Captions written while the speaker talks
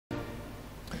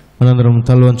మనందరం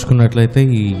తల వంచుకున్నట్లయితే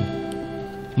ఈ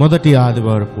మొదటి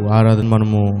ఆదివారపు ఆరాధన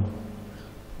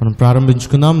మనం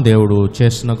ప్రారంభించుకుందాం. దేవుడు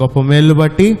చేసిన గొప్ప మేలు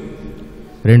బట్టి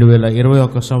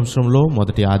 2021 సంవత్సరంలో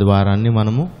మొదటి ఆదివారాన్ని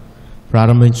మనము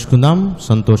ప్రారంభించుకుందాం.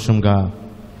 సంతోషంగా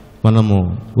మనము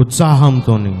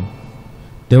ఉత్సాహంతో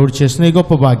దేవుడు చేసిన ఈ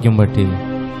గొప్ప భాగ్యం బట్టి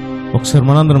ఒకసారి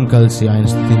మనందరం కలిసి ఆయన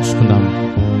స్తుతించుకుందాం.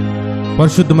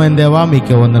 పరిశుద్ధమైన దేవా,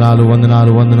 మీకే వందనాలు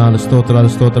వందనాలు వందనాలు స్తోత్రాలు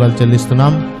స్తోత్రాలు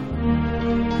చెల్లిస్తున్నాం.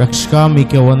 రక్షక,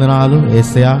 మీకే వందనాలు.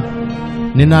 యేసయ్యా,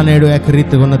 నిన్న నేడు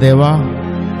ఏకరీతిగా ఉన్న దేవా,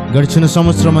 గడిచిన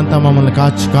సంవత్సరం అంతా మమ్మల్ని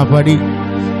కాపాడి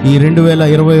ఈ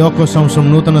 2021 సంవత్సరం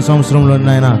నూతన సంవత్సరంలో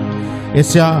నాయన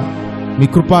యేసయ్యా, మీ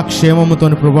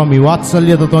కృపాక్షేమముతోని ప్రభా, మీ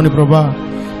వాత్సల్యతతోని ప్రభా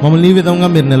మమ్మల్ని ఈ విధంగా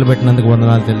మీరు నిలబెట్టినందుకు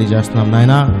వందనాలు తెలియజేస్తున్నాం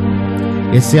నాయన.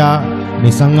 యేసయ్యా,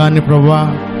 మీ సంఘాన్ని ప్రభా,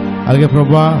 అలాగే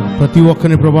ప్రభా ప్రతి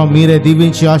ఒక్కరిని ప్రభా మీరే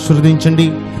దీవించి ఆశీర్వదించండి.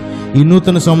 ఈ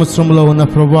నూతన సంవత్సరంలో ఉన్న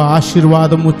ప్రభా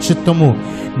ఆశీర్వాదము చిత్తము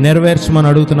నెరవేర్చమని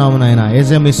అడుగుతున్నాము నాయన.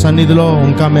 యేసయ్యా, మీ సన్నిధిలో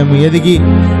ఇంకా మేము ఎదిగి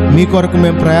మీ కొరకు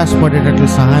మేము ప్రయాసపడేటట్లు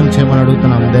సహాయం చేయమని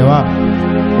అడుగుతున్నాం దేవా.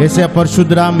 యేసయ్యా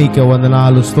పరిశుద్ధుడా, మీకే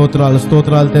వందనాలు స్తోత్రాలు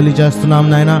స్తోత్రాలు తెలియజేస్తున్నాం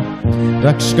నాయన.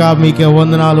 రక్షక, మీకే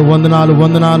వందనాలు వందనాలు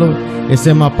వందనాలు.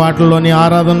 యేసయ్యా, మా పాటల్లోని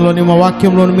ఆరాధనలోని మా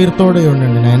వాక్యంలోని మీరు తోడై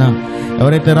ఉండండి నాయన.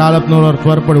 ఎవరైతే రాలత్నంలో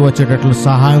త్వరపడి వచ్చేటట్లు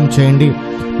సహాయం చేయండి.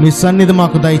 మీ సన్నిధి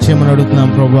మాకు దయచేయమని అడుగుతున్నాం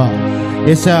ప్రభా.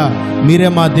 యేసయ్యా, మీరే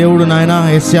మా దేవుడు నాయన.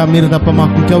 యేసయ్యా, మీరు తప్ప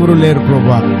మాకు ఇంకెవరూ లేరు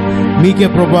ప్రభా. మీకే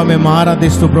ప్రభా మేము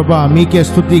ఆరాధిస్తూ ప్రభా మీకే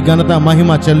స్తుతి ఘనత మహిమ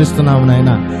చెల్లిస్తున్నాము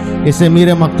నాయన. యేసయ్యా,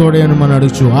 మీరే మాకు తోడేయమని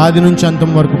అడుగుచు, ఆది నుంచి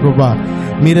అంతం వరకు ప్రభా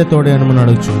మీరే తోడేయమని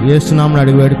అడుగుచు. యేసునామమున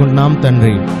అడిగి వేడుకుంటున్నాం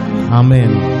తండ్రి,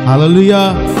 ఆమేన్. హల్లెలూయా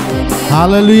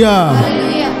హల్లెలూయా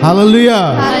హల్లెలూయా.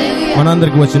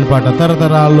 మనందరికి వచ్చిన పాట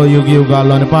తరతరాల్లో యుగ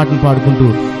యుగాల్లో అనే పాటను పాడుకుంటూ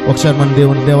ఒకసారి మన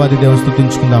దేవాది దేవుని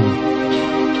స్తుతించుకుందాం.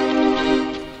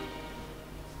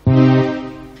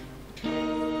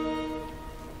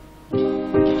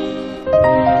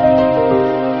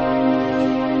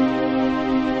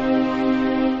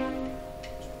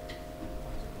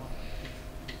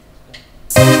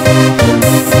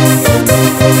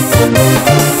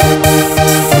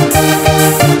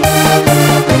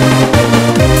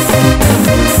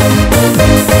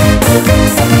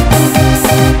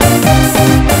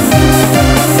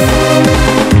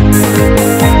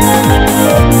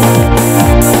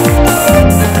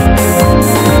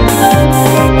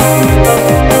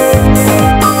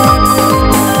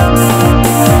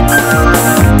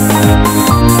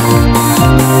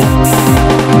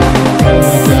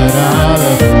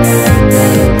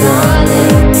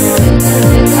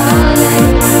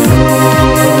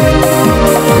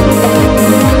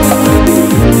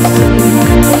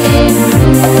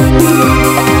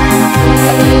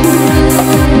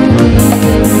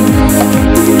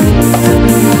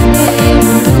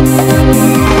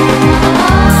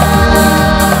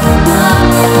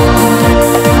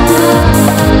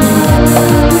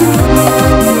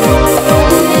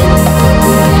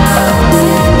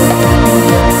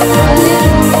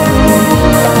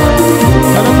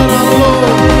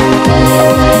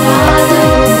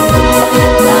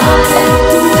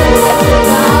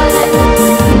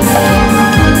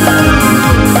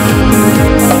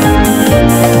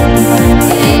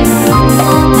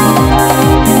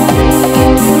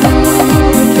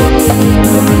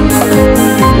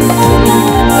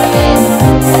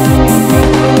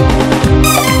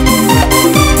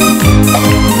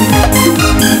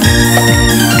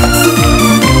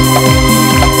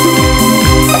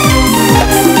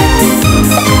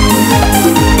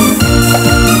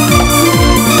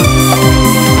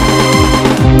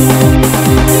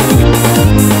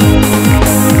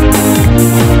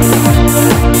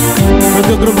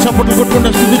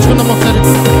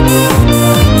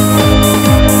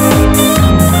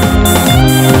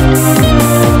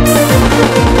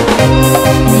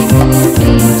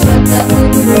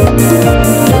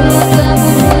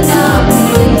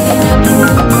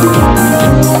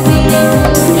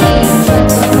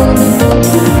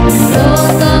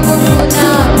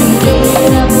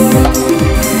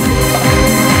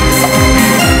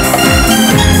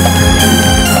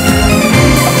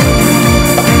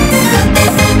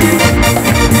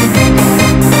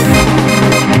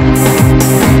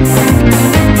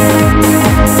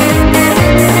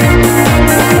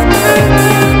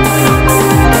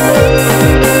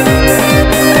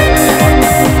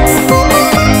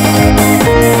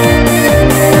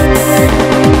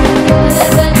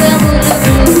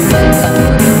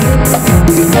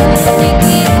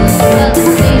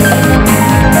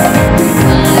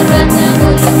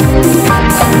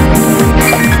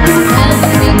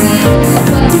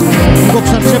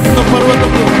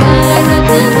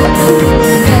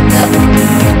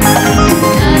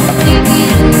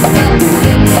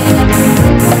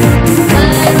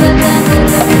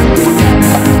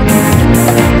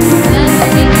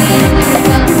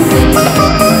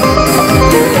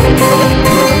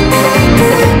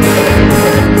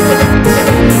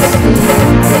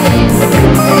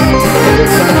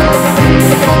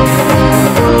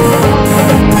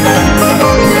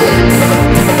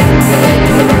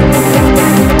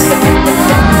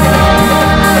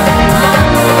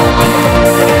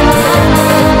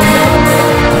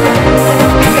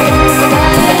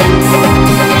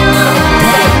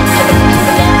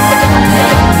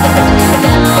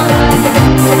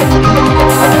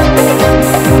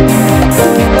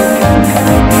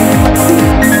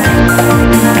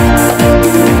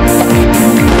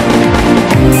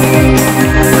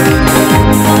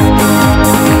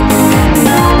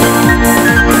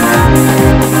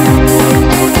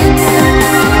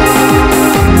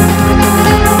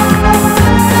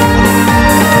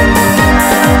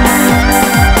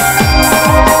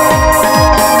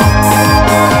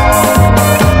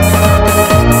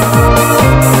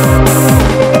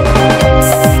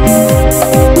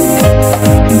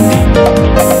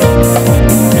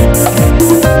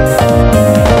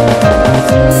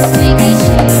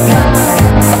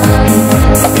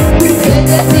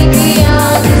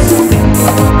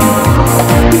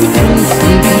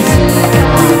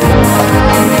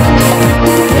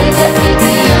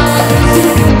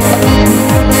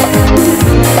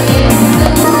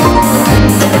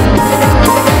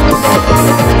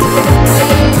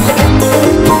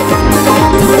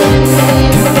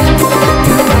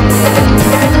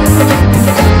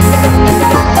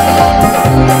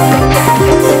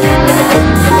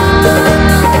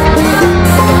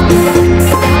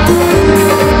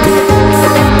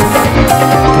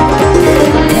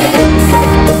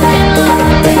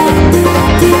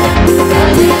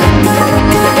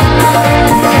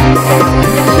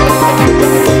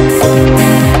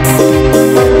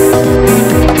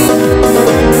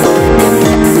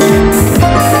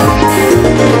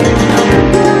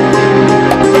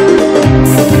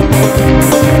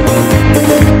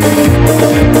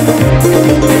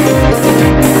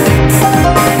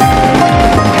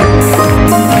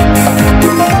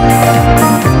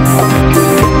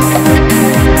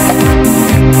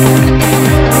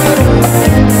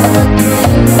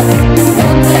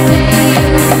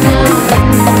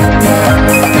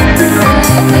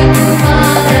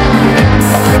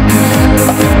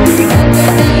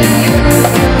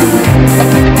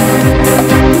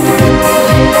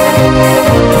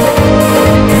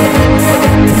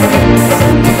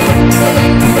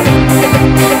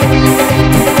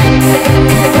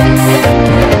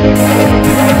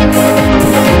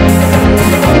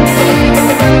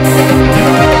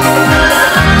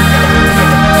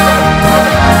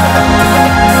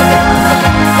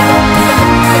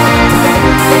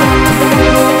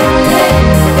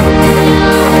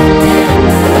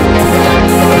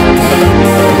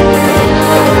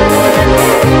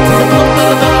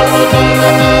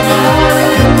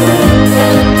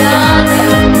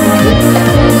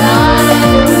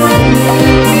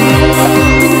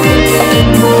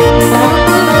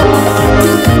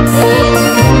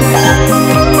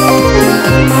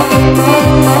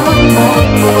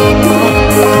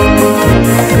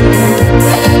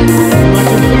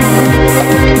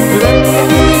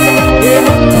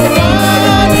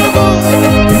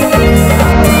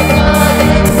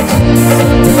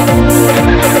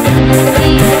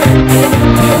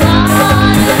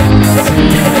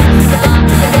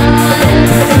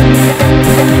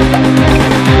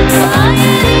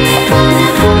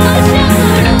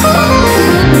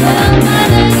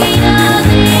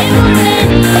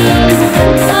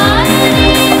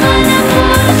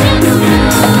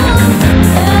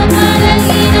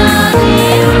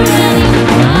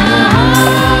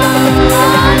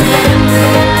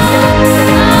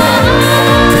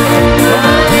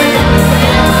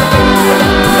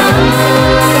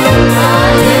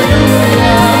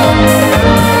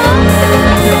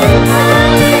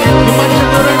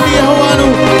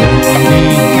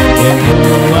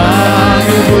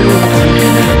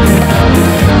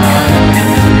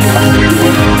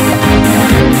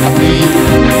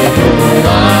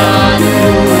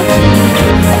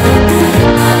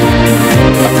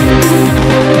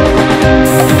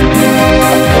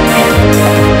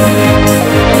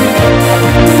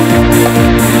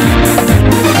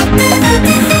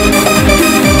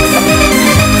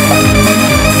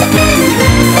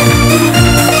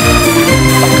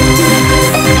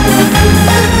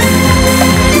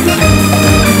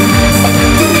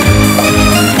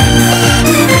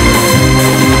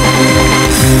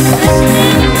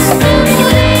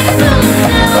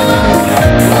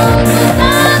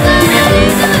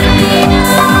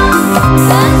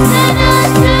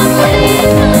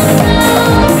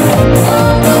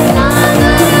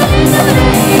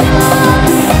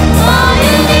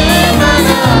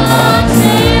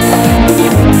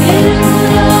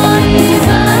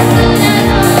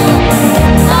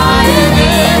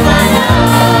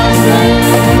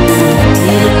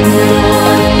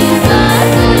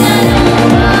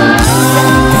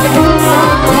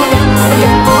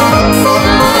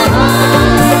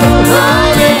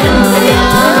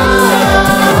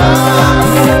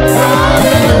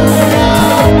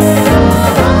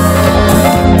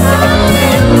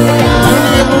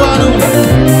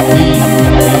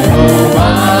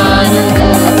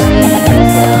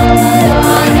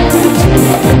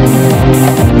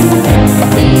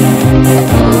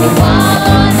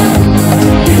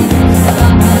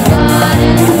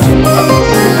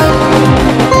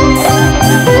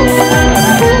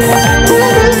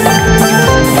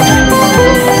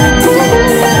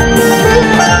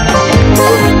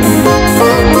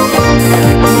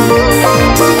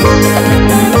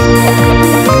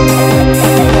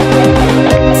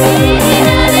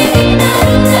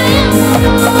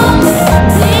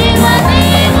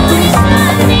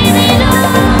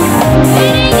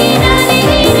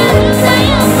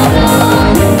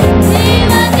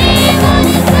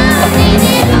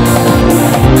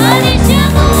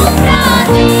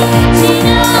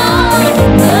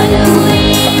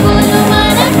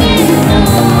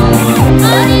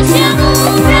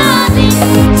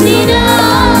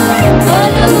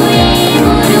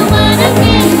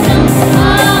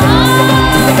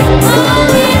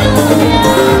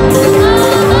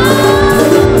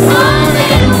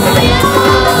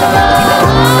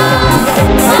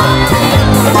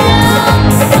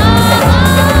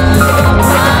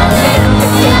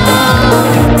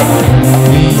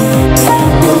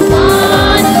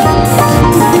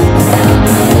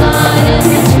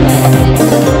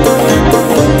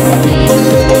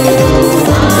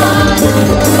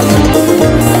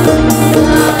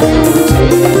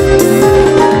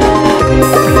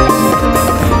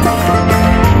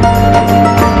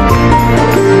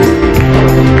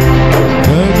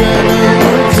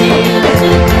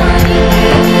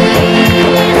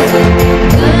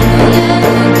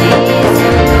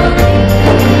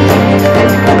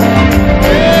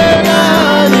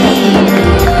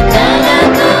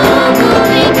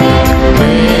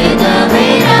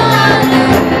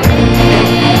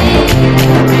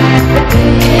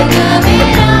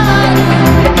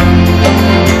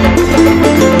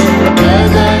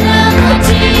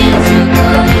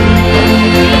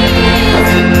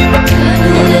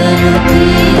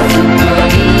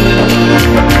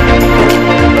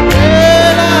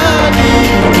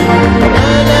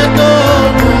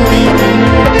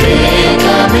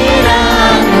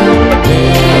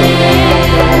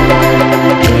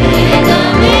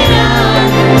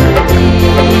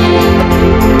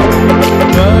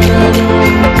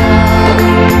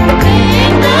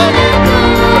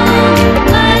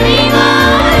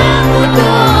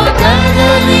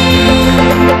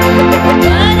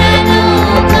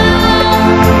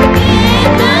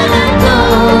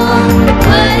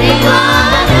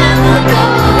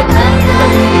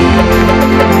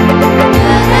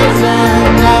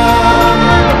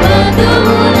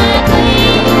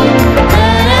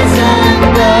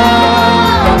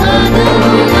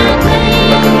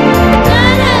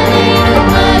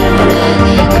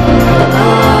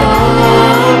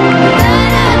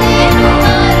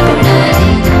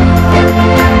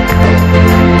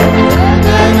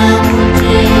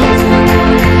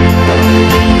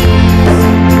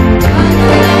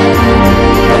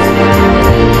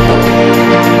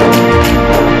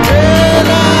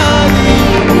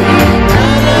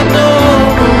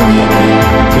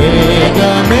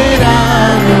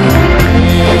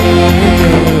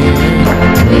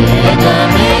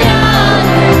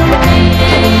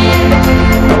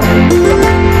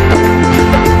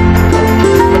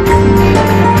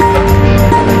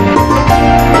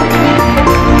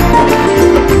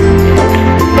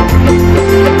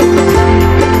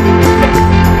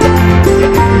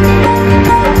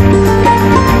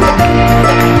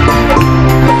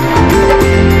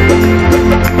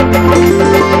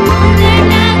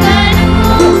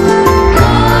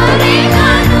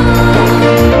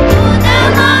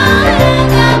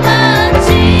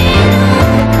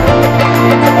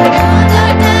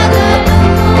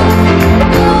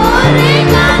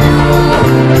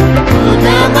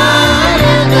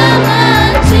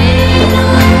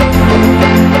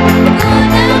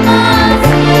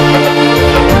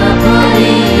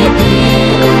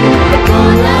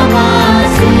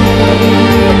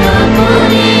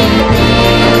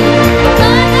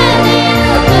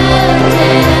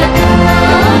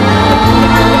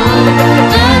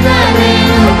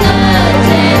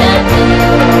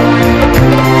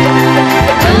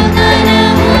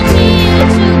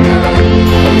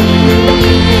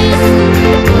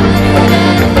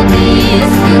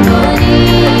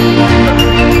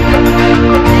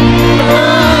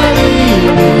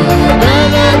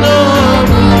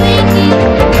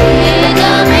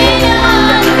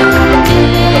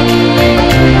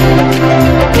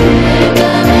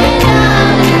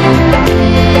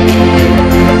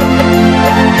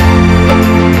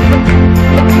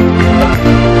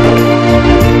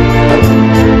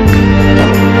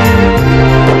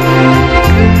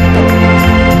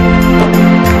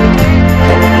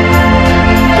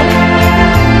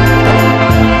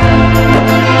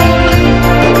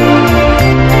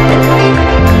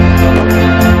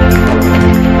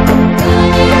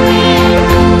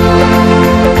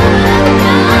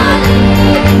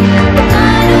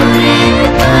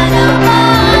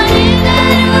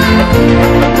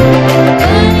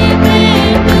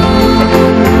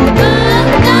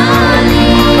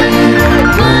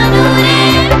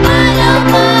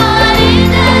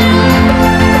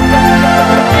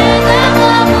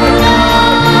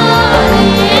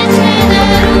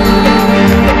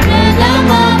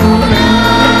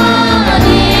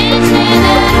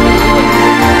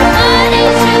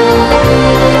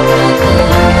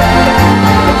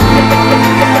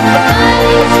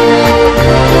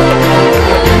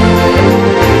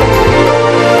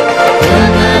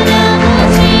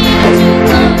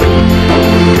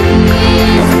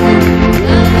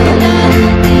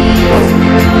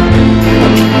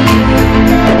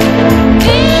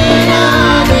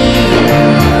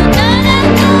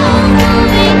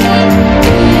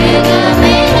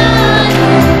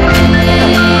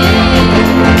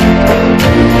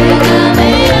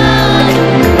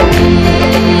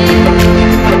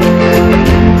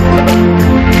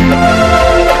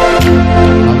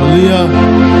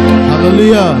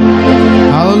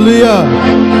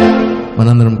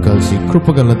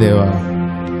 కృపగల దేవా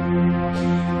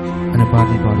అనే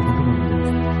పాటను పాడుకుంటూ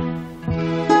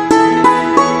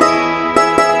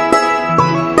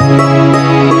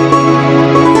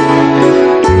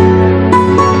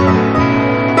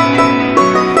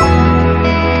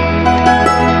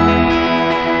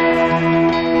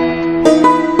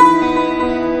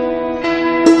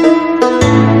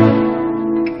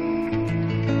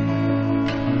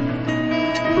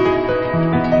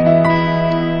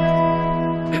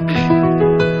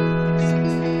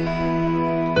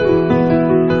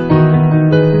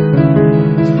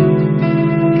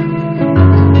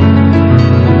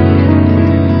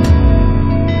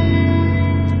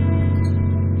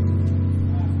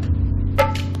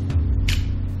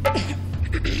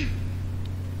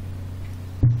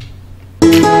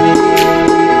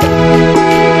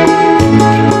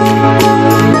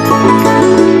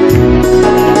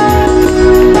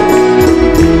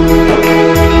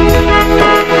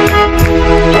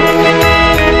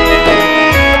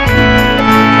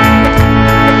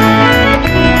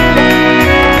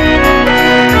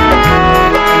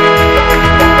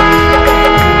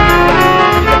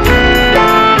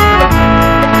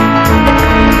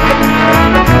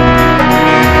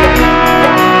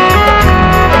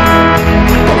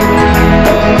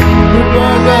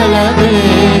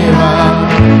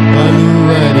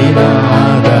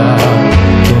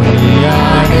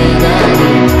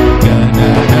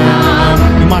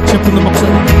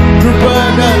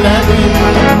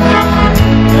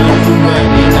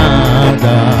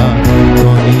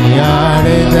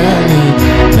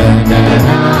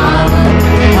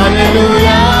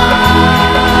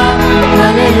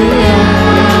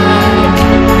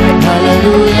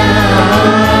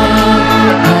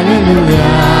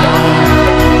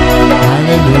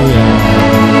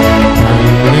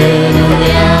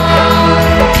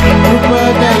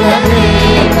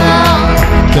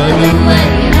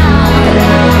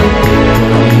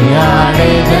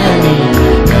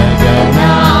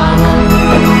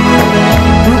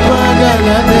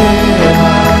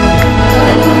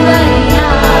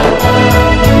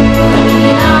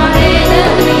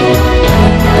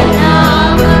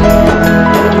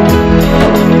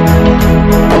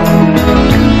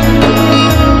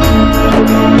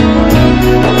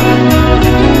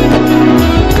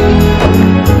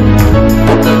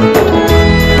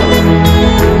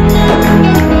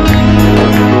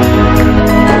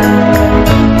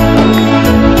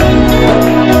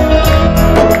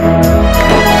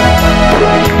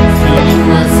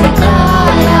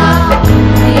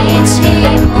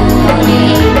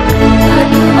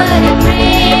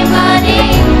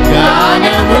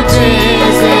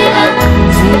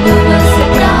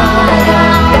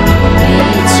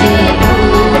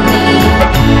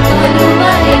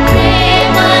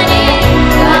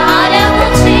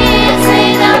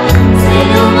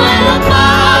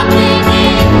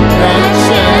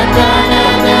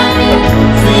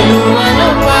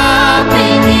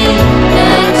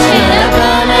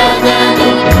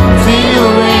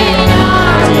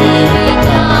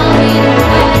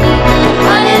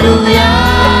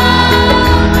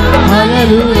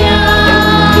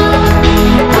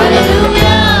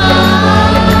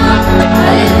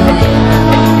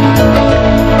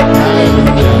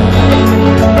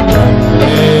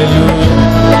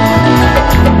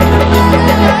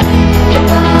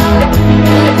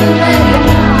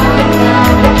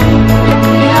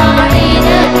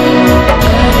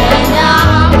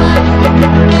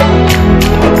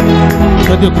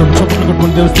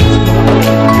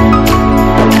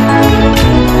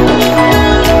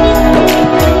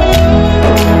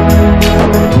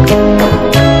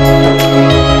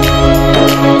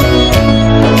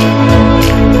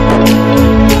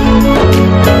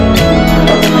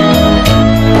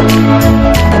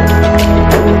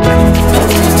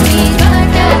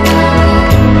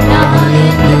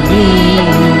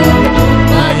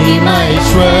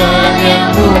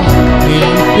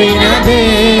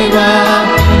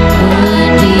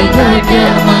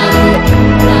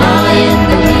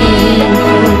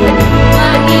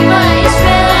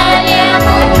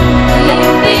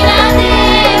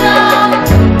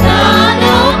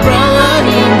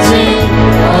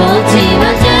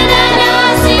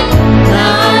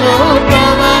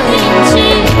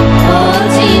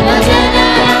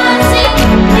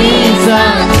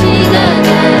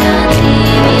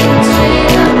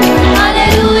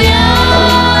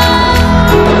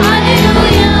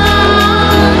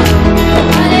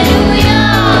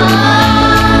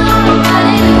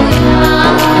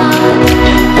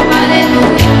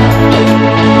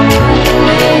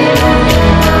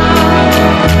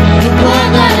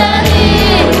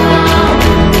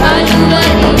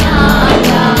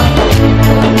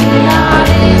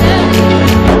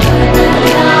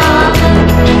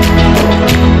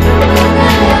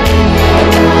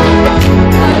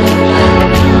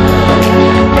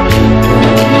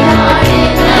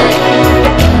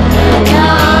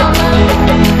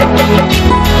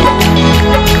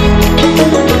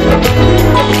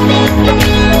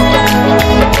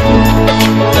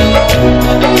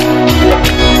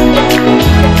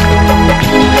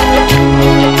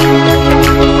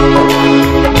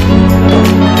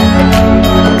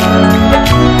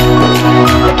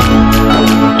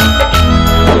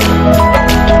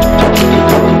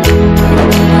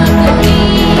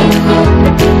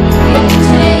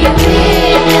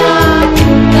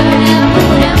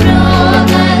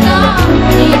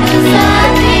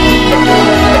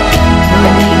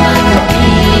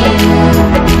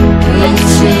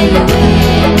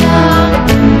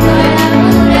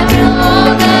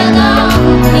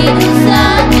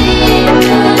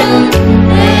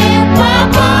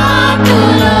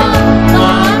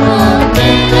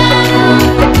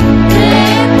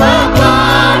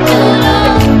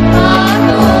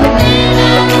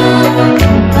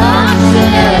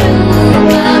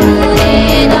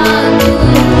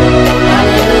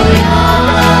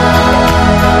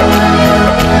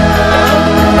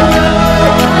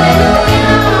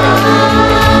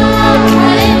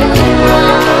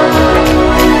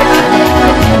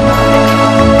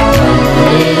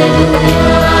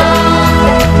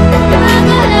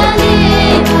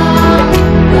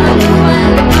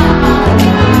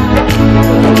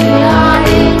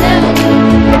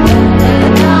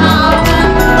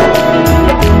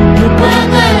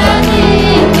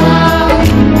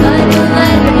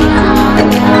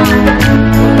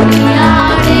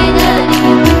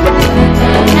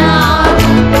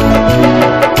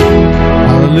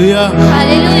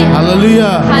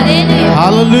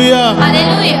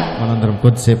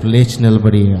కొద్దిసేపు లేచి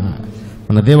నిలబడి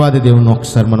మన దేవాది దేవుని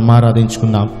ఒకసారి మనం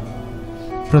ఆరాధించుకుందాం.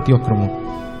 ప్రతి ఒక్కరము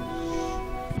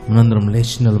మనందరం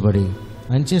లేచి నిలబడి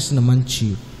ఆయన చేసిన మంచి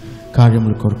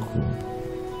కార్యముల కొరకు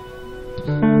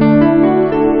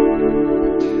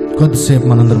కొద్దిసేపు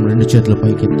మనందరం రెండు చేతుల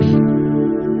పైకెత్తి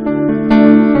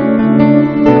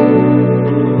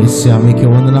యేసయ్యా మీకే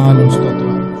వందనాలు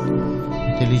స్తోత్రం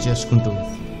తెలియజేసుకుంటూ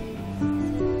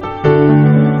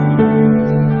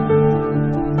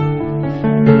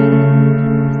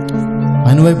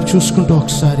ఆయన వైపు చూసుకుంటూ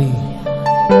ఒకసారి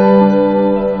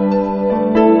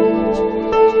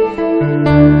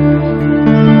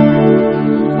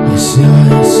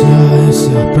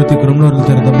ప్రతి గృహంలో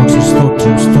తెరదాం.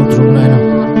 స్తోత్రం స్తోత్రం నాయన,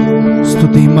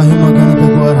 స్తుతి మహిమ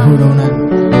ఘనతకు అర్హుడవు నాయన.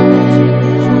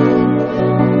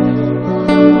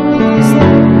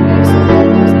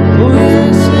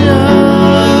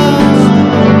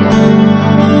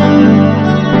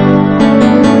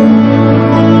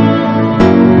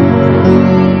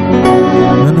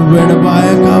 నన్ను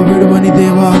వెడబాయక విడువని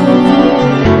దేవా,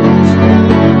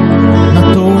 నా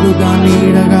తోడుగా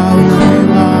నీడగా ఉన్న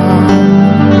దేవా.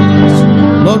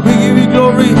 Lord, we give you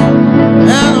glory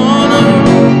and honor.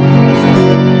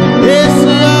 Yes,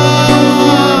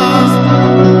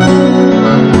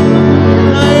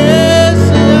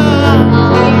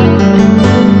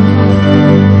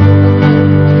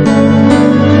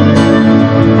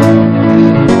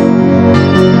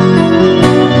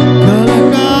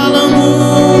 కలకాలము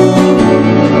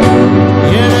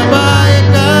ఎడబాయక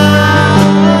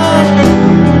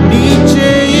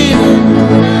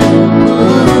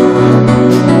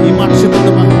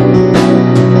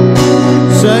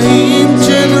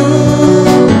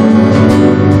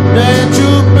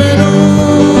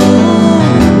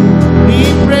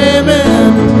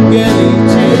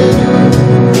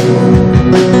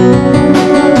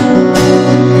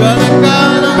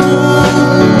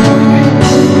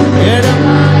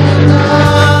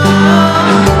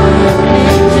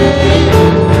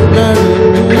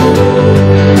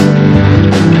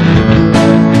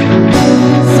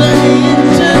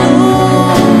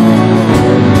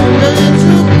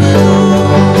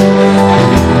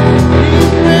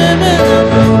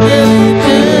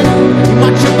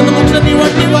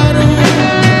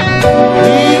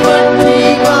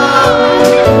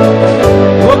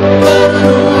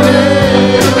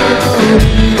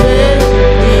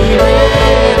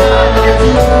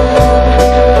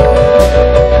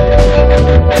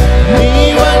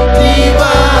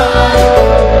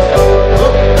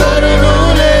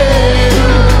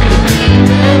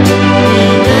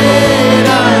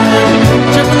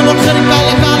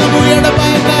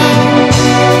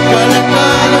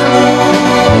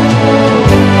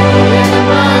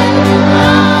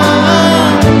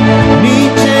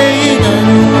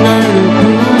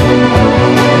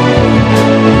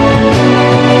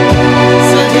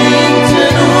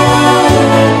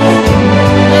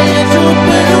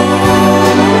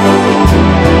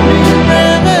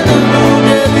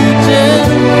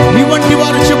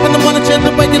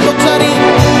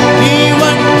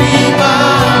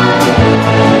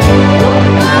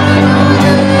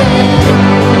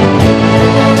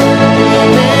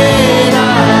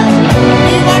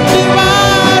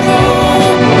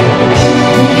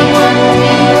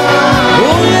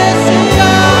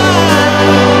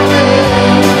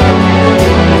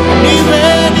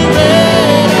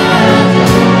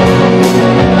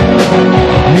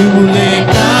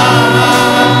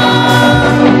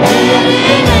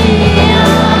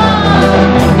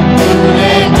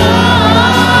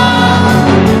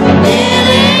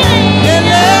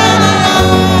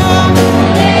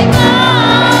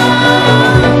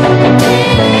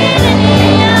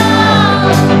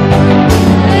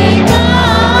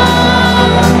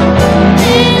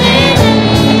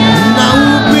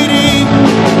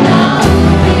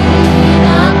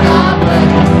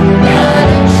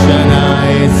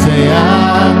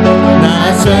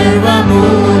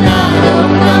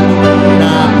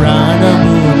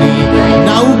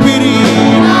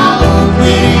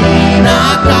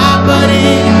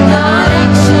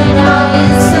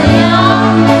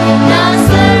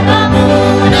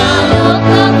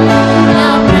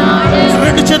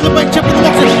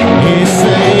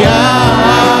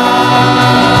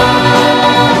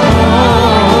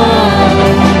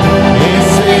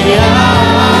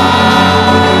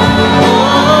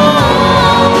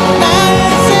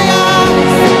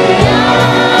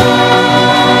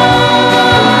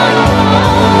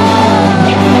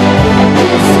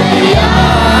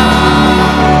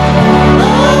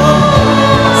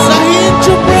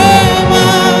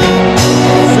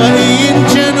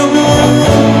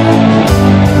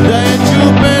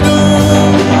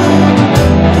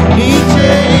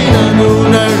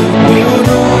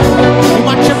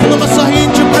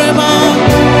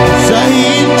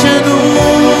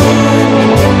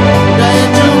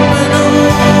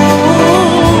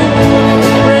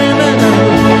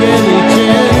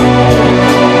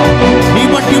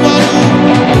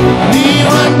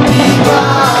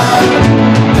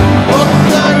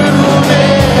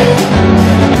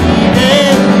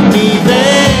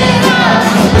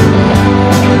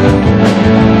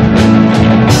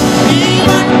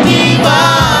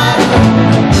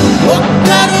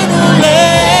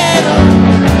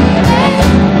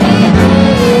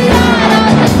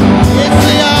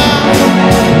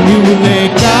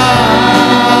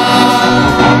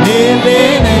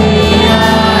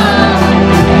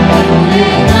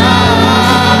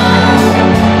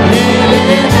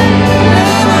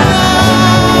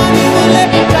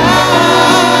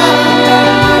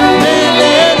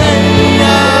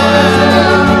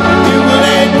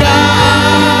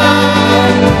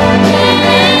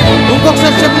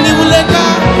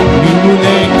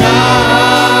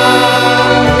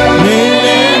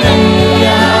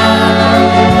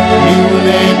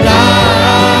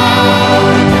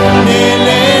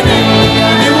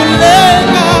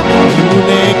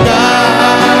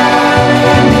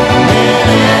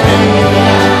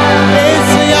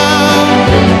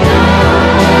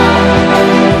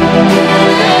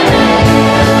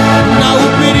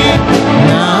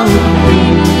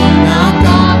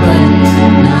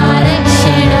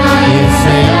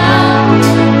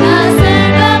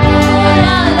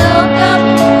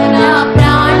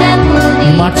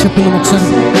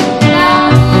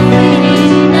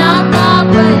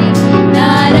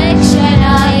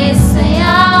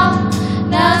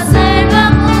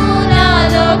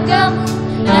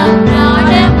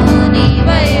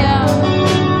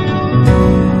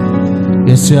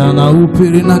యేసయ్యా నా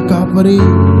ఊపిరి నా కాపరి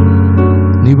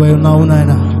నీవై ఉన్నావు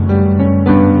నాయన.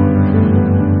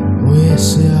 ఓ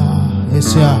యేసయ్యా,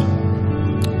 యేసయ్యా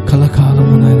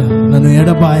కలకాలము నాయన నన్ను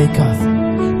ఎడబాయి కాదు,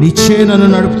 నీ చేయి నన్ను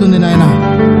నడుపుతుంది నాయన.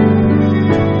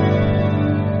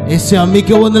 యేసయ్యా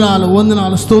మీకే వందనాలు,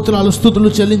 వందనాలు, స్తోత్రాలు,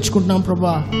 స్తుతులు చెల్లించుకుంటున్నాం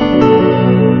ప్రభా.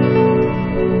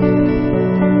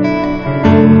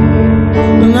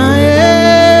 నా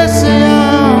యేసయ్యా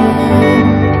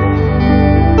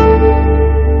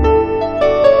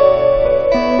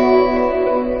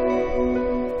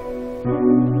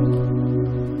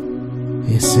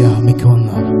యేసయ్యా మీకే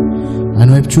వందనాలు. ఆయన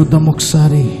వైపు చూద్దాం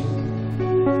ఒకసారి.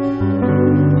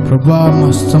 ప్రభా మా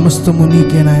సమస్తము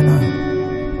నీకే నాయనా.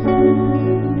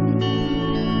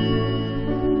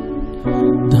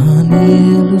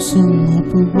 దానియేలు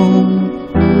సింహపు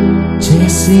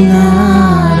చేసిన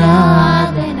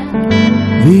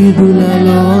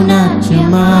వీధులలో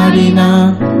నాట్యమాడిన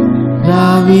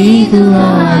దావీదు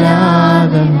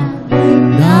ఆరాధన.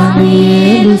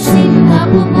 దానియేలు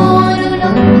సింహపు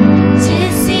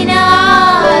చేసిన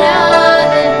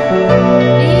ఆరాధన,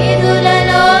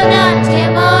 వీధులలో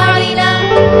నాట్యమాడిన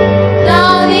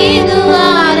దావీదు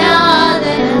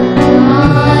ఆరాధన.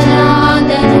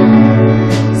 ఆరాధన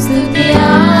స్తుతి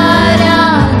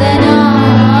ఆరాధన,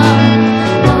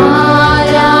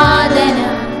 ఆరాధన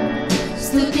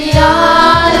స్తుతి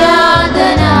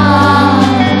ఆరాధన,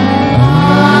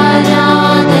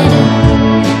 ఆరాధన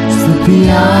స్తుతి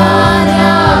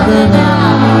ఆరాధన,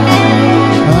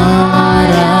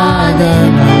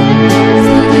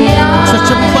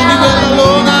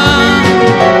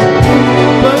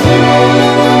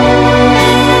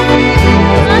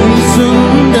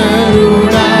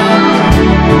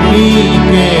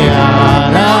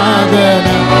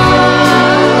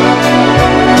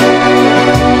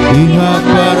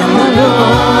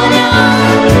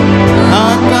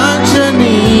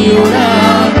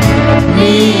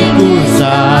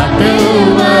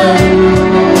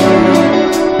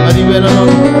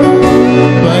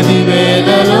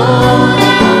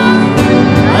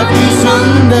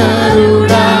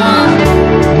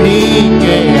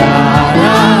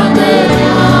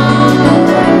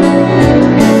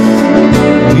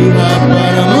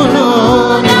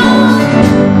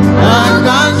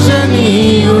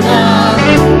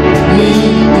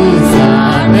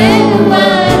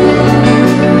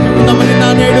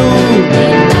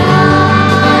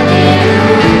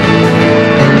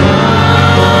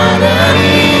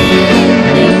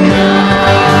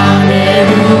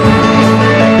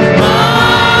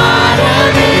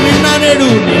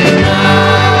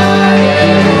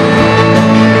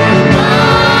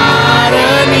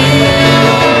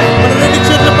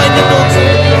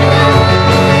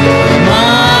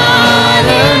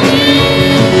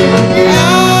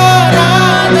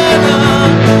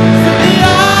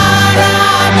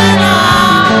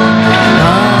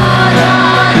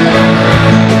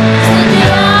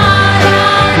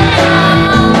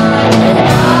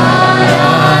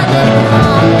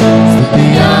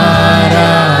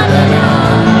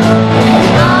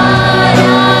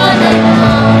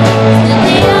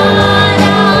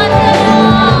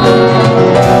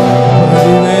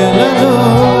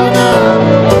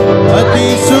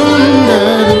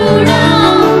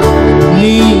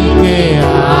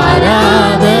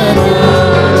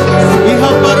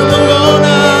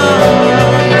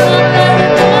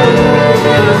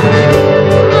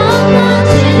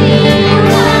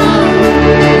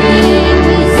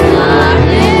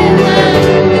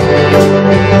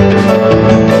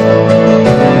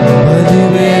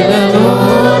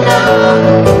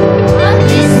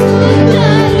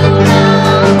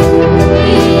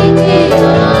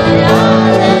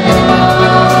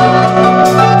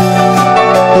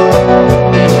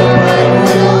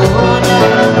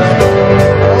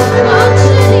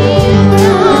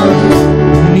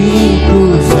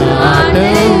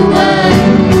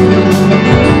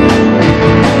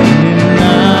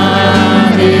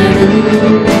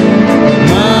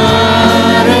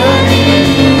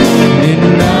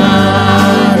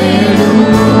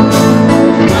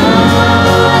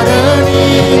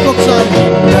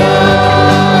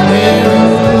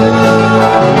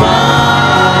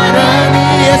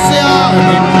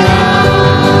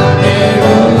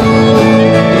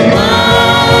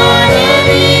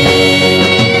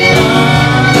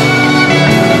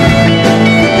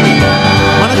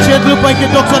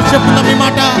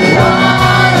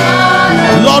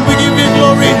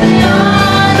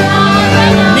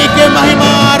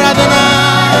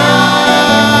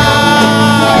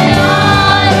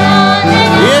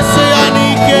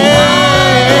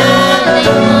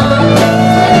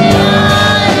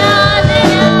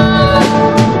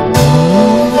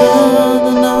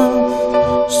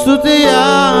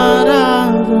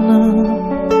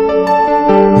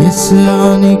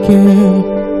 యేసునికే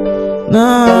నా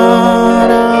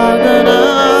ఆరాధన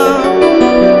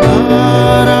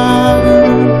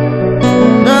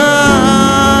నా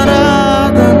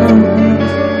ఆరాధన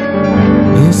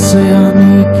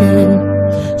యేసునికే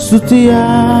స్తుతి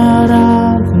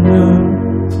ఆరాధన.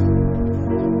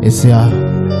 యేసయ్యా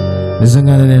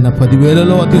నిజంగానే నేను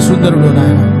 10,000లో అతి సుందరుడు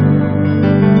నాయన.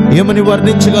 ఏమని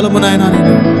వర్ణించగలము నాయన?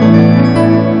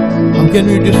 How can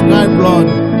we describe, Lord,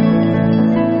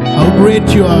 how great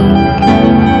you are,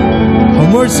 how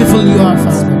merciful you are,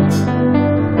 Father.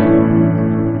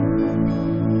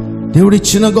 దేవుడి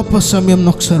ఇచ్చిన గొప్ప సమయం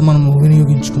ఒకసారి మనము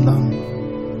వినియోగించుకుందాం.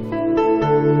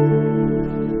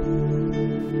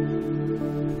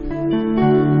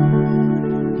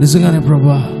 నిజంగానే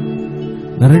ప్రభువా,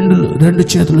 నా రెండు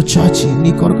చేతులు చాచి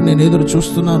నీ కొరకు నేను ఎదురు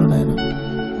చూస్తున్నాను నాయన.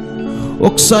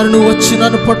 ఒకసారి నువ్వు వచ్చి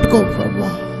నన్ను పట్టుకో ప్రభువా.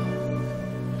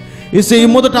 ఈ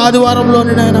మొదటి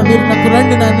ఆదివారంలోని నాయన మీరు నాకు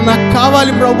రండి నాయన. నాకు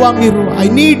కావాలి ప్రభువా మీరు. I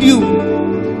need you.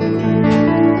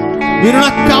 మీరు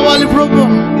నాకు కావాలి ప్రభువా.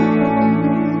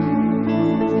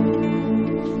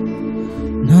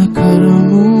 నా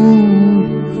కరము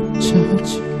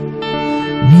చాచి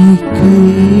నీకై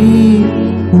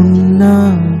ఉన్నా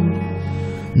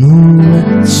నువ్వు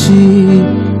వచ్చి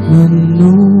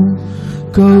నన్ను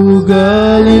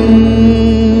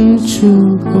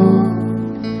కౌగలించుకో.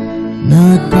 నా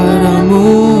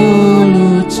కరములు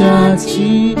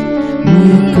చాచి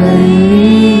నీకై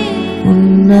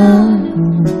ఉన్నాను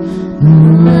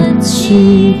నువ్వు వచ్చి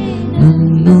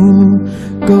నన్ను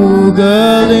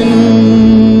కౌగలించుకో.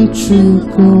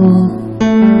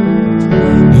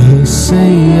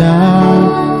 యేసయ్యా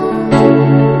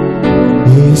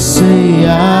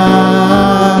యేసయ్యా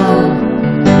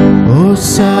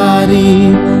ఓసారి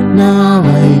నా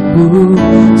వైపు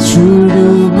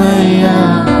చూడుమయ్యా.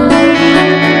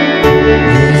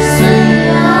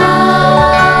 యేసయ్యా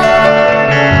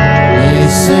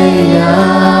యేసయ్యా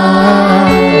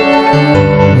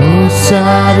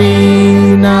ఓసారి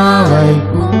నా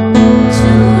వైపు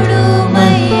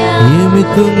చూడుమయ్యా.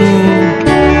 ఏమితును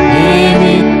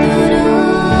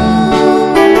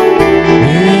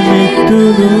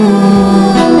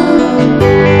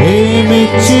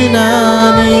ఏమిచ్చిన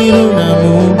నీ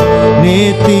రుణము నే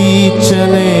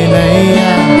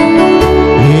తీర్చలేనయ్యా.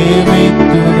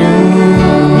 ఏమిత్తును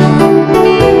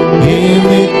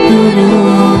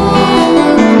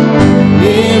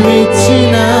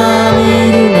ఏమిచ్చిన నీ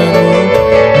రుణము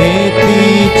నే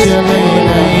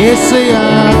తీర్చలేనయ్యా. యేసయ్యా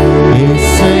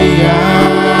యేసయ్యా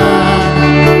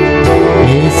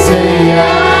యేసయ్యా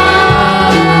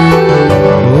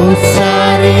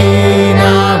ఓసారి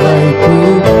నా వైపు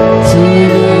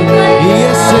చూడు.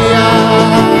 యేసయ్యా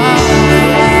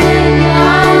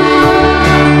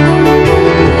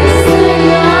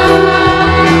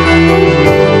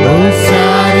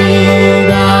ఓసారి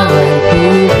నా వైపు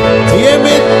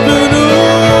ఏమెత్తును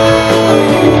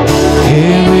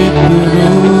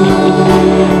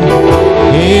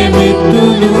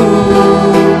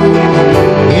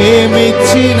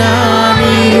ఏమిచ్చిన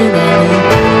నీరు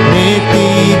నే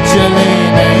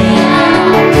తీర్చలేనయ్యా.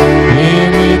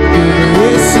 ఏమిత్తును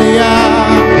యేసయ్యా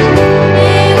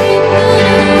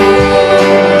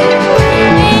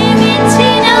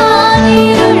ఏమిచ్చిన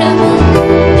నీరు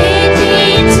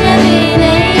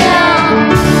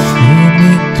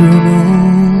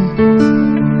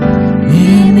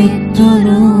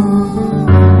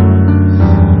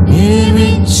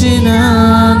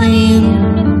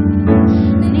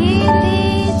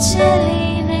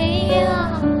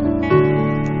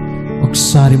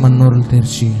ఒకసారి మన నోరులు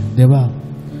తెరిచి దేవా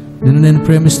నిన్ను నేను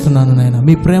ప్రేమిస్తున్నాను నాయన.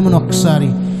 మీ ప్రేమను ఒకసారి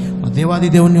మా దేవాది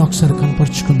దేవుణ్ణి ఒకసారి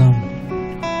కనపరుచుకుందాం.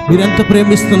 మీరు ఎంత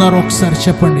ప్రేమిస్తున్నారో ఒకసారి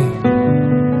చెప్పండి.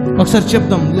 ఒకసారి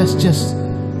చెప్దాం. లెట్స్ జస్ట్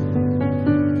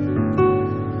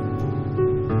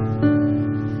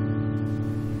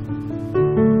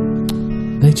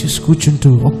దయచేసి కూర్చుంటూ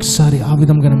ఒకసారి ఆ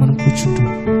విధంగానే మనం కూర్చుంటూ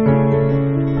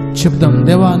చెప్దాం.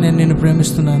 దేవా నేను నిన్ను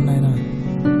ప్రేమిస్తున్నాను నాయన.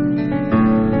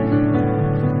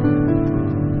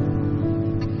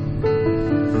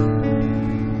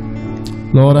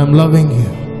 Lord, I'm loving you.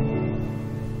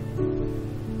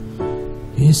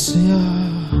 యేసయ్యా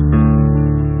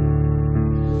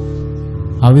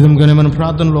ఆ విధంగానే మన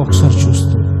ప్రార్థనలో ఒకసారి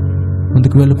చూస్తూ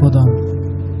ముందుకు వెళ్ళిపోదాం.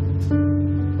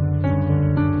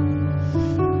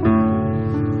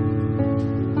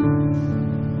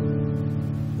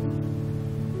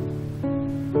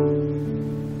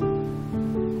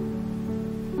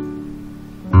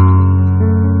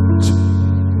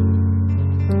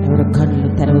 కళ్ళు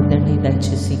తెరవద్దండి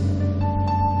దయచేసి.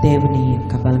 దేవుని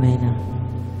యొక్క బలమైన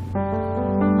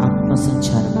ఆత్మ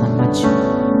సంచారం మన మధ్య.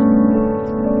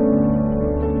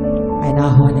 ఆయన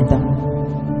ఆహ్వానిద్దాం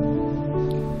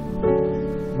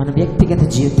మన వ్యక్తిగత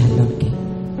జీవితాల్లోనికి.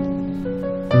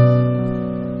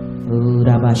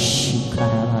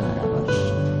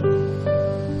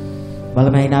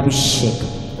 బలమైన అభిషేకం.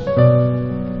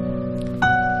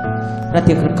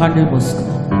 ప్రతి ఒక్కరు కన్నులు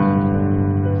మూసుకున్నాం.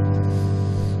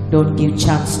 Don't give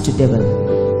chance to devil.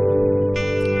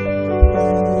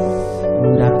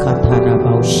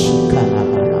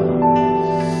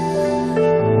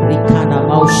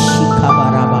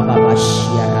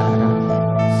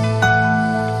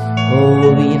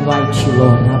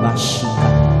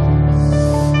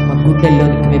 మా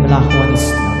గుండెల్లోనికి మిమ్మల్ని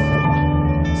ఆహ్వానిస్తున్నాం.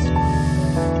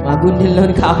 మా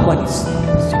గుండెల్లోనికి ఆహ్వానిస్తున్నాం.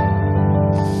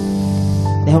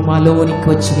 దేవ మాలోనికి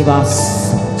వచ్చి నివాసం.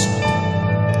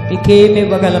 మీకేమి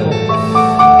ఇవ్వగలము?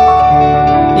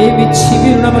 ఏమి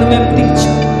చివిరుణములు మేము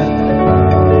తీర్చుకోగలము?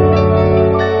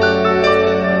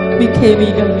 మీకేమి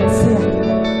ఇవ్వగలము?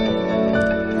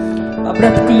 ఆ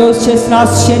బ్రతుకులో చేసిన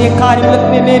ఆశ్చర్య కార్యములకు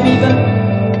మేమేమి ఇవ్వగలము?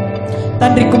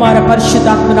 తండ్రి కుమార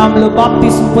పరిశుద్ధాత్మ నామములో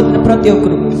బాప్తిస్మం పొందిన ప్రతి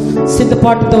ఒక్కరు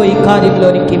సిద్ధపాటుతో ఈ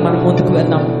కార్యంలోనికి మనం ముందుకు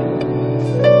వెళ్దాం.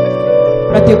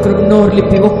 ప్రతి ఒక్కరు నోరు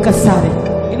లిప్పి ఒక్కసారి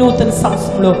ఈ నూతన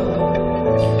సంవత్సరంలో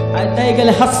ఆయన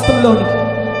దయగల హస్తంలోని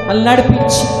మనల్ని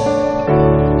నడిపించి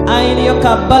ఆయన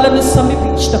యొక్క బలను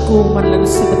సమీపించటకు మనల్ని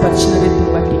సిద్ధపరిచిన రీతిని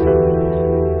బట్టి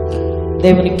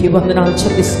దేవునికి వందనాలు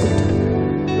చెల్లిస్తుంటాం.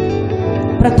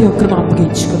 ప్రతి ఒక్కరు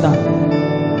అప్పగించుకుందాం.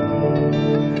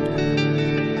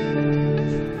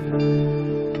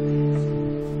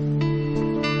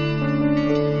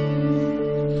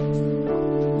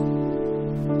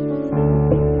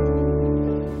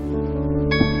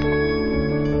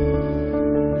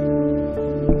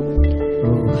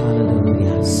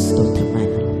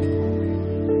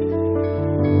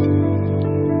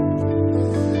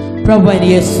 ప్రభు అయిన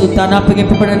యేసు తాను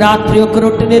అప్పగింపబడిన రాత్రి ఒక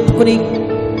రొట్టెను ఎత్తుకుని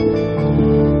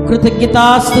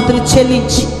కృతజ్ఞతాస్తుతులు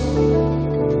చెల్లించి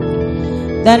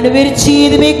దాన్ని విరిచి,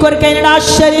 ఇది మీ కొరకైన నా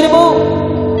శరీరము,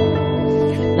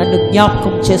 నన్ను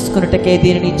జ్ఞాపకం చేసుకున్నట్టుకే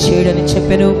దీనిని చేయడని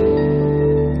చెప్పెను.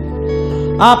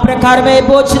 ఆ ప్రకారమే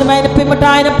భోజనమైన పిమ్మట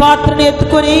ఆయన పాత్రను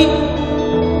ఎత్తుకొని,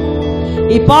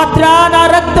 ఈ పాత్ర నా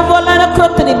రక్తం వలన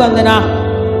క్రొత్త నిబంధన,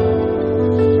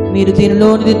 మీరు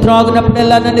దీనిలోనిది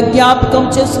త్రాగునప్పుడల్లా నన్ను జ్ఞాపకం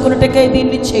చేసుకున్నట్టుకే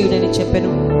దీన్ని చేయడని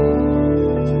చెప్పాను.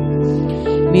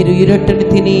 మీరు ఈ రొట్టెను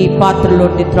తిని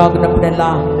పాత్రలోని త్రాగునప్పుడల్లా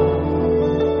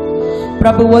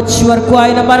ప్రభు వచ్చే వరకు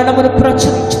ఆయన మరణమును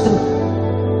ప్రచురించదు.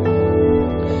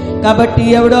 కాబట్టి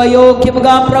ఎవడో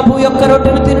అయోగ్యముగా ప్రభు యొక్క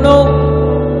రొట్టెను తినను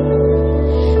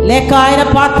లేక ఆయన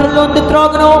పాత్రలోని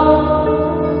త్రాగును,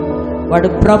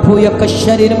 వాడు ప్రభు యొక్క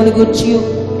శరీరమును గూర్చి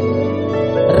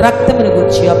రక్తమును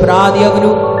గూర్చి అపరాధి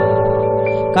అగును.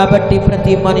 కాబట్టి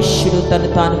ప్రతి మనుష్యుడు తను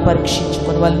తాను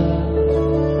పరీక్షించుకొనవలెను.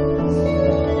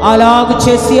 అలాగు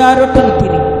చేసి ఆ రొట్టెను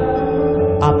తిని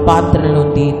ఆ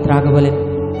పాత్రలోని త్రాగవలెను.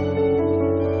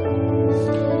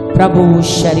 ప్రభువు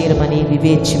శరీరమని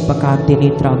వివేచింపక తిని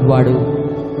త్రాగువాడు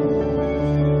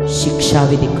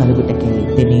శిక్షావిధి కలుగుటకే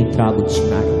తిని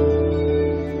త్రాగుచున్నాడు.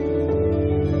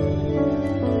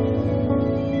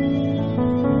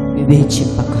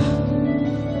 వివేచింపక,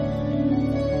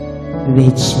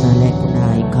 వివేచన లేకుండా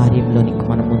ఈ కార్యంలోనికి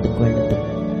మనం ముందుకు వెళ్తాం.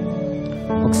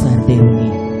 ఒకసారి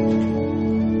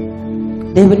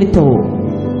దేవునితో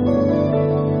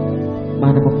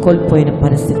మనము కోల్పోయిన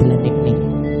పరిస్థితులన్నింటినీ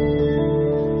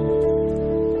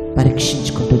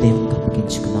పరీక్షించుకుంటూ దేవునికి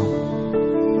అప్పగించుకుందాం.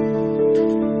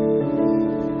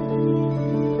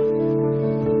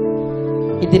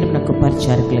 ఇది నాకు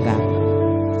పరిచారకులుగా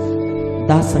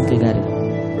దాసంకుల్ గారు,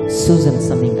 సూజన్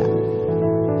సమయంగా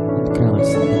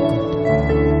రావాల్సింది.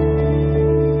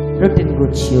 రొట్టెను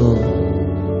గూర్చి,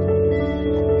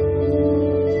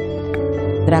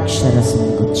 ద్రాక్ష రసం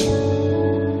గూర్చి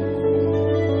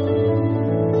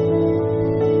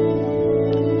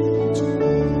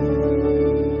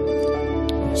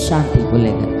శాంతి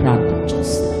బులేగా ప్రార్థన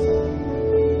చేస్తారు.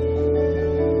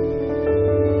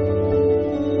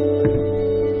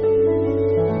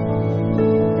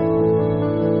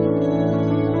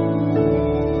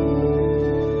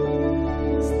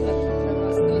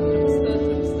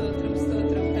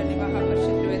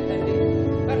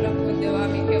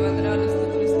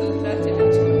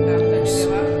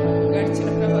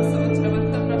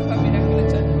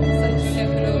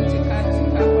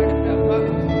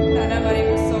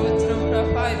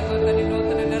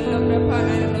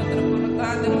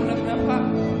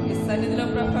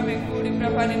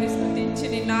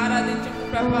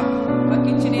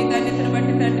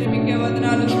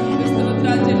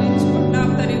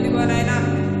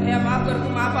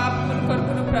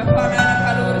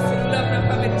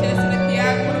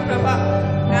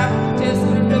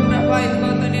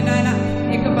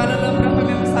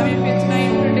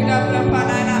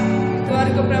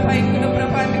 ప్రభా ఇంకును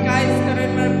ప్రభా మీకు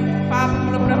ఆయుష్కరమైన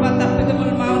పాపములు ప్రభా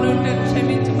తప్పిదములు మాలో ఉంటే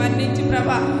క్షమించి మన్నించి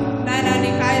ప్రభా నాయన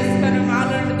నీకు ఆయుష్కరం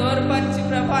మాలో దూరపరిచి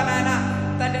ప్రభా నాయన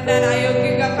తండ్రి నాయన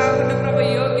అయోగ్యంగా కాకుండా ప్రభా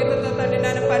యోగ్యతతో తండ్రి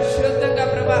నాయన పరిశుద్ధంగా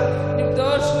ప్రభా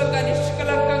నిర్దోషులుగా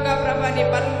నిష్కలంకంగా ప్రభా నీ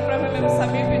బలం ప్రభ మేము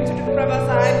సమీపించుటకు ప్రభా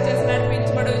సహాయం చేసి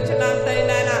నడిపించబడి వచ్చినాం తండ్రి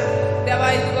నాయన దేవా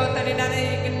ఇదిగో తండ్రి నాయన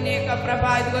నీ యొక్క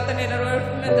ప్రభా ఇదిగో తండ్రి రోడ్డు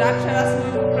ద్రాక్షరసం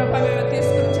ప్రభ మేము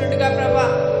తీసుకొచ్చుండగా ప్రభా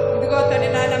ఇదిగో తండ్రి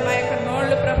నాయన మా యొక్క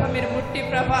నోళ్ళు ప్రభ మీరు ముట్టి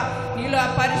ప్రభ నీలో ఆ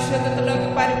పరిశుద్ధతలోకి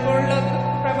పరిపూర్ణలోకి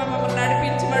ప్రభ మమ్మల్ని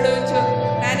నడిపించబడవచ్చు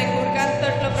నాయన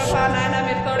గుడికంతట్లో ప్రభ నాయన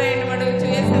మీరు తోడైన పడవచ్చు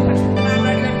ఏసే పరిశుద్ధ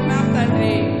నామములో అడుగుతున్నాం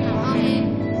తండ్రి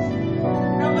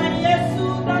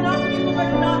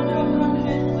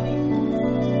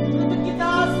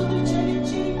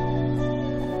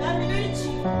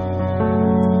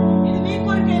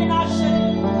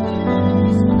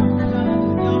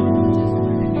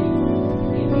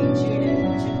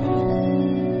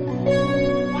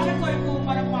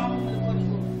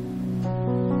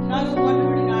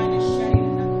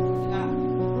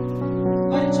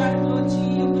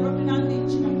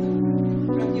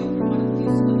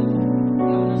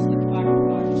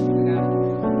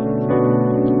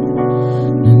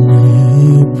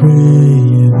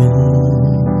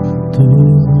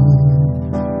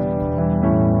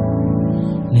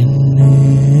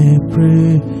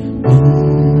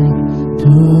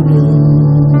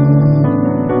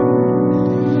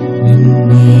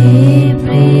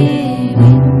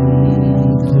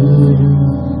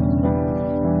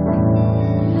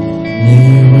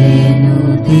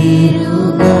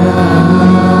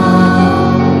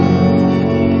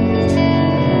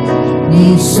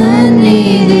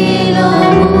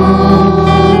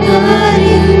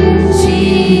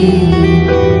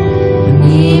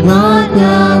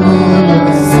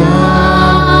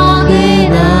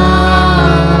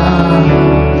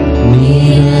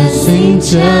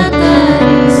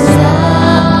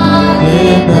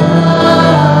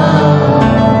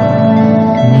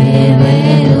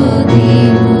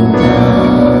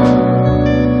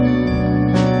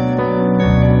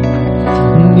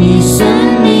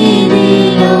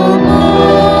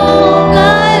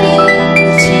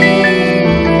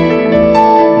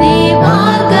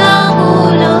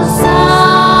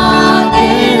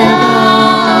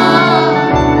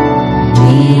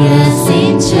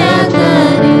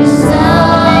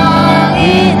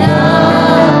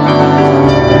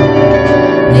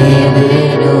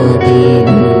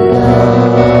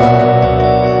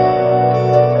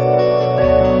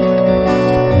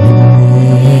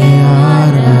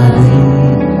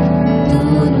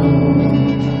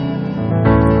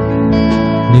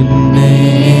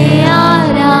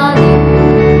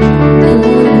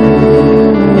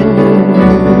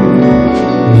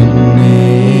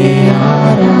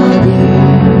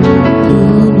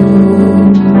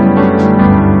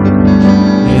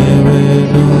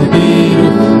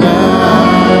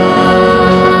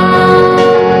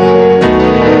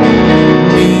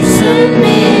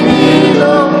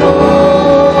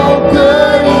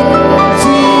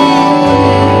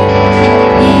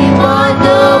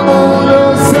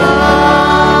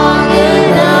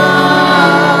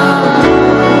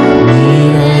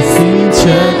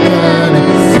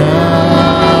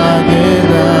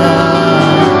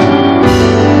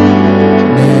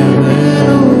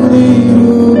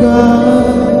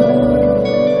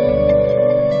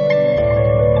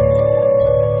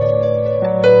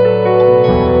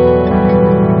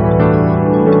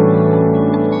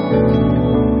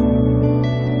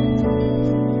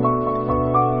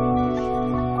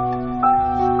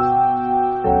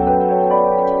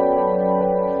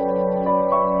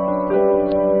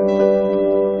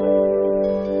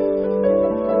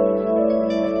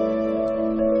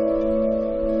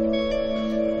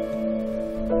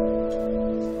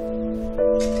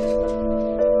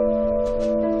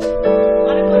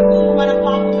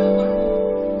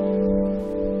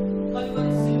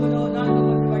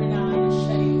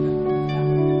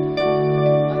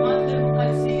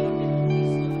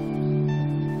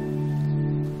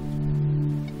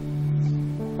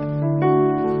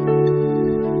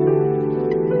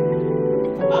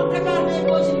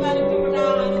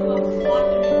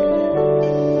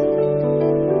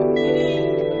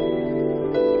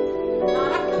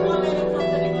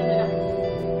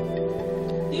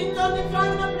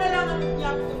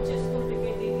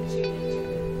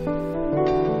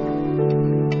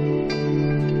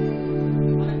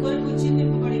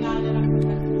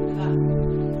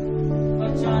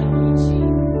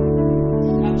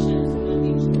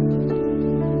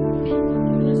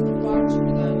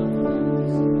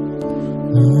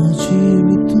నా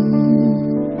జీవితం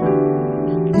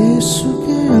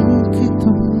యేసుకే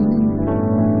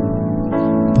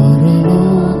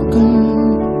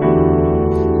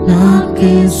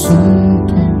నాకే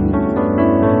సొంతం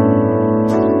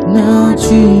నా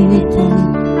జీవితం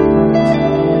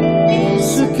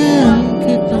యేసుకే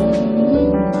అంకితం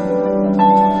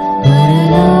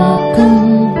పరలోకం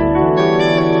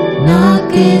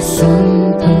నాకే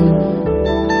సొంతం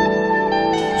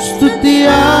స్తుతి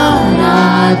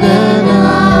ఆరాధన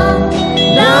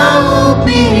నా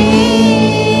ఊపిరి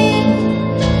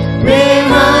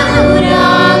ప్రేమానురాగము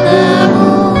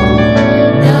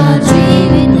నా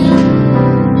జీవితం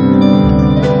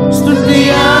స్తుతి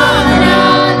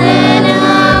ఆరాధన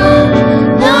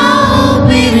నా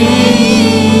ఊపిరి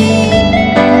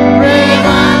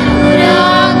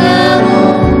ప్రేమానురాగము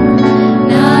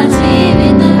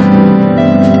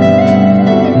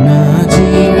నా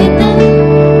జీవితం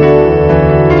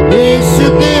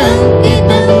యేసుకే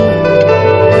అంకితం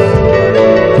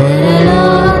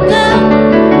పరలోకం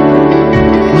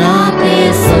నాకే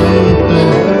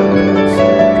సొంతం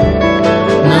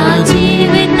నా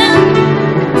జీవితం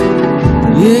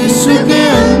యేసుకే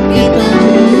అంకితం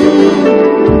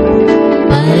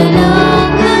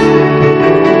పరలోకం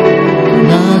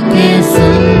నాకే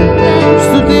సొంతం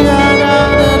స్తుతి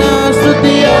ఆరాధన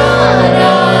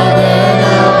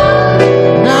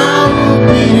నా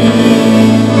ఊపిరి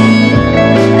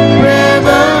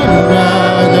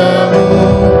ప్రేమానురాగము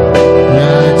నా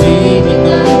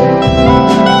జీవితం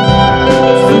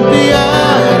స్తుతి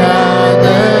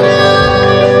ఆరాధన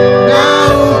నా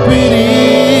ఊపిరి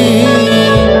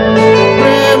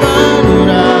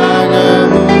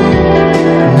ప్రేమానురాగము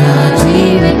నా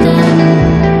జీవితం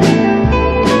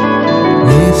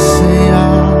యేసయ్యా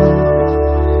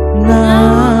నా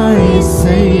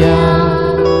యేసయ్యా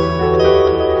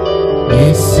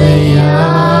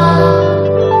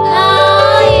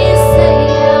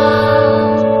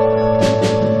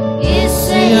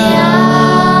యేసయ్యా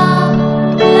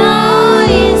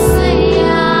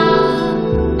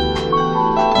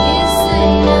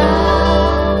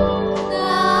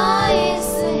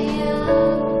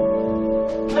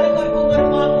మన కొరకు మన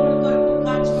పాపముల కొరకు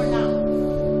కాల్చబడిన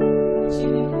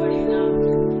చిందింపబడి ఉన్న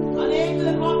అనేకుల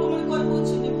పాపముల కొరకు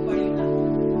చిందింపబడి ఉన్న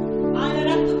ఆయన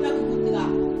రక్తమునకు గుర్తుగా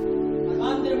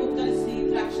మనమందరము కలిసి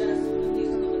ద్రాక్షారసమును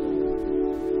తీసుకుందాము.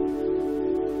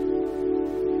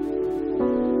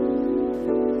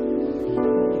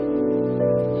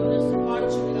 ఎవరు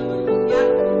పాడుచుండగా మనము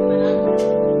జ్ఞాపకం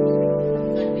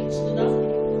కనిపించుకుందాం.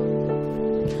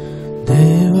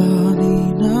 దేవాని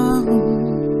నామం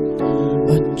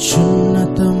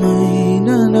అత్యున్నతమైన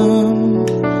నామం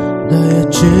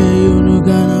దయచేయును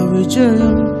ఘన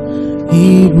విజయం ఈ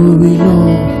భూమిలో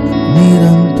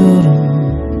నిరంతరం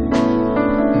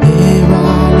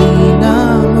దేవాని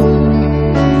నామం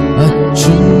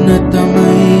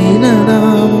అత్యున్నతమైన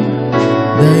నామం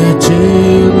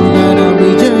దయచేయును ఘన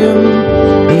విజయం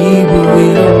ఈ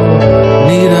భూమిలో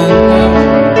నిరంతరం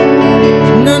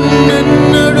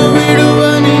నన్నెన్నడు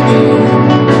విడువనిది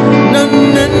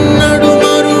నన్నెన్నడు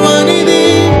మరువనిది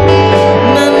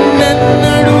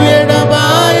నన్నెన్నడు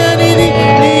ఎడబాయనిది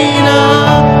నీనా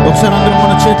ఒకసారి అందరం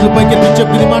మన చేతుల పైకి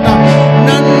చెప్పి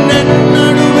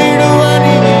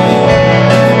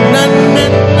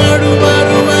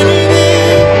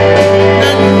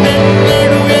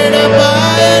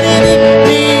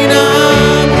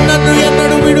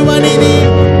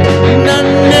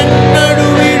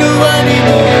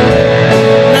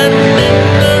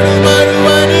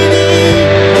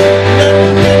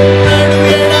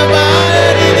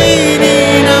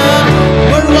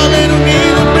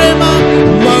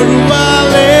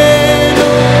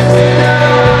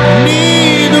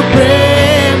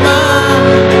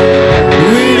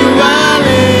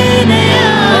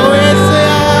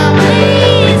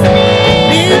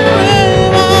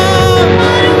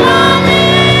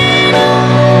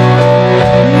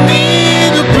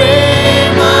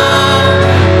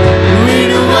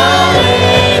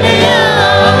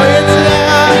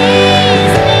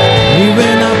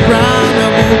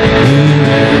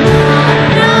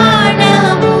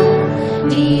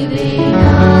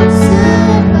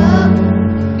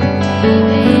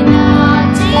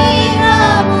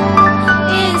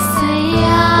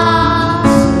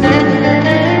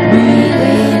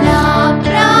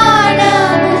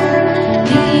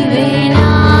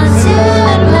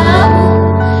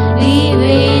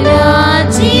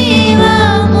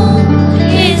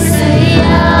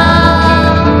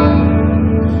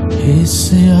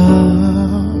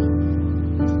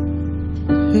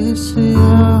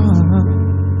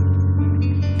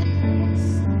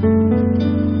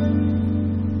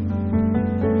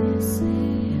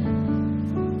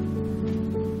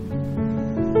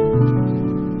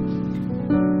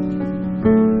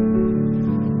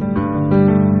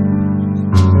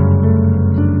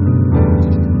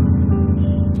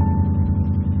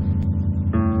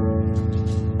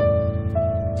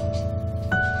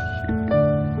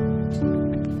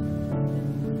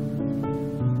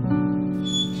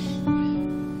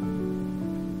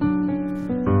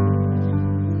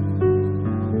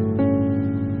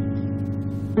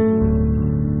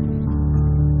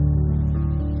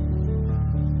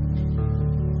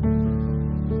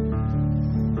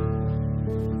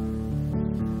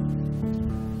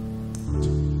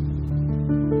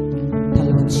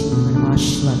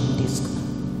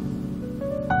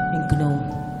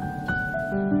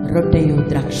రొట్టెయు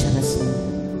ద్రాక్షరసం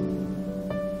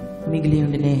మిగిలి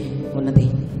ఉండినే ఉన్నది.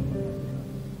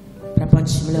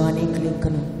 ప్రపంచంలో అనేకులు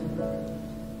ఇంకను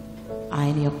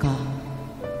ఆయన యొక్క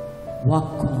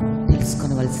వాక్కును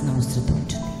తెలుసుకొనవలసిన అవసరం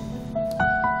ఉంటుంది.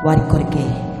 వారి కొరకే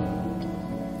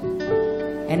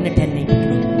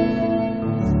ఎన్నటన్నిటికీ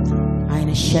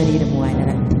ఆయన శరీరము, ఆయన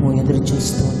రక్తము ఎదురు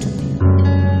చూస్తూ ఉంటుంది.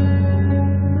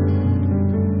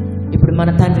 ఇప్పుడు మన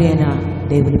తండ్రి అయిన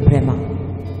దేవుని ప్రేమ,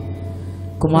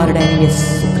 కుమారుడైన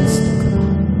యేసుక్రీస్తు కృప,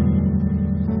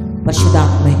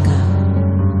 పరిశుద్ధాత్మ యొక్క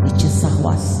నిత్య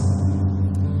సహవాసం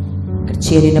ఇక్కడ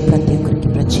చేరిన ప్రతి ఒక్కరికి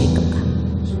ప్రత్యేకంగా,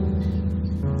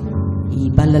 ఈ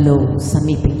బల్లలో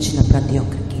సమీపించిన ప్రతి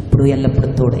ఒక్కరికి ఇప్పుడు ఎల్లప్పుడూ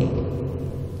తోడై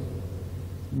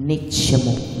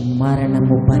నిత్యము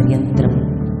మరణము పర్యంతరము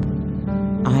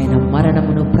ఆయన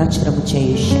మరణమును ప్రచురము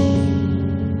చేయు శక్తి,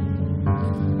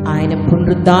 ఆయన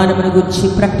పునరుద్ధానమును గురించి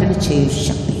ప్రకటన చేయు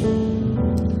శక్తి,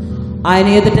 ఆయన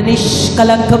ఎదుట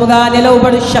నిష్కలంకముగా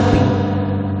నిలవబడు శక్తి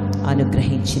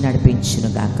అనుగ్రహించి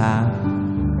నడిపించునుగాక.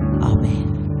 ఆమేన్.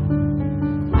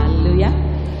 హల్లెలూయా.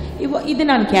 ఇది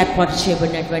నాకు ఏర్పాటు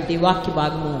చేయబడినటువంటి వాక్య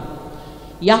భాగము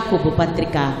యాకోబు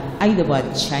పత్రిక 5వ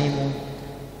అధ్యాయము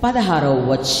 16వ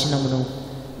వచనమును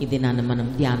ఇది నన్ను మనం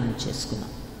ధ్యానం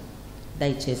చేసుకున్నాం.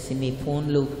 దయచేసి మీ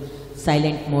ఫోన్లు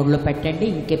సైలెంట్ మోడ్లో పెట్టండి.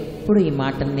 ఇంకెప్పుడు ఈ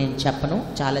మాటను నేను చెప్పను.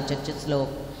 చాలా చర్చెస్లో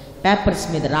పేపర్స్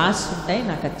మీద రాసి ఉంటాయి,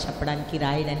 నాకు అది చెప్పడానికి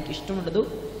రాయడానికి ఇష్టం ఉండదు.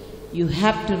 You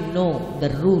have to know the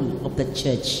rule of the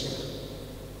church.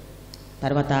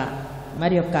 తర్వాత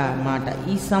మరి యొక్క మాట,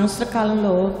 ఈ సంవత్సర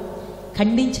కాలంలో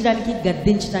ఖండించడానికి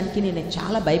గద్దించడానికి నేను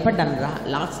చాలా భయపడ్డాను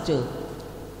లాస్ట్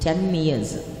 10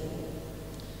 years.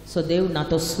 సో దేవుడు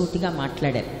నాతో సూటిగా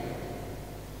మాట్లాడారు,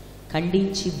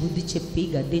 ఖండించి బుద్ధి చెప్పి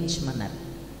గద్దించమన్నారు.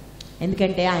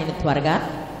 ఎందుకంటే ఆయన త్వరగా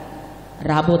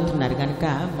రాబోతున్నారు కనుక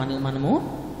మనము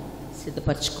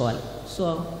సిద్ధపరచుకోవాలి. So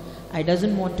I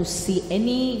doesn't want to see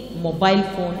any mobile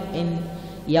phone in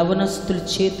యవనస్తుల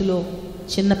చేతిలో,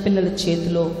 చిన్నపిల్లల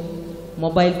చేతిలో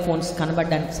మొబైల్ ఫోన్స్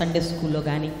కనబడడానికి సండే స్కూల్లో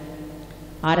కానీ,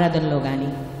 ఆరాధనలో కానీ,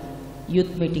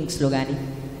 యూత్ మీటింగ్స్లో కానీ,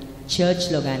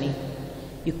 చర్చ్లో కానీ.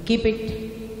 You keep it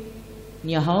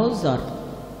in your house are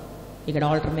ఇక్కడ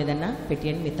ఆల్టర్ మీదన్నా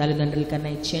పెట్టేయండి, మీ తల్లిదండ్రులకన్నా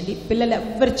ఇచ్చేయండి. పిల్లలు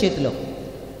ఎవరి చేతిలో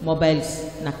మొబైల్స్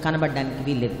నాకు కనబడడానికి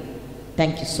వీల్లేదు.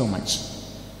 Thank you so much.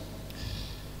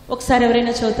 ఒకసారి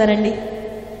ఎవరైనా చదువుతారండి?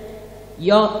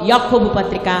 యాకోబు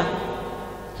పత్రిక,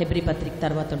 హెబ్రీ పత్రిక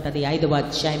తర్వాత ఉంటుంది 5వ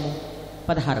అధ్యాయము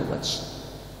 16వ వచనం.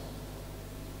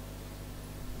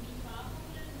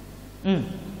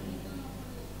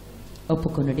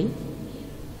 ఒప్పుకొనుడి.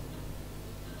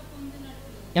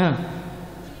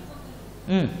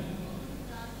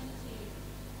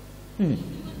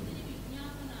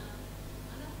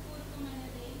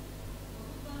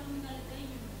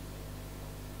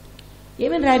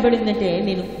 ఏమని రాయబడిందంటే,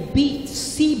 నేను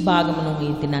సి భాగమును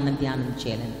ఇది నన్ను ధ్యానం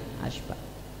చేయాలని ఆశప.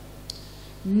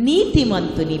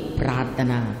 నీతిమంతుని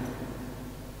ప్రార్థన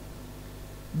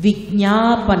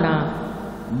విజ్ఞాపన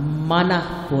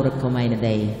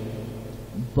మనపూర్వకమైనదై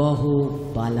బహు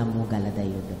బలము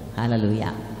గలదయుడు.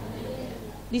 హల్లెలూయా.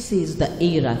 This is the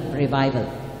year of revival.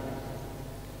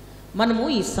 మనము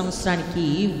ఈ సంవత్సరానికి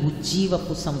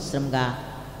ఉజ్జీవపు సంవత్సరంగా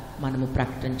మనము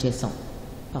ప్రకటన చేసాం.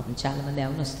 పాపం చాలామంది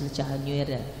యవనస్తులు చాలా న్యూ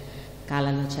ఇయర్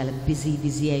కాలంలో చాలా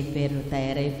బిజీ అయిపోయారు,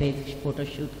 తయారైపోయి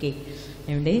ఫోటోషూట్కి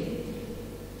ఏమండి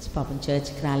పాపం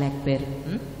చర్చ్కి రాలేకపోయారు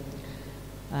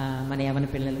మన యవన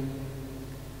పిల్లలు.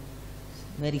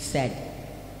 Very sad.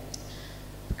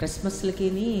 క్రిస్మస్లకి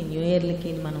న్యూ ఇయర్లకి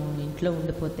మనం ఇంట్లో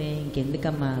ఉండిపోతే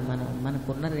ఇంకెందుకమ్మా,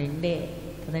 మనకున్న రెండే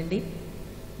కదండి.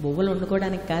 బువ్వలు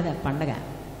వండుకోవడానికి కాదు ఆ పండగ,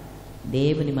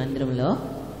 దేవుని మందిరంలో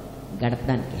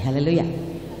గడపడానికి. హల్లెలూయా,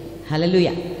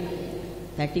 హల్లెలూయా.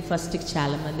 31st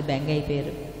చాలామంది బెంగ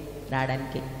అయిపోయారు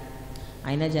రావడానికి.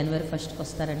 అయినా జనవరి 1st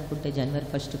వస్తారనుకుంటే జనవరి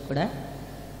 1st కూడా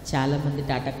చాలామంది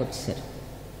టాటాకి వచ్చేసారు.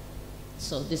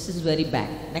 So this is very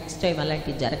bad. Next time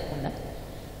అలాంటివి జరగకుండా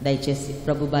దయచేసి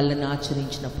ప్రభు బలను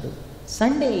ఆచరించినప్పుడు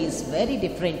Sunday is very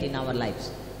different in our lifes.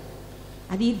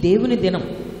 అది దేవుని దినం.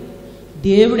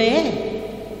 దేవుడే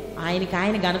ఆయనకి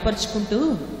ఆయన గనపరుచుకుంటూ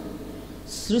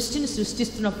సృష్టిని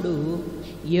సృష్టిస్తున్నప్పుడు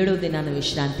 7వ దినాన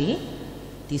విశ్రాంతి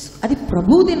అది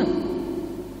ప్రభువు దినం.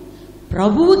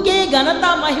 ప్రభువుకే ఘనత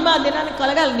మహిమ దినాన్ని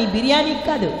కలగాలి, నీ బిర్యానీకి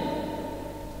కాదు.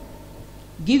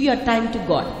 Give your time to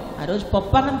God. ఆ రోజు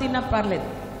పప్పు అన్నం తిన్నా పర్లేదు,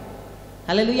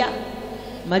 హల్లెలూయా.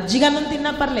 మజ్జిగన్నం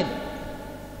తిన్నా పర్లేదు.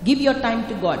 Give your time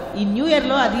to God. ఈ న్యూ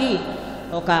ఇయర్లో అది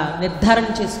ఒక నిర్ధారణ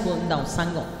చేసుకుందాం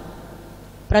సంఘం.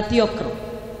 ప్రతి ఒక్కరూ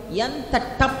ఎంత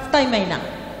టఫ్ టైం అయినా,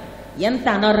 ఎంత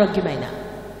అనారోగ్యమైనా,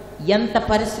 ఎంత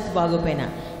పరిస్థితి బాగోపోయినా,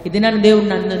 ఇది నన్ను దేవుడు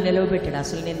నన్ను నిలవబెట్టాడు.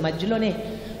 అసలు నేను మధ్యలోనే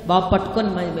బాబు పట్టుకొని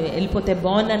వెళ్ళిపోతే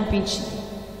బాగుంది అనిపించింది.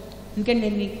 ఎందుకంటే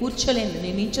నేను కూర్చోలేను,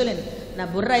 నేను నించోలేను, నా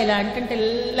బుర్ర ఇలా అంటే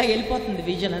ఇలా వెళ్ళిపోతుంది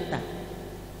విజన్ అంతా.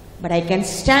 But I can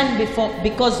stand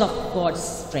because of God's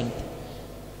strength.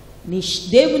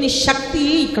 దేవుని శక్తి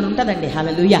ఇక్కడ ఉంటుందండి.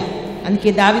 హల్లెలూయా. అందుకే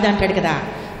దావీదు అంటాడు కదా,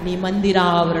 నీ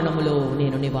మందిరావరణములో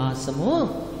నేను నివాసము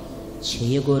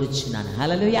చేయగోరుచున్నాను.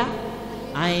 హల్లెలూయా.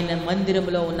 ఆయన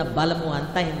మందిరంలో ఉన్న బలము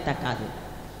అంతా ఇంత కాదు.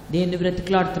 దేన్ని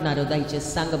బ్రతికిలాడుతున్నారు దయచేసి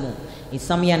సంఘము ఈ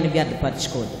సమయాన్ని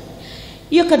వ్యర్థపరచుకోవద్దు.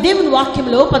 ఈ యొక్క దేవుని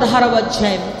వాక్యంలో 16వ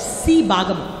అధ్యాయం సి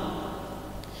భాగము,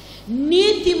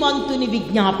 నీతిమంతుని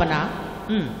విజ్ఞాపన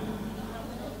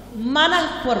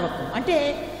మనఃపూర్వకం, అంటే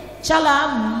చాలా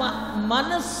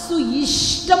మనస్సు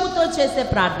ఇష్టముతో చేసే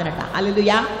ప్రార్థనట.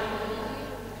 హల్లెలూయా.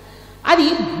 అది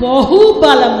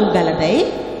బహుబలము గలదై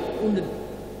ఉండు.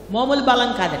 మామూలు బలం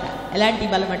కాదట. ఎలాంటి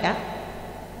బలం అట?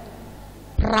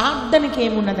 ప్రార్థనకి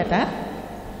ఏమున్నదట?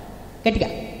 గట్టిగా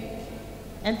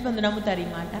ఎంతమంది నమ్ముతారు ఈ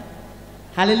మాట?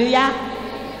 హల్లెలూయా.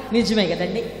 నిజమే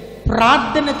కదండి.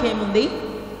 ప్రార్థనకి ఏముంది?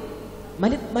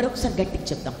 మరొకసారి గట్టిగా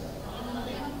చెప్తాం,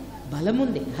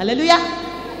 బలముంది. హల్లెలూయా.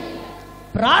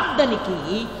 ప్రార్థనకి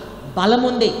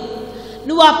బలముంది.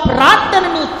 నువ్వు ఆ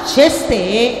ప్రార్థనను చేస్తే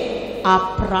ఆ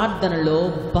ప్రార్థనలో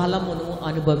బలమును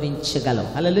అనుభవించగలవు.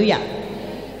 హల్లెలూయా.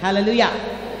 హల్లెలూయా.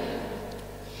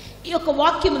 ఈ యొక్క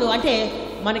వాక్యమును అంటే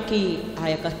మనకి ఆ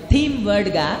యొక్క థీమ్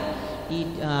వర్డ్గా ఈ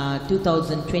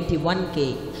 2021కి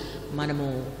మనము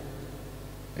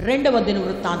 2వ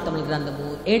దినవృత్తాంతముల గ్రంథము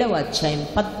 7వ అధ్యాయం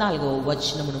 14వ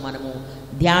వచనమును మనము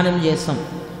ధ్యానం చేసాం.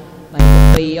 మరి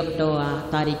 31వ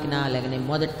తారీఖున లేకపోతే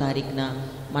 1వ తారీఖున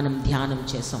మనం ధ్యానం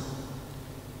చేసాం.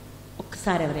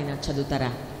 ఒక్కసారి ఎవరైనా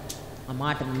చదువుతారా ఆ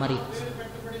మాటను? మరి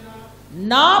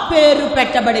నా పేరు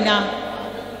పెట్టబడిన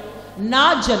నా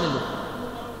జనులు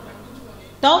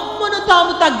తమ్మును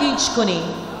తాము తగ్గించుకొని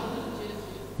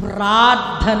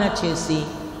ప్రార్థన చేసి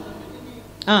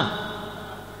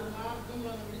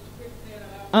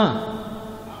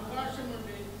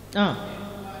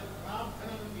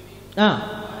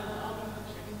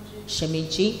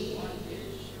క్షమించి,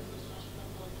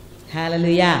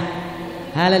 హల్లెలూయా,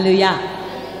 హల్లెలూయా,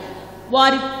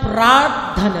 వారి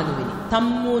ప్రార్థనను విని,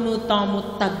 తమ్మును తాము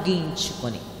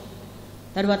తగ్గించుకొని.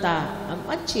 తర్వాత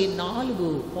మంచి 4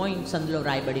 పాయింట్స్ అందులో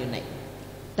రాయబడి ఉన్నాయి.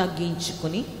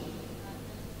 తగ్గించుకొని,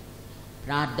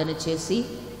 ప్రార్థన చేసి,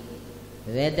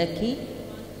 వెదకి,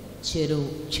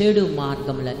 చెడు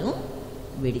మార్గములను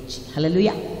విడిచి.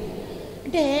 హల్లెలూయా.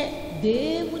 అంటే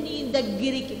దేవుని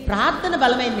దగ్గరికి ప్రార్థన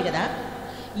బలమైంది కదా.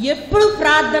 ఎప్పుడు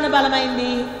ప్రార్థన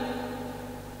బలమైంది?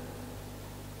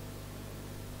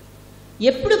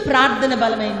 ఎప్పుడు ప్రార్థన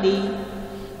బలమైంది?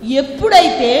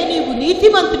 ఎప్పుడైతే నీవు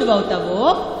నీతిమంతుడు అవుతావో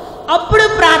అప్పుడు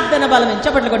ప్రార్థన బలమైంది.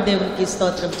 చెప్పట్లు కూడా దేవునికి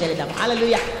స్తోత్రం చేద్దాం.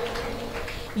 హల్లెలూయా.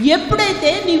 ఎప్పుడైతే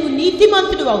నీవు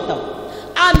నీతిమంతుడు అవుతావు,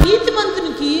 ఆ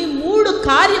నీతిమంతునికి 3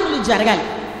 కార్యములు జరగాలి.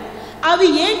 అవి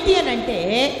ఏంటి అని అంటే,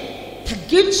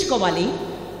 తగ్గించుకోవాలి,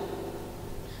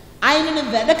 ఆయనను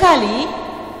వెదకాలి,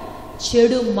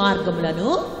 చెడు మార్గములను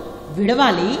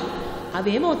విడవాలి.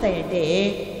 అవేమవుతాయంటే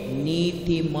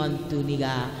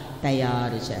నీతిమంతునిగా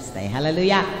తయారు చేస్తాయి.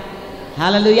 హల్లెలూయా,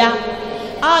 హల్లెలూయా.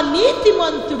 ఆ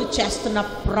నీతిమంతుడు చేస్తున్న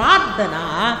ప్రార్థన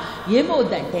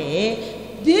ఏమవుతుందంటే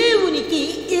దేవునికి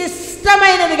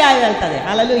ఇష్టమైనదిగా వెళ్తుంది.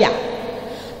 హల్లెలూయా.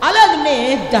 అలాగనే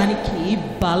దానికి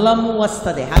బలము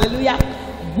వస్తుంది. హల్లెలూయా.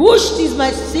 Boost is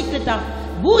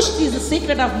the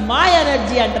secret of my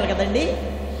energy అంటారు కదండి.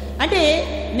 అంటే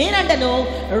నేనంటాను,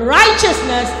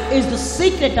 righteousness is the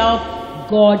secret of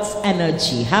God's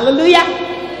energy. హల్లెలూయా,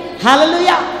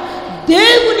 హల్లెలూయా.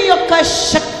 దేవుని యొక్క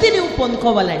శక్తిని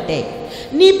పొందుకోవాలంటే,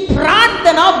 నీ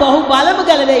ప్రార్థన బహుబలము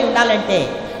గలదై ఉండాలంటే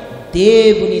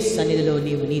దేవుని సన్నిధిలో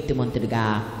నీవు నీతిమంతుడిగా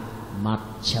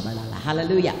మార్చబడాలి.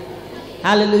 హల్లెలూయా,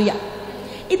 హల్లెలూయా.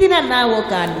 ఇది నా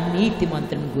ఒక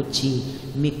నీతిమంతుని గురించి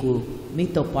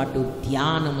మీతో పాటు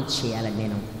ధ్యానం చేయాలని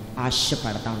నేను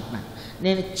ఆశపడతా ఉంటున్నాను.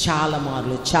 నేను చాలా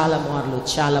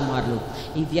మార్లు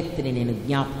ఈ వ్యక్తిని నేను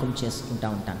జ్ఞాపకం చేసుకుంటూ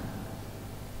ఉంటాను.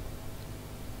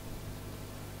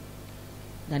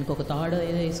 దానికి ఒక తాడు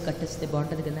ఏదో వేసి కట్టేస్తే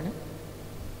బాగుంటుంది కదా.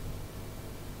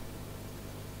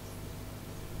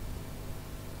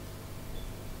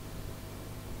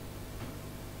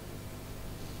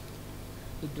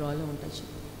 ఈ డ్రాలో ఉంటాయి.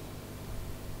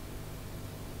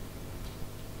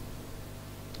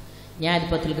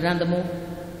 న్యాయాధిపతుల గ్రంథము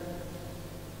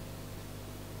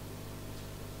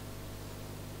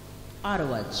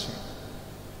 6వ అధ్యాయం.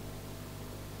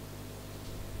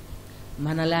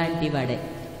 మనలాంటి వాడే.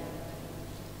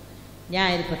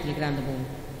 న్యాయాధిపతుల గ్రంథము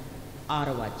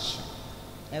 6వ అధ్యాయం.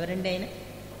 ఎవరండి ఆయన?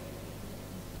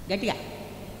 గట్టిగా.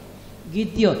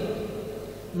 గిద్యోను.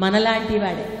 మనలాంటి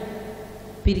వాడే,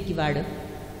 పిరికివాడు,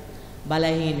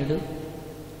 బలహీనుడు,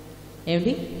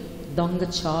 ఏమిటి,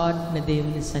 దొంగచాటున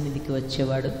దేవుని సన్నిధికి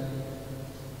వచ్చేవాడు,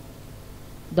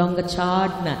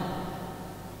 దొంగచాటున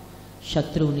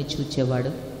శత్రువుని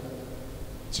చూచేవాడు,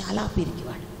 చాలా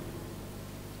పిరికివాడు.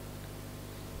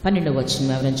 12వ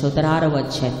వచనం ఎవరైనా చదువుతారు? 6వ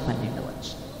అధ్యాయం 12వ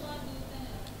వచనం.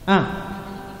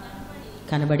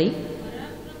 కనబడి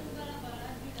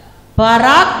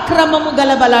పరాక్రమము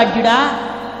గల బలాఢ్యుడా,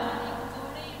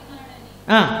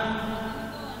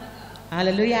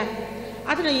 హల్లెలూయా.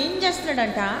 అతను ఏం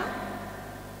చేస్తున్నాడంట,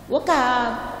 ఒక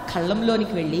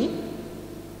కళ్ళంలోనికి వెళ్ళి,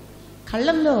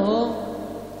 కళ్ళంలో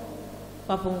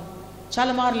పాపం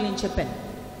చాలా మార్లు నేను చెప్పాను,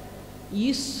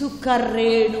 ఇసుక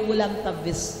రేణువులంత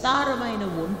విస్తారమైన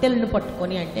ఒంటెలను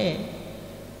పట్టుకొని, అంటే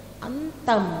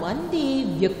అంతమంది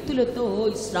వ్యక్తులతో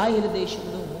ఇశ్రాయేలు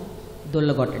దేశంలో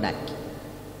దొల్లగొట్టడానికి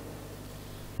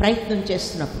ప్రయత్నం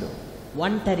చేస్తున్నప్పుడు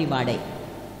ఒంటరి వాడై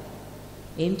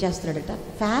ఏం చేస్తున్నాడట,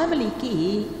 ఫ్యామిలీకి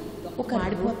ఒక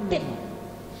ఆడిపోతుందేమో,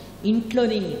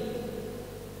 ఇంట్లోని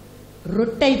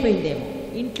రొట్టె అయిపోయిందేమో,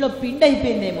 ఇంట్లో పిండి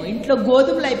అయిపోయిందేమో, ఇంట్లో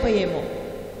గోధుమలు అయిపోయేమో,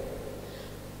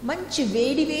 మంచి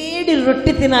వేడి వేడి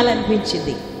రొట్టె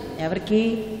తినాలనిపించింది. ఎవరికి?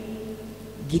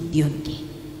 గిద్యోన్కి.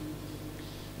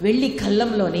 వెళ్ళి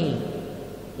కళ్ళంలోని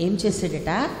ఏం చేశాడట,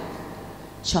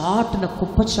 చాటున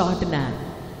కుప్ప చాటున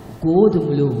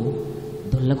గోధుమలు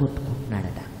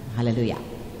దొల్లగొట్టుకుంటున్నాడట. హల్లెలూయా,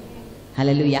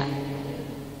 హల్లెలూయా.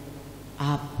 ఆ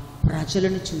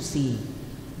ప్రజలను చూసి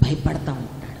భయపడతా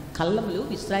ఉంటాడు. కళ్ళములు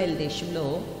ఇశ్రాయేల్ దేశంలో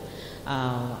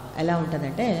ఎలా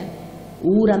ఉంటుందంటే,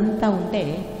 ఊరంతా ఉంటే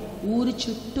ఊరి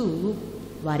చుట్టూ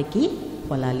వారికి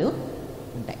పొలాలు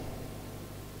ఉంటాయి.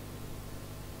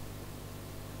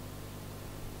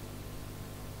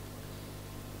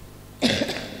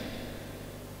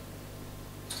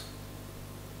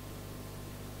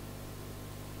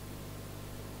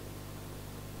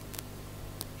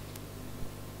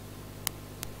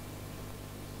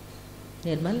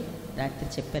 నిర్మల్ రాత్రి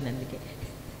చెప్పాను అందుకే.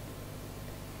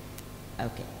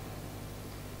 ఓకే,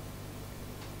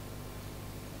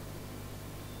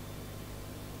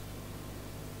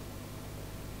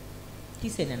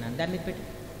 తీసేనా దాని మీద పెట్టి.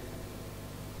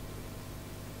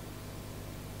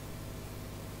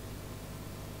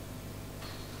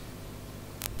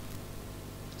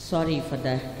 సారీ ఫర్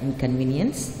ద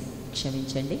ఇన్కన్వీనియన్స్,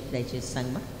 క్షమించండి దయచేసి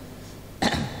సంగమ.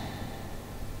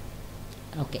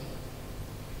 ఓకే,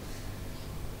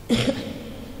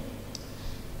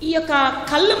 ఈ యొక్క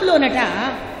కళ్ళంలోనట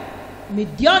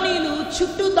మిద్యానీయులు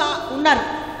చుట్టూ ఉన్నారు.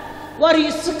 వారు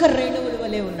ఇసుక రేణువుల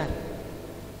వలె ఉన్నారు.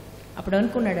 అప్పుడు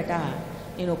అనుకున్నాడట,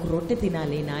 నేను ఒక రొట్టె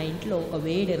తినాలి, నా ఇంట్లో ఒక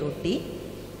వేడి రొట్టె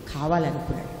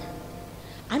కావాలనుకున్నాడట.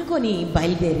 అనుకొని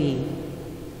బయలుదేరి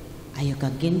ఆ యొక్క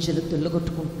గింజలు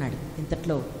తుల్లగొట్టుకుంటున్నాడు.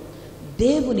 ఇంతట్లో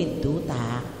దేవుని దూత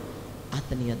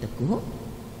అతని యొద్దకు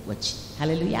వచ్చి,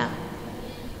 హల్లెలూయా,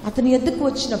 అతని యొద్దకు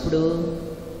వచ్చినప్పుడు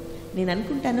నేను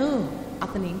అనుకుంటాను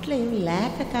అతని ఇంట్లో ఏమి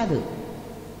లేక కాదు,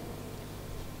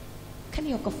 కానీ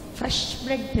ఒక ఫ్రెష్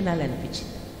బ్రెడ్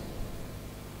తినాలనిపించింది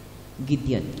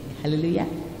గిద్యోన్కి. హల్లెలూయా.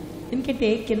 ఎందుకంటే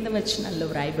కింద వచనాల్లో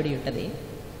వ్రాయబడి ఉంటుంది,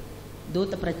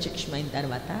 దూత ప్రత్యక్షమైన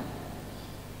తర్వాత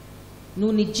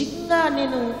నువ్వు నిజంగా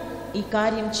నేను ఈ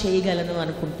కార్యం చేయగలను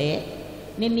అనుకుంటే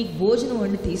నేను నీకు భోజనం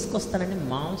వండి తీసుకొస్తానని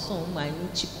మాంసం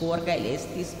మంచి కూరగాయలు వేసి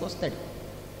తీసుకొస్తాడు.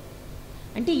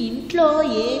 అంటే ఇంట్లో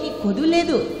ఏమీ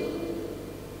కొదులేదు,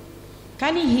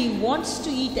 కానీ he wants to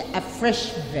eat a fresh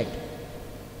bread.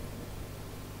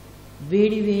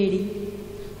 వేడి వేడి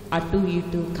అటు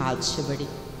ఇటు కాల్చబడి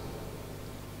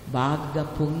బాగా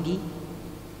పొంగి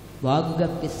బాగుగా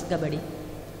పిసకబడి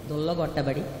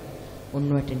దొల్లగొట్టబడి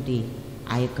ఉన్నటువంటి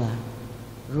ఆ యొక్క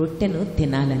రొట్టెను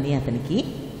తినాలని అతనికి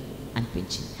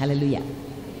అనిపించింది. హల్లెలూయా,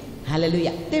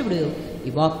 హల్లెలూయా. దేవుడు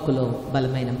ఈ వాక్కులో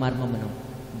బలమైన మర్మమును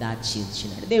దాచి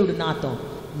ఉంచినాడు. దేవుడు నాతో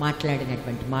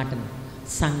మాట్లాడినటువంటి మాటను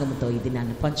సంఘముతో ఇది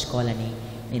నన్ను పంచుకోవాలని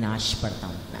నేను ఆశపడతా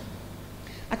ఉంటున్నాను.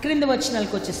 ఆ క్రింద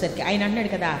వచనాలకు వచ్చేసరికి ఆయన అన్నాడు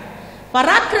కదా,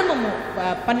 పరాక్రమము,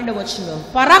 12వ వచనంలో,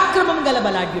 పరాక్రమం గల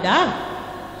బలాఢ్యుడా,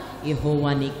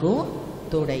 యెహోవా నీకు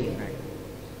తోడై ఉన్నాడు.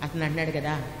 అతను అన్నాడు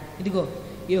కదా, ఇదిగో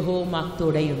యెహోవా మాకు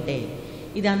తోడై ఉంటే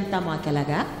ఇదంతా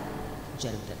మాకెలాగా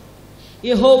జరుగుతుంది.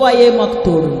 యెహోవాయే మాకు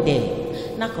తోడుంటే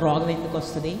నాకు రోగం ఎందుకు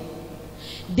వస్తుంది?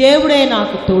 దేవుడే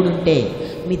నాకు తోడుంటే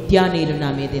మిద్యానీయులు నా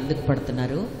మీద ఎందుకు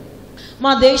పడుతున్నారు?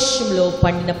 మా దేశంలో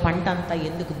పండిన పంట అంతా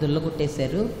ఎందుకు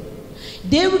దుల్లగొట్టేశారు?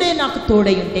 దేవుడే నాకు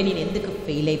తోడై ఉంటే నేను ఎందుకు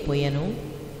ఫెయిల్ అయిపోయాను?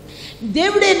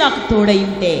 దేవుడే నాకు తోడై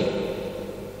ఉంటే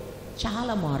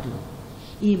చాలా మార్లు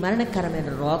ఈ మరణకరమైన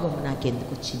రోగం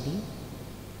నాకెందుకు వచ్చింది?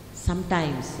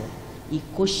 సమ్టైమ్స్ ఈ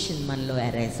క్వశ్చన్ మనలో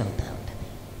అరైజ్ అవుతూ ఉంటుంది.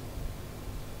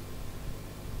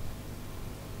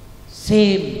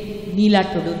 సేమ్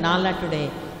నీలాటుడు నాలాటుడే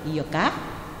ఈ యొక్క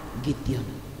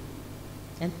గిద్యోను.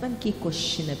 ఎంతమందికి ఈ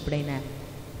క్వశ్చన్ ఎప్పుడైనా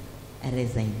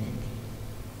అరైజ్ అయిందండి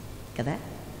కదా?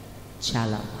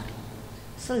 చాలా మార్లు.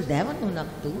 అసలు దేవా నువ్వు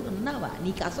నాకు దూరం ఉన్నావా?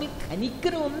 నీకు అసలు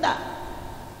కనికరం ఉందా?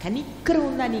 కనికరం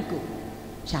ఉందా నీకు?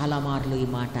 చాలా మార్లు ఈ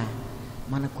మాట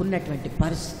మనకున్నటువంటి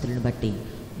పరిస్థితులను బట్టి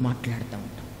మాట్లాడుతూ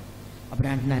ఉంటాం. అప్పుడు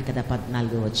అంటున్నారు కదా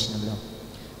 14వ వచనంలో,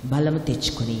 బలము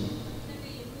తెచ్చుకొని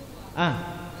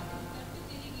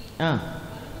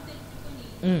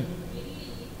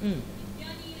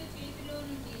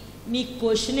నీ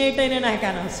క్వశ్చన్ ఏంటైనా నాకు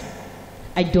అనవసరం.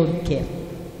 I don't care.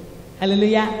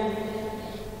 Hallelujah.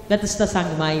 Bethesda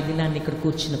సంఘమా, ఈ దినాన్ని ఇక్కడ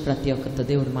కూర్చున్న ప్రతి ఒక్కరితో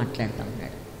దేవుడు మాట్లాడుతూ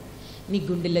ఉన్నాడు. నీ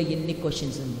గుండెలో ఎన్ని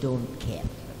క్వశ్చన్స్ డోంట్ కేర్.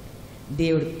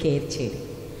 దేవుడు కేర్ చేయడు.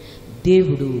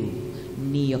 దేవుడు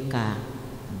నీ యొక్క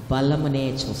బలమునే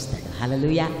చూస్తాడు.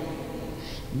 హల్లెలూయా.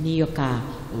 నీ యొక్క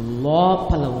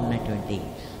లోపల ఉన్నటువంటి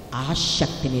ఆ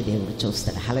శక్తిని దేవుడు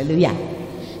చూస్తాడు. హల్లెలూయా.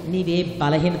 నీవే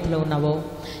బలహీనతలో ఉన్నావో,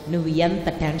 నువ్వు ఎంత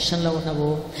టెన్షన్లో ఉన్నావో,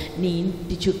 నీ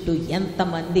ఇంటి చుట్టూ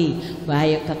ఎంతమంది ఆ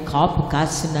యొక్క కాపు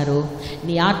కాస్తున్నారో,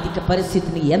 నీ ఆర్థిక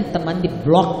పరిస్థితిని ఎంతమంది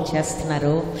బ్లాక్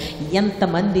చేస్తున్నారో,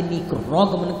 ఎంతమంది నీకు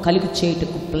రోగమును కలుగు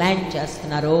చేయుటకు ప్లాన్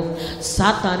చేస్తున్నారో,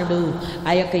 సాతానుడు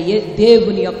ఆ యొక్క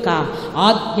దేవుని యొక్క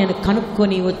ఆజ్ఞను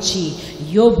కనుక్కొని వచ్చి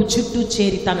యోబు చుట్టూ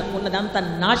చేరి తనకున్నదంతా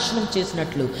నాశనం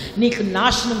చేసినట్లు నీకు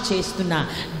నాశనం చేస్తున్నా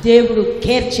దేవుడు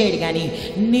కేర్ చేయడు. కానీ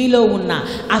నీలో ఉన్న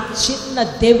ఆ చిన్న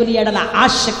దేవుని ఎడల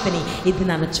ఆసక్తిని ఇది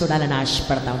నన్ను చూడాలని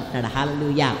ఆశపడతా ఉంటున్నాడు.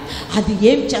 హల్లెలూయా. అది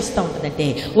ఏం చేస్తూ ఉంటుందంటే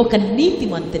ఒక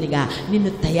నీతిమంతునిగా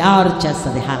నిన్ను తయారు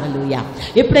చేస్తుంది. హల్లెలూయా.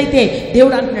 ఎప్పుడైతే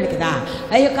దేవుడు అంటున్నాడు కదా,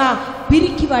 ఆ యొక్క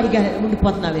పిరికివాడిగా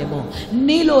ఉండిపోతున్నావేమో,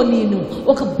 నీలో నేను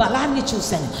ఒక బలాన్ని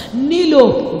చూశాను, నీలో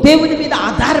దేవుని మీద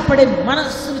ఆధారపడే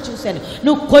మనస్సును చూశాను.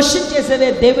 నువ్వు క్వశ్చన్ చేసేదే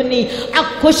దేవుణ్ణి, ఆ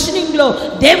క్వశ్చనింగ్లో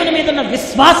దేవుని మీద ఉన్న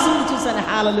విశ్వాసం చూశాను.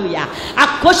 హల్లెలూయా. ఆ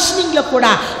క్వశ్చనింగ్లో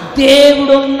కూడా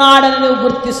దేవుడు ఉన్నాడని నువ్వు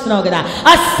గుర్తిస్తున్నావు కదా,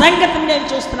 ఆ సంగతిని నేను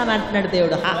చూస్తున్నాను అంటున్నాడు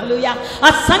దేవుడు. హల్లెలూయా. ఆ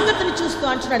సంగతిని చూస్తూ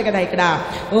అంటున్నాడు కదా ఇక్కడ,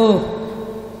 ఓ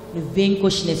నువ్వేం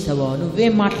క్వశ్చన్ వేసావో,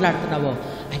 నువ్వేం మాట్లాడుతున్నావో,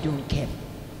 ఐ డోంట్ కేర్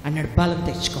అన్నాడు. బలం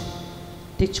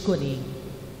తెచ్చుకొని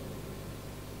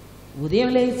ఉదయం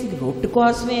లేచి రొట్టు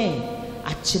కోసమే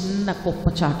ఆ చిన్న కుప్ప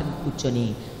చాటును కూర్చొని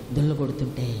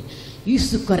దుల్లగొడుతుంటే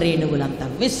ఇసుక రేణువులంతా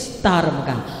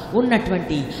విస్తారముగా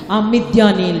ఉన్నటువంటి ఆ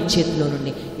మిద్యానీయుల చేతిలో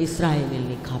నుండి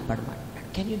ఇశ్రాయేలుని కాపాడమంటాడు.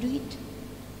 Can you do it?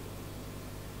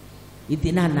 ఈ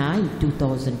దినాన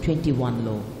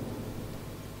 2021లో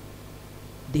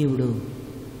దేవుడు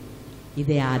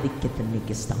ఇదే ఆధిక్యతను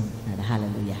నీకు ఇస్తా ఉంటున్నాడు.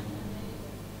 హల్లెలూయా.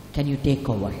 Can you take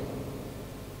over?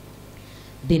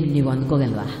 దీన్ని నీవు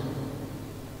అందుకోగలవా?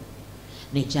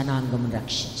 నీ జనాంగం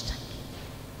రక్షించడానికి,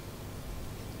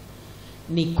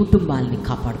 నీ కుటుంబాలని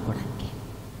కాపాడుకోవడానికి.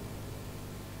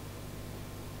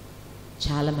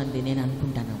 చాలామంది నేను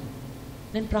అనుకుంటాను,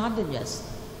 నేను ప్రార్థన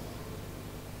చేస్తాను.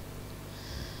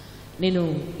 నేను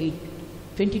ఈ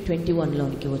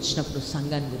 2021లోనికి వచ్చినప్పుడు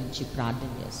సంఘాన్ని గురించి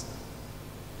ప్రార్థన చేస్తాను.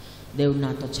 దేవుడు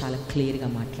నాతో చాలా క్లియర్గా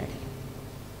మాట్లాడారు.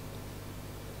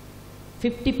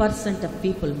 50% ఆఫ్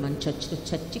పీపుల్ మన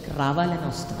చర్చికి రావాలని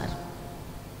వస్తున్నారు.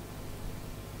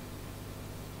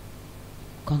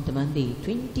 కొంతమంది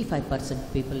 25%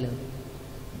 పీపుల్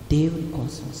దేవుని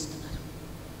కోసం వస్తున్నారు.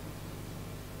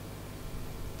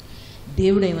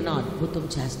 దేవుడు ఏమైనా అద్భుతం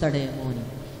చేస్తాడేమో అని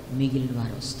మిగిలిన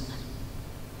వారు వస్తున్నారు.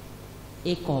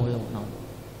 ఏ కోవలో ఉన్నావు?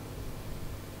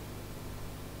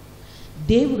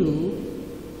 దేవుడు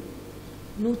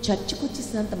నువ్వు చర్చికి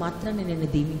వచ్చేసినంత మాత్రాన్ని నిన్ను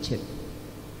దీవించాడు.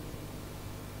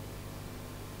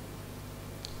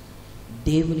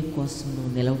 దేవుని కోసం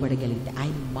నువ్వు నిలవబడగలిగితే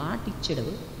ఆయన మాట ఇచ్చాడు,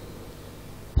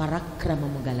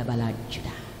 పరాక్రమము గల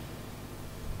బలాఢ్యుడా.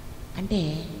 అంటే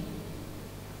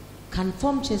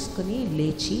కన్ఫర్మ్ చేసుకుని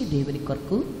లేచి దేవుని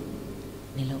కొరకు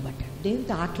నిలవబడ్డాడు.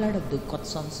 దేవునితో ఆటలాడద్దు. కొత్త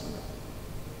సంవత్సరంలో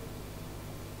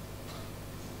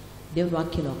దేవుని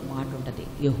వాక్యంలో ఒక మాట ఉంటుంది,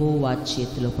 యెహోవా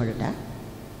చేతిలో పడుట.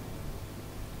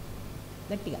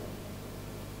 గట్టిగా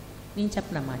నేను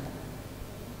చెప్పనమాట.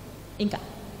 ఇంకా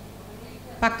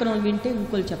పక్కన వాళ్ళు వింటే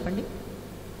ఇంకోళ్ళు చెప్పండి,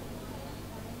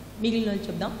 మిగిలిన వాళ్ళు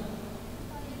చెప్దాం,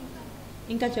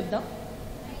 ఇంకా చెప్దాం,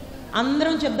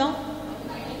 అందరం చెప్దాం.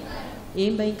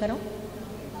 ఏం భయంకరం?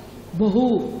 బహు.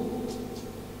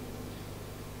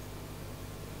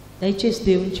 దయచేసి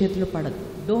దేవుని చేతిలో పడదు.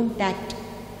 Don't act.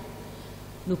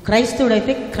 నువ్వు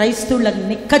క్రైస్తవుడైతే క్రైస్తవులకు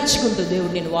నిక్కచ్చుకుంటూ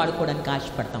దేవుడు నేను వాడుకోవడానికి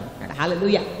ఆశపడతాం అంటున్నాడు.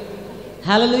 హల్లెలూయా.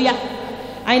 హల్లెలూయా.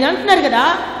 ఆయన అంటున్నారు కదా,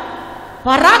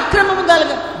 పరాక్రమము గల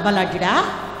బలాఢ్యుడా.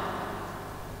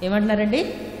 ఏమంటున్నారండి?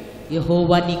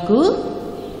 యెహోవా నీకు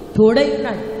తోడై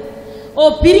ఉన్నాడు. ఓ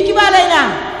పిరికి వాళ్ళైనా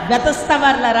బెతెస్దా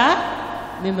వారలారా,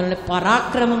 మిమ్మల్ని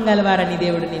పరాక్రమం గలవారని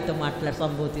దేవుడు నీతో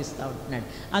సంబోధిస్తూ ఉంటున్నాడు.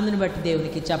 అందుని బట్టి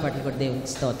దేవునికి చప్పట్లు కూడా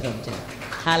దేవునికి స్తోత్రం చేయండి.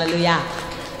 హల్లెలూయా.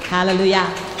 హల్లెలూయా.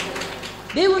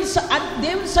 దేవుని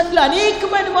సన్నిధిలో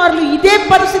అనేకమైన మార్లు ఇదే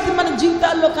పరిస్థితి మన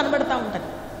జీవితాల్లో కనబడతా ఉంటుంది.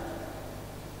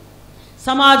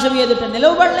 సమాజం ఎదుట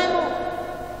నిలవబడలేము,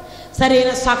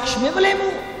 సరైన సాక్ష్యం ఇవ్వలేము,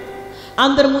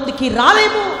 అందరి ముందుకి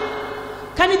రాలేము.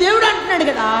 కానీ దేవుడు అంటున్నాడు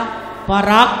కదా,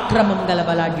 పరాక్రమం గల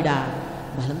బలాఢ్యుడా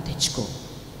బలం తెచ్చుకో.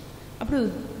 అప్పుడు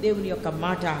దేవుని యొక్క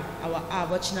మాట ఆ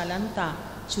వచనాలంతా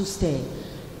చూస్తే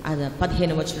అది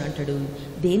 15వ వచనం అంటాడు,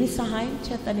 దేని సహాయం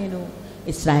చేత నేను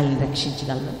ఇశ్రాయేలుని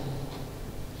రక్షించగలను?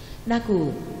 నాకు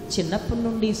చిన్నప్పటి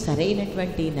నుండి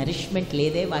సరైనటువంటి నరిష్మెంట్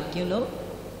లేదే వాక్యంలో.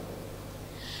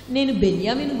 నేను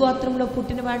బెన్యామీను గోత్రంలో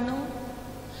పుట్టినవాడును,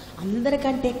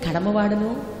 అందరికంటే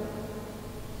కడమవాడును,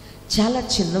 చాలా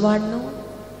చిన్నవాడును.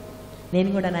 నేను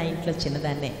కూడా నా ఇంట్లో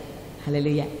చిన్నదాన్నే.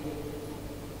 హల్లెలూయా.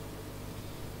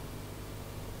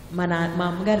 మా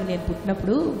అమ్మగారు నేను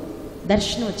పుట్టినప్పుడు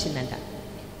దర్శనం వచ్చిందంట.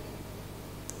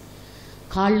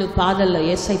 కాళ్ళు పాదల్లో,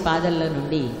 యేసయ్య పాదల్లో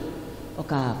నుండి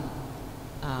ఒక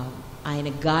ఆయన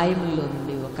గాయముల్లో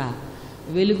నుండి ఒక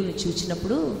వెలుగును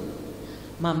చూచినప్పుడు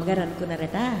మా అమ్మగారు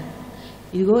అనుకున్నారట,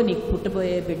 ఇదిగో నీకు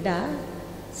పుట్టబోయే బిడ్డ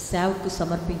సేవకు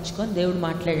సమర్పించుకొని దేవుడు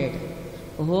మాట్లాడాడు.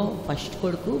 ఓహో, ఫస్ట్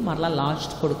కొడుకు మరలా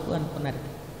లాస్ట్ కొడుకు అనుకున్నారట.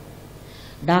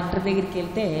 డాక్టర్ దగ్గరికి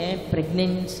వెళ్తే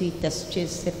ప్రెగ్నెన్సీ టెస్ట్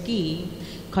చేసేసరికి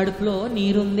కడుపులో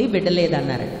నీరుంది, బిడ్డ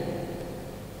లేదన్నారట.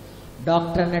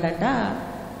 డాక్టర్ అన్నాడట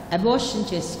అబోర్షన్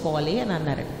చేసుకోవాలి అని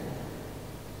అన్నారట.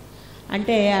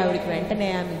 అంటే ఆవిడకి వెంటనే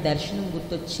ఆమె దర్శనం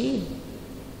గుర్తొచ్చి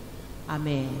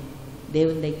ఆమె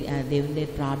దేవుని దగ్గర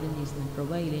ప్రార్థన చేసిన,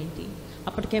 ప్రభా ఇదేంటి?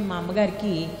 అప్పటికే మా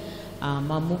అమ్మగారికి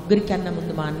మా ముగ్గురికి అన్న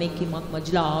ముందు మా అన్నయ్యకి మాకు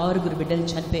మధ్యలో 6 బిడ్డలు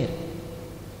చనిపోయారు.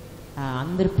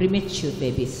 అందరు ప్రిమెచ్యూర్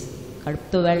బేబీస్,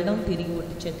 కడుపుతో వెళ్ళడం, తిరిగి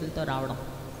ఒట్టి చేతులతో రావడం.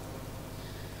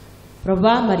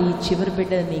 ప్రభా మరి ఈ చివరి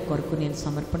బిడ్డ నీ కొరకు నేను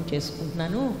సమర్పణ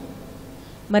చేసుకుంటున్నాను,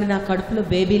 మరి నా కడుపులో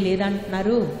బేబీ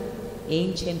లేదంటున్నారు, ఏం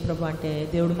చేయను ప్రభా అంటే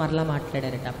దేవుడు మరలా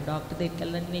మాట్లాడారట. అప్పుడు డాక్టర్ దగ్గరికి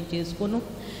వెళ్ళండి, నేను చేసుకోను,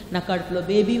 నా కడుపులో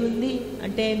బేబీ ఉంది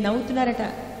అంటే నవ్వుతున్నారట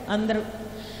అందరూ.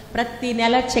 ప్రతి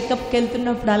నెల చెకప్కి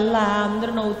వెళ్తున్నప్పుడల్లా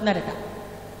అందరూ నవ్వుతున్నారట.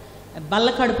 బల్ల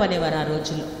కడుపు అనేవారు ఆ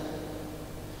రోజుల్లో.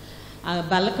 ఆ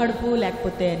బల్ల కడుపు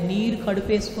లేకపోతే నీరు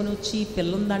కడుపు వేసుకొని వచ్చి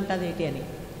పిల్లుందంట అదేంటి అని.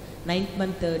 9th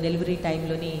మంత్ డెలివరీ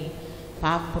టైంలోని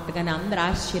పాప పుట్టగానే అందరూ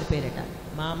ఆశ్చర్యపోయారట.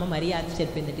 మా అమ్మ మరీ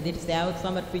ఆశ్చర్యపోయిందట, ఇదేంటి సేవకు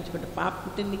సమర్పించుకుంటే పాప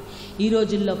పుట్టింది. ఈ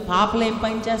రోజుల్లో పాపలు ఏం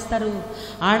పని చేస్తారు,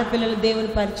 ఆడపిల్లలు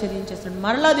దేవుని పరిచర్య చేస్తాడు.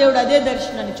 మరలా దేవుడు అదే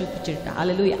దర్శనాన్ని చూపించాడట.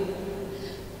 హల్లెలూయా.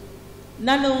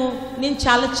 నేను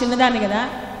చాలా చిన్నదాన్ని కదా,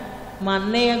 మా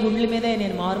అన్నయ్య గుండెల మీదే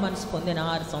నేను మారు మనసు పొందాను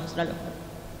 6 సంవత్సరాలు.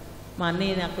 మా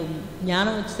అన్నయ్య నాకు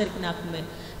జ్ఞానం వచ్చేసరికి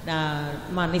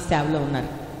మా అన్నయ్య సేవలో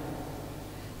ఉన్నారు.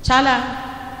 చాలా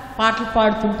పాటలు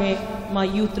పాడుతుంటే మా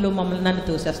యూత్లో నన్ను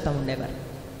తోసేస్తూ ఉండేవారు.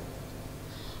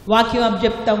 వాక్యం అప్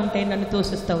చెప్తూ ఉంటే నన్ను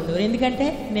తోసేస్తూ ఉండేవారు. ఎందుకంటే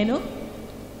నేను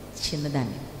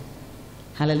చిన్నదాన్ని.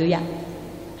 హల్లెలూయా,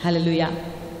 హల్లెలూయా.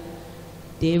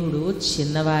 దేవుడు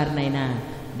చిన్నవారినైనా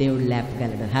దేవుడు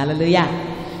లేపగలడు. హల్లెలూయా.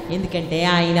 ఎందుకంటే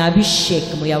ఆయన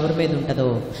అభిషేకము ఎవరి మీద ఉంటుందో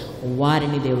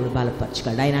వారిని దేవుడు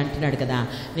బలపరచగలడు. ఆయన అంటున్నాడు కదా,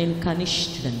 నేను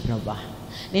కనిష్ఠుడని ప్రభా,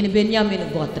 నేను బెన్యామీను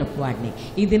గోత్రపు వాడిని.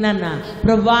 ఇది నన్న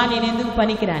ప్రభా నేను ఎందుకు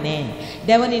పనికిరానే?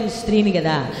 దేవ నేను స్త్రీని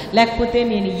కదా, లేకపోతే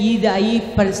నేను ఈ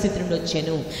పరిస్థితి నుండి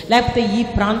వచ్చాను, లేకపోతే ఈ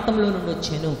ప్రాంతంలో నుండి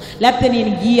వచ్చాను, లేకపోతే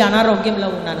నేను ఈ అనారోగ్యంలో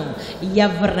ఉన్నాను.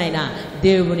 ఎవరినైనా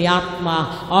దేవుని ఆత్మ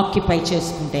ఆక్యుపై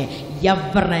చేసుకుంటే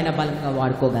ఎవరినైనా బలంగా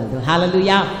వాడుకోగలదు.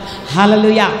 హల్లెలూయా,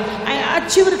 హల్లెలూయా. ఆ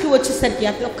చివరికి వచ్చేసరికి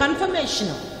అతను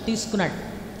కన్ఫర్మేషన్ తీసుకున్నాడు.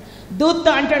 దూత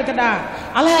అంటాడు కదా,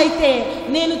 అలా అయితే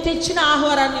నేను తెచ్చిన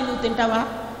ఆహారాన్ని నువ్వు తింటావా?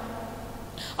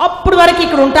 అప్పుడు వరకు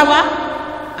ఇక్కడ ఉంటావా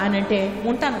అని అంటే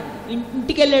ఉంటాను.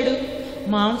 ఇంటికి వెళ్ళాడు.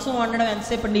 మాంసం వండడం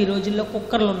ఎంతసేపు అండి? ఈ రోజుల్లో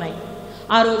కుక్కర్లు ఉన్నాయి.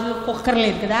 ఆ రోజుల్లో కుక్కర్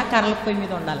లేదు కదా, కర్రల పొయ్యి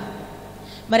మీద వండాలి.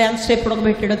 మరి ఎంతసేపు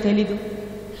ఉడకబెట్టాడో తెలీదు.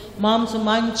 మాంసం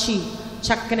మంచి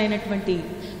చక్కనైనటువంటి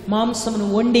మాంసమును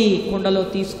వండి కుండలో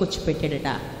తీసుకొచ్చి పెట్టాడట.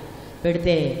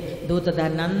 పెడితే దూత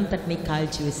దాన్ని అంతటినీ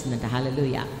కాల్చివేసిందట.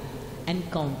 హల్లెలూయా.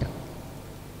 ఎన్కౌంటర్.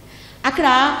 అక్కడ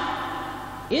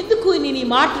ఎందుకు నేను ఈ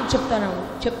మాటలు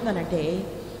చెప్తున్నానంటే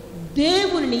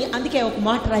దేవుని, అందుకే ఒక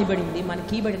మాట రాయబడింది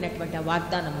మనకి ఇవ్వబడినటువంటి ఆ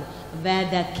వాగ్దానము,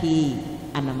 వేదకి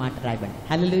అన్న మాట రాయబడింది.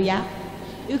 హల్లెలూయా.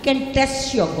 You can test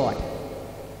your God.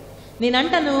 నేను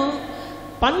అంటాను,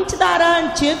 పంచదార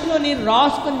చేతిలో నేను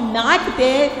రాసుకొని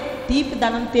నాకితే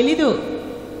తీపిదనం తెలీదు.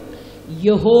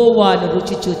 యెహోవాను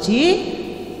రుచి చూచి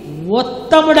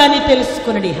ఉత్తముడని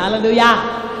తెలుసుకునడి. హల్లెలూయా.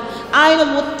 ఆయన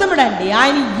ఉత్తముడండి.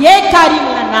 ఆయన ఏ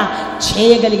కార్యములన్నా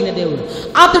చేయగలిగిన దేవుడు.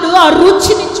 అతడు ఆ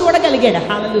రుచిని చూడగలిగాడు.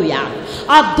 హల్లెలూయా.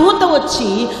 ఆ దూత వచ్చి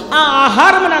ఆ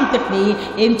ఆహారం అంతటిని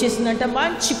ఏం చేసిందంటే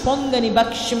మంచి పొంగని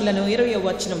భక్ష్యములను 20వ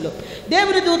వచనంలో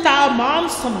దేవుని దూత ఆ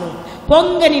మాంసమును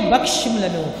పొంగని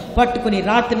భక్ష్యములను పట్టుకుని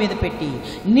రాతి మీద పెట్టి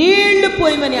నీళ్లు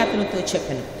పోయమని అతనితో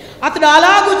చెప్పాను. అతడు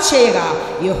అలాగూ చేయగా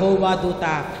యెహోవా దూత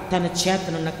తన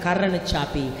చేతనున్న కర్రను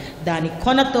చాపి దాని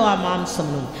కొనతో ఆ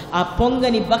మాంసమును ఆ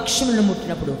పొంగని భక్ష్యములను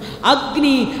ముట్టినప్పుడు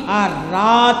అగ్ని ఆ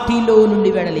రాతిలో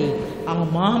నుండి వెడలి ఆ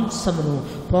మాంసమును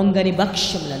పొంగని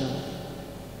భక్ష్యములను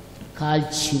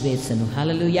కాల్చివేసను.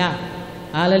 హల్లెలూయా,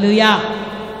 హల్లెలూయా.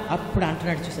 అప్పుడు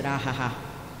అంటున్నాడు, చూసారా, ఆహాహా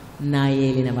నా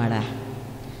ఏలినవాడా,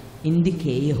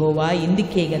 ఇందుకే యెహోవా,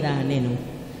 ఇందుకే కదా నేను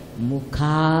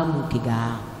ముఖాముఖిగా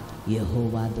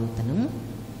యెహోవా దూతను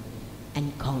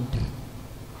ఎన్కౌంటర్.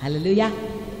 హల్లెలూయా.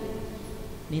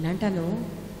 నేనంటాను,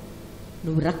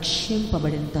 నువ్వు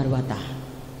రక్షింపబడిన తర్వాత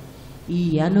ఈ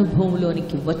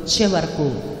అనుభవంలోనికి వచ్చే వరకు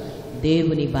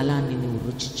దేవుని బలాన్ని నువ్వు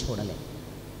రుచి చూడలేవు.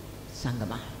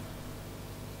 సంగమా,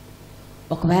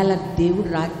 ఒకవేళ దేవుడు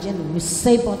రాజ్యాన్ని మిస్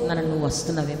అయిపోతున్నానని నువ్వు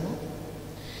వస్తున్నావేమో,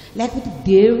 లేకపోతే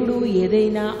దేవుడు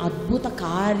ఏదైనా అద్భుత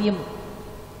కార్యం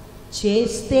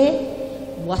చేస్తే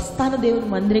వస్తాను దేవుని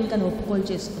మందిరం కని ఒప్పుకోలు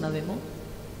చేసుకున్నావేమో.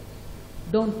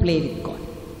 Don't play with God.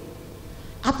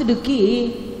 అతడు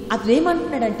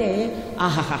ఏమంటున్నాడంటే,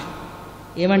 ఆహాహా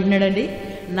ఏమంటున్నాడండి,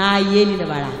 నా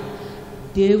ఏలినవాడా,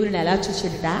 దేవుని ఎలా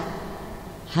చూసాడట.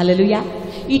 హల్లెలూయా.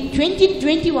 ఈ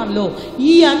 2021లో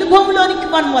ఈ అనుభవంలోనికి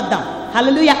మనం వద్దాం.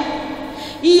 హల్లెలూయా.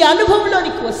 ఈ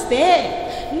అనుభవంలోనికి వస్తే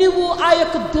నువ్వు ఆ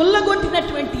యొక్క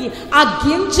దుల్లగొట్టినటువంటి ఆ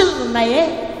గింజలు ఉన్నాయే,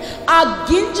 ఆ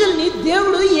గింజల్ని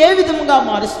దేవుడు ఏ విధముగా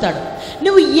మారుస్తాడు.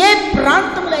 నువ్వు ఏ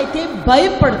ప్రాంతంలో అయితే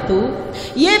భయపడుతూ,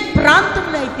 ఏ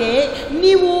ప్రాంతంలో అయితే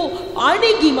నీవు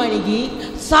అణిగి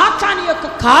సాతాను యొక్క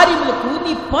కార్యములకు,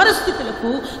 నీ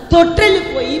పరిస్థితులకు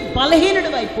తొట్రెళ్ళిపోయి బలహీనుడు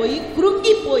అయిపోయి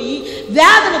కృంగిపోయి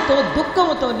వేదనతో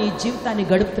దుఃఖంతో నీ జీవితాన్ని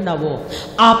గడుపుతున్నావో,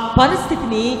 ఆ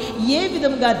పరిస్థితిని ఏ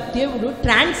విధంగా దేవుడు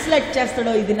ట్రాన్స్లేట్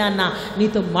చేస్తాడో ఇది నాన్న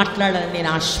నీతో మాట్లాడాలని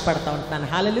నేను ఆశపడతా ఉంటున్నాను.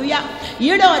 హల్లెలూయా.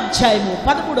 7వ అధ్యాయము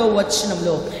 13వ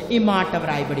వచనంలో ఈ మాట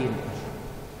వ్రాయబడి ఉంది.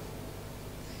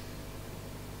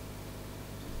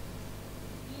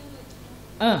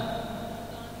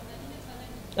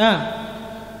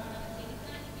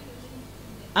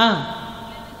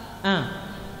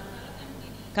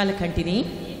 కలకంటిని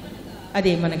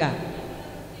అదేమనగా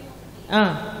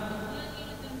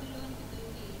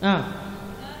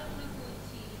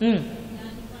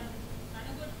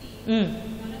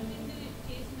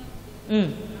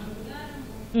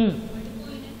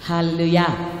హల్లెలూయా,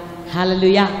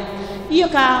 హల్లెలూయా. ఈ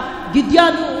యొక్క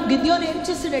గిద్యోను ఏం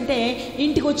చేస్తాడంటే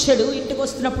ఇంటికి వచ్చాడు. ఇంటికి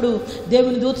వస్తున్నప్పుడు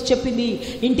దేవుని దూత చెప్పింది,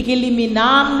 ఇంటికి వెళ్ళి మీ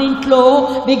నాన్న ఇంట్లో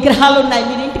విగ్రహాలు ఉన్నాయి.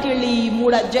 మీరు ఇంటికి వెళ్ళి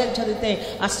 3 అధ్యాయాలు చదివితే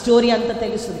ఆ స్టోరీ అంతా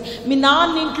తెలుస్తుంది. మీ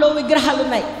నాన్న ఇంట్లో విగ్రహాలు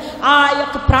ఉన్నాయి. ఆ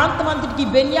యొక్క ప్రాంతం అంతటికి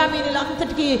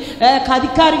బెన్యామీనులంతటికి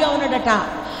అధికారిగా ఉన్నాడట.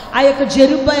 ఆ యొక్క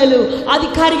జెరుబ్బయలు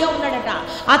అధికారిగా ఉన్నాడట.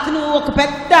 అతను ఒక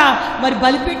పెద్ద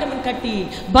బలిపీఠమును కట్టి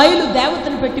బయలు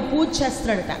దేవతను పెట్టి పూజ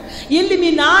చేస్తున్నాడట. వెళ్ళి మీ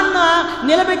నాన్న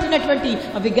నిలబెట్టినటువంటి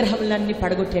ఆ విగ్రహములన్నీ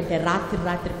పడగొట్టి, అంటే రాత్రి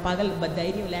పగలు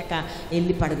ధైర్యం లేక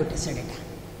వెళ్ళి పడగొట్టేశాడట.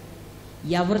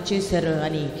 ఎవరు చేశారు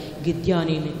అని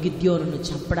గిద్యోనును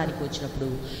చంపడానికి వచ్చినప్పుడు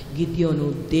గిద్యోను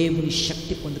దేవుని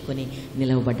శక్తి పొందుకొని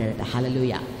నిలవబడ్డాడట.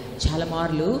 హల్లెలూయా. చాలా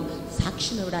మార్లు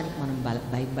సాక్ష్యం ఇవ్వడానికి మనం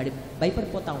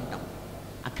భయపడిపోతూ ఉంటాం.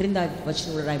 ఆ క్రింద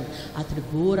వచ్చిన రాయి, అతడు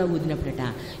బోర ఊదినప్పుడట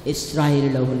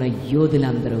ఇశ్రాయేలులో ఉన్న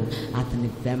యోధులందరూ అతన్ని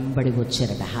వెంబడి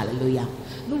వచ్చారట. హల్లెలూయా.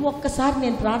 నువ్వు ఒక్కసారి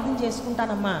నేను ప్రార్థన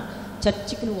చేసుకుంటానమ్మా,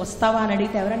 చర్చికి నువ్వు వస్తావా అని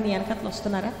అడిగితే ఎవరైనా నీ వెనకట్లు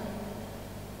వస్తున్నారా?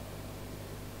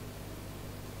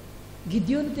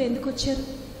 గిద్యోనుతో ఎందుకు వచ్చారు?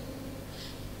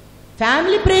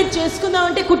 ఫ్యామిలీ ప్రేయర్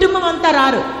చేసుకుందామంటే కుటుంబం అంతా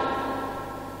రారు.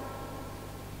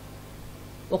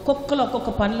 ఒక్కొక్కరు ఒక్కొక్క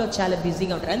పనిలో చాలా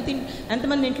బిజీగా ఉంటారు.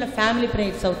 ఎంతమంది ఇంట్లో ఫ్యామిలీ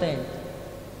ప్రేయర్స్ అవుతాయండి?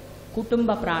 కుటుంబ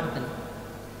ప్రార్థన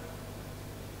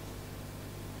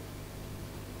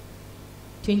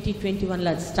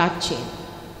 2021లో స్టార్ట్ చేయండి.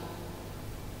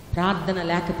 ప్రార్థన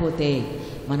లేకపోతే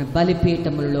మన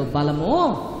బలిపీఠములలో బలము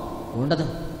ఉండదు.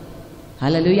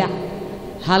 హల్లెలూయా,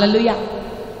 హల్లెలూయా.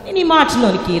 నేను ఈ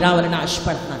మాటలోనికి రావాలని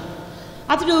ఆశపడుతున్నాను.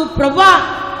 అతడు, ప్రభా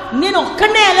నేను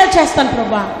ఒక్కడనే ఎలా చేస్తాను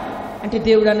ప్రభా అంటే,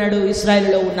 దేవుడు అన్నాడు,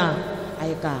 ఇశ్రాయేలులో ఉన్న ఆ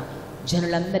యొక్క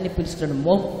జనులందరినీ పిలుస్తున్నాడు.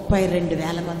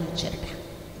 32,000 మంది వచ్చారట.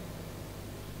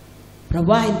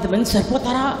 ప్రభా ఇంతమంది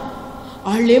సరిపోతారా?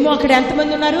 వాళ్ళేమో అక్కడ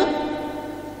ఎంతమంది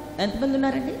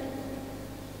ఉన్నారండి?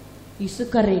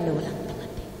 ఇసుక రేణువులు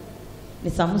అంతమంది. నీ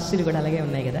సమస్యలు కూడా అలాగే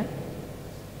ఉన్నాయి కదా.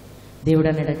 దేవుడు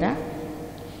అన్నాడట,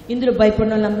 ఇందులో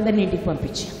భయపడిన వాళ్ళందరినీ ఇంటికి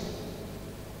పంపించాం.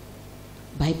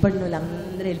 భయపడిన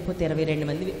వాళ్ళందరూ వెళ్ళిపోతే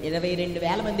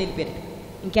 22,000 మంది వెళ్ళిపోయారు.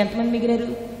 ఇంకెంతమంది మిగిలారు?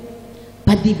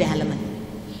 10,000 మంది.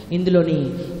 ఇందులోని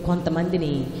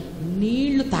కొంతమందిని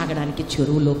నీళ్లు తాగడానికి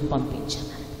చెరువులోకి పంపించాను.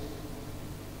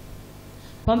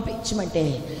 పంపించమంటే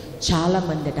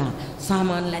చాలామందిట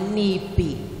సామాన్లన్నీ ఇప్పి,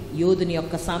 యోధుని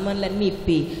యొక్క సామాన్లన్నీ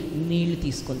ఇప్పి నీళ్లు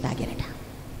తీసుకొని తాగారట.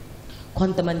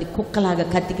 కొంతమంది కుక్కలాగా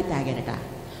కత్తికి తాగారట,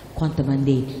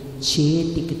 కొంతమంది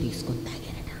చేతికి తీసుకొని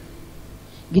తాగారట.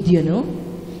 గిద్యోను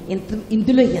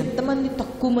ఇందులో ఎంతమంది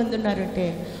తక్కువ మంది ఉన్నారంటే,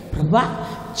 ప్రభా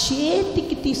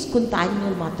చేతికి తీసుకొని తాగిన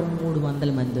వాళ్ళు మాత్రం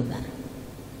 300 మంది ఉన్నారు.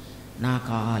 నా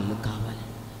కాళ్ళు కావాలి.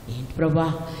 ఏంటి ప్రభా,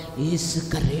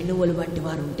 ఇసుక రేణువులు వంటి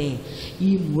వారు ఉంటే ఈ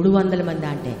 300 మంది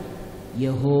అంటే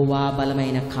యెహోవా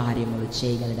బలమైన కార్యములు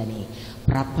చేయగలడని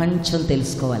ప్రపంచం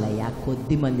తెలుసుకోవాలయ్యా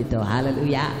కొద్ది మందితో.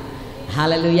 హల్లెలూయా,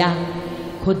 హల్లెలూయా.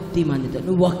 కొద్ది మందితో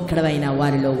నువ్వు ఒక్కడవైనా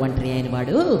వారిలో ఒంటరి అయిన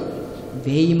వాడు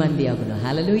 1000 మంది అగును.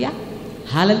 హల్లెలూయా,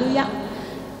 హల్లెలూయా.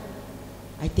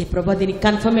 అయితే ప్రభా దీనికి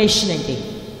కన్ఫర్మేషన్ అంటే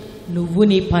నువ్వు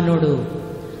నీ పనుడు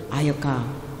ఆ యొక్క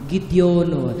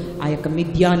గిద్యోను, ఆ యొక్క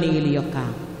మిద్యానీయుల యొక్క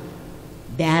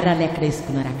డేరాలు ఎక్కడ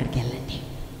వేసుకున్నారు అక్కడికి వెళ్ళండి,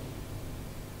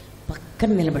 పక్కన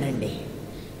నిలబడండి,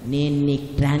 నేను నీకు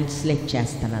ట్రాన్స్లేట్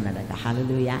చేస్తాను అన్నాడట.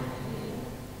 హల్లెలూయా.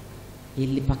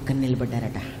 వెళ్ళి పక్కన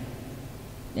నిలబడ్డారట.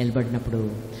 నిలబడినప్పుడు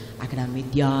అక్కడ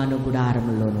మిద్యాను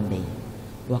గుడారంలో నుండి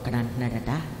ఒకడు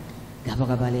అంటున్నాడట,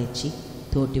 గబగబా లేచి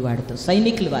తోటివాడితో,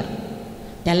 సైనికులు వారు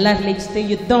తెల్లారు లెగిస్తే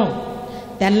యుద్ధం,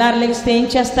 తెల్లారు లెగిస్తే ఏం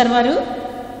చేస్తారు వారు,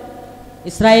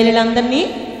 ఇశ్రాయేలీలందరినీ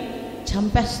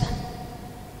చంపేస్తారు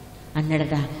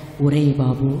అన్నాడట. ఒరే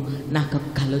బాబు, నాకు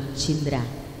కల వచ్చిందిరా.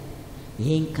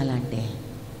 ఏం కల అంటే,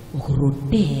 ఒక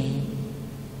రొట్టె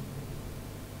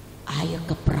ఆ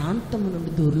యొక్క ప్రాంతం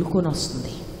నుండి దొర్లుకొని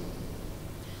వస్తుంది,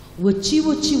 వచ్చి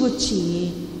వచ్చి వచ్చి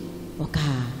ఒక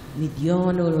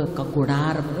మిద్యాను యొక్క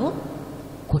గుడారమును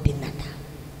కొట్టిందట.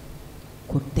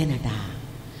 కొట్టేనట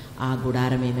ఆ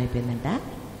గుడారం ఏమైపోయిందంట,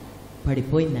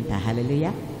 పడిపోయిందంట.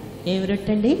 హల్లెలూయా. ఏమి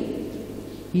రొట్టె అండి?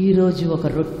 ఈరోజు ఒక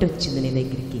రొట్టె వచ్చింది నీ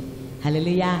దగ్గరికి.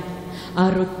 హల్లెలూయా. ఆ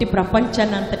రొట్టె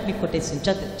ప్రపంచాన్ని అంతటిని కొట్టేసింది.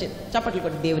 చప్పట్లు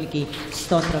కొట్టి దేవునికి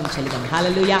స్తోత్రం చెల్లిదాం.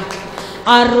 హల్లెలూయా.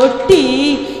 ఆ రొట్టె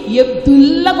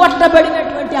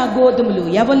దుల్లగొట్టబడినటువంటి ఆ గోధుమలు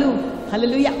ఎవలు,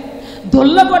 హల్లెలూయా,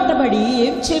 దొల్లగొట్టబడి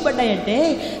ఏం చేయబడ్డాయంటే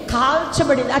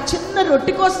కాల్చబడింది. ఆ చిన్న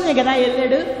రొట్టె కోసమే కదా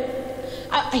వెళ్ళాడు.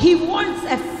 He wants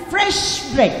a fresh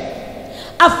bread.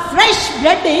 ఆ ఫ్రెష్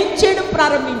బ్రెడ్ ఏం చేయడం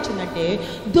ప్రారంభించిందంటే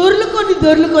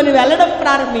దొర్లుకొని వెళ్ళడం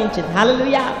ప్రారంభించింది.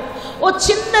 హల్లెలూయా. ఓ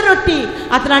చిన్న రొట్టె.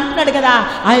 అతను అంటున్నాడు కదా,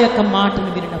 ఆ యొక్క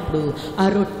మాటను విన్నప్పుడు ఆ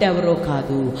రొట్టె ఎవరో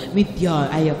కాదు,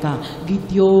 ఆ యొక్క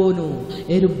గిద్యోను,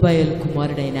 యెరుబ్బయలు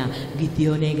కుమారుడైన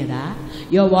గిద్యోనే కదా,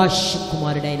 యోవాషు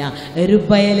కుమారుడైన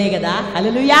యెరుబ్బయలే కదా.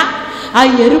 హల్లెలూయా. ఆ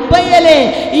యెరుబ్బయలే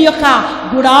ఈ యొక్క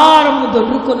గుడారమును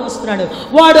దొర్లుకొని వస్తున్నాడు.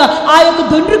 వాడు ఆ యొక్క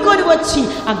దొర్లుకొని వచ్చి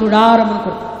ఆ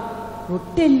గుడారమును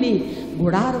రొట్టె వెళ్ళి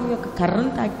గుడారం యొక్క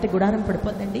కర్రను తాకితే గుడారం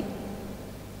పడిపోద్దండి?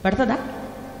 పడుతుందా?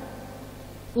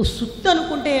 ఓ సుత్తు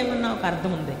అనుకుంటే ఏమన్నా ఒక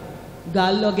అర్థం ఉంది.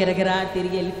 గాల్లో గిరగిరా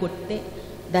తిరిగి వెళ్ళి కొట్టే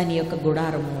దాని యొక్క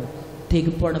గుడారము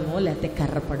తెగిపోవడమో లేకపోతే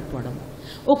కర్ర పడిపోవడము.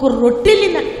 ఒక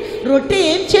రొట్టె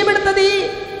ఏం చేయబడుతుంది?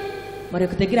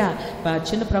 మరొక దగ్గర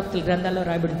చిన్న ప్రవక్తల గ్రంథాల్లో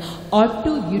రాయబడింది,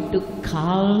 అటు ఇటు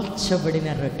కాల్చబడిన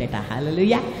రొట్టెట.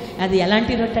 హల్లెలూయా. అది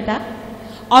ఎలాంటి రొట్టెట?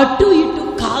 అటు ఇటు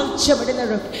కాల్చబడిన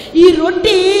రొట్టె. ఈ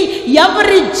రొట్టె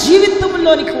ఎవరి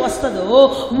జీవితంలోనికి వస్తుందో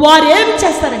వారు ఏమి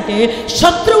చేస్తారంటే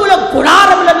శత్రువుల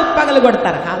గుడారములను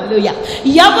పగలగొడతారు. హల్లెలూయా.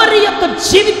 ఎవరి యొక్క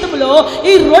జీవితంలో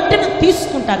ఈ రొట్టెను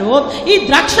తీసుకుంటారో, ఈ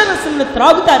ద్రాక్షరసమును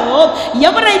త్రాగుతారో,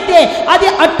 ఎవరైతే అది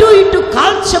అటు ఇటు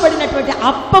కాల్చబడినటువంటి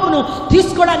అప్పమును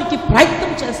తీసుకోవడానికి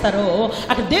ప్రయత్నం చేస్తారో,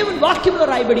 అక్కడ దేవుని వాక్యంలో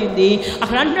రాయబడి ఉంది.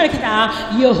 అక్కడ అంటున్నాడు కదా,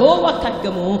 యెహోవా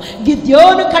ఖడ్గము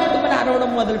గిద్యోను ఖడ్గమని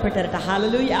అరవడం మొదలు పెట్టారట.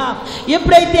 హల్లెలూయా.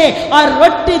 ఎప్పుడైతే ఆ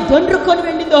రొట్టె దొండ్రుకొని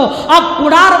వెళ్ళిందో ఆ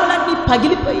గుడారములన్నీ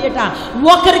పగిలిపోయేట,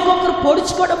 ఒకరికొకరు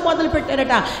పొడుచుకోవడం మొదలు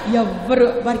పెట్టారట. ఎవ్వరు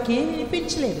వారికి ఏమి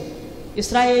అనిపించలేదు.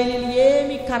 ఇశ్రాయేలీలు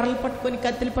ఏమి కర్రలు పట్టుకొని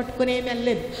కత్తులు పట్టుకొని ఏమి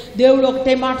వెళ్ళలేదు. దేవుడు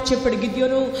ఒకటే మాట చెప్పాడు,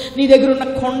 గిద్యోను నీ దగ్గర ఉన్న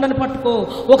కొండను పట్టుకో,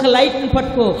 ఒక లైట్ని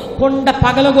పట్టుకో, కొండ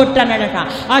పగలగొట్టన్నాడట.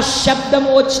 ఆ శబ్దము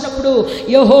వచ్చినప్పుడు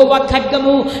యెహోవా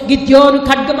ఖడ్గము గిద్యోను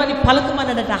ఖడ్గమని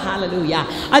పలకమన్నాడట. హల్లెలూయా.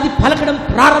 అది పలకడం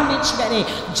ప్రారంభించగానే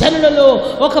జనులలో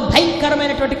ఒక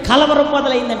భయంకరమైనటువంటి కలవరం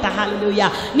మొదలైందంట. హల్లెలూయా.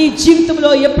 నీ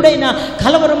జీవితంలో ఎప్పుడైనా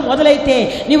కలవరం మొదలైతే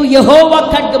నీవు యెహోవా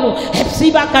ఖడ్గము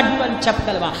హెప్సిబా ఖడ్గము అని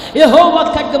చెప్పగలవా? యెహోవా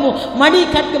ఖడ్గము మణి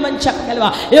ఖడ్గమని చెప్పగలవా?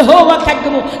 యెహోవా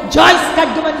ఖడ్గము జాయిస్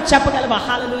ఖడ్గమని చెప్పగలవా?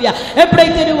 హల్లెలూయా.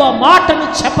 ఎప్పుడైతే నువ్వు ఆ మాటను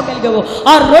చెప్పగలిగావో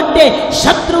ఆ రొట్టె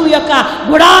శత్రువు యొక్క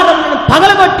గుడారములను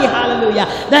పగలగొట్టి, హల్లెలూయా,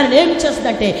 దానిని ఏం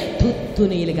చేస్తుందంటే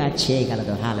తుత్తునీలుగా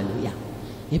చేయగలదు. హల్లెలూయా.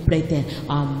 ఎప్పుడైతే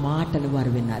ఆ మాటను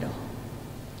వారు విన్నారో,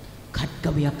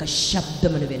 ఖడ్గం యొక్క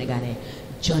శబ్దమును వినగానే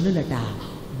జనులట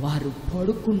వారు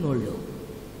పడుకున్నోళ్ళు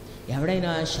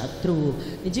ఎవడైనా శత్రువు,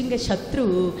 నిజంగా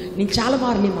శత్రువు, నేను చాలా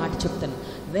మార్లు ఈ మాట చెప్తాను,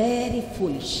 వెరీ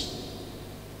ఫూలిష్.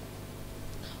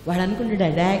 వాడు అనుకుంటాడు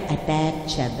అటాక్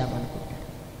చేద్దాం అనుకుంటాడు,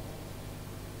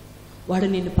 వాడు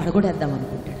నిన్ను పడగొడేద్దాం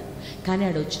అనుకుంటాడు. కానీ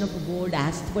ఆడు వచ్చినప్పుడు బోర్డు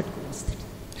ఆస్తి పట్టుకుని వస్తాడు.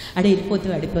 ఆడ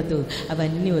వెళ్ళిపోతూ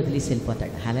అవన్నీ వదిలేసి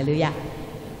వెళ్ళిపోతాడు. హల్లెలూయా.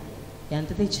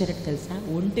 ఎంత తెచ్చారట తెలుసా?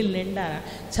 ఒంటిల నిండా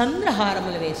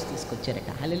చంద్రహారములు వేసి తీసుకొచ్చారట.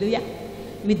 హల్లెలూయా.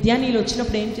 మిద్యానీయులు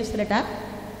వచ్చినప్పుడు ఏం చేస్తారట?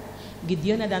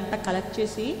 గిద్యోని అదంతా కలెక్ట్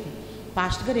చేసి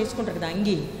పాస్టర్ గారు వేసుకుంటారు కదా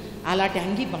అంగి, అలాంటి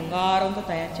అంగి బంగారంతో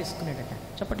తయారు చేసుకున్నాడట.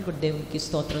 చప్పట్లు కూడా దేవునికి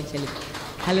స్తోత్రం చెల్లి.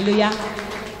 హల్లెలూయా,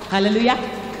 హల్లెలూయా.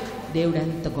 దేవుడు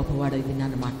ఎంత గొప్పవాడో ఇది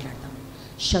నన్ను మాట్లాడతాం.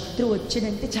 శత్రువు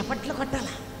వచ్చాడంటే చప్పట్లు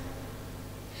కొట్టాలా?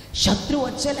 శత్రువు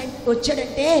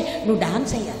వచ్చాడంటే నువ్వు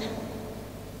డాన్స్ వేయాలా?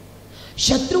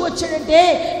 శత్రువు వచ్చాడంటే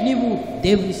నీవు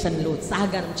దేవుని సన్నిధిలో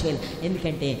ఉత్సాహగానం చేయాలి.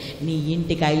 ఎందుకంటే నీ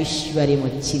ఇంటికి ఐశ్వర్యం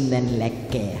వచ్చిందని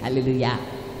లెక్కే. హల్లెలూయా.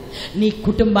 నీ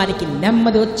కుటుంబానికి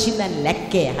నెమ్మది వచ్చిందని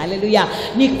లెక్కే. హల్లెలూయా.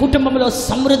 నీ కుటుంబంలో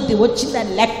సమృద్ధి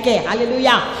వచ్చిందని లెక్కే.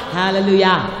 హల్లెలూయా,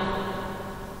 హల్లెలూయా.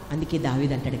 అందుకే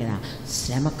దావీదు అంటాడు కదా,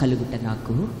 శ్రమ కలుగుట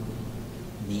నాకు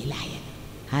మేలాయను.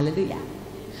 హల్లెలూయా.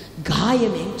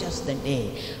 గాయం ఏం చేస్తుందంటే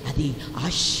అది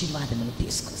ఆశీర్వాదమును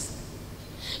తీసుకొస్తుంది.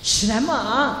 శ్రమ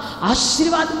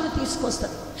ఆశీర్వాదమును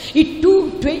తీసుకొస్తుంది. ఈ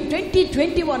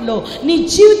 2021లో నీ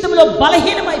జీవితంలో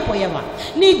బలహీనమైపోయావా?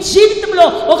 నీ జీవితంలో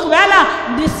ఒకవేళ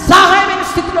నిస్సహాయమైన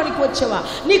స్థితిలోనికి వచ్చావా?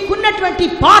 నీకున్నటువంటి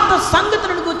పాత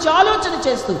సంగతులను గురించి ఆలోచన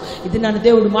చేస్తూ ఇది నన్ను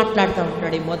దేవుడు మాట్లాడుతూ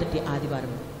ఉంటున్నాడు. ఈ మొదటి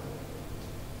ఆదివారం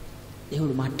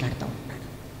దేవుడు మాట్లాడుతూ ఉంటున్నాడు.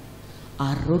 ఆ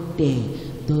రొట్టె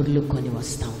దొర్లుకొని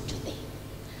వస్తూ ఉంటుంది.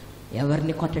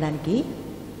 ఎవరిని కొట్టడానికి?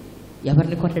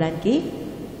 ఎవరిని కొట్టడానికి?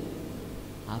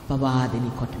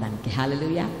 అపవాదిని కొట్టడానికి.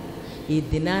 హల్లెలూయా. ఈ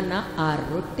దినాన ఆ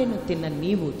రొట్టెను తిన్న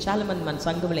నీవు, చాలామంది మన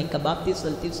సంఘంలో ఇంకా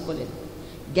బాప్తీసాలు తీసుకోలేదు.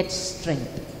 Get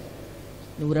strength.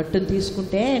 నువ్వు రొట్టెను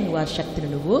తీసుకుంటే నువ్వు ఆ శక్తిని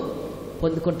నువ్వు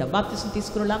పొందుకుంటావు. బాప్తీసం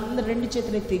తీసుకున్న వాళ్ళందరూ రెండు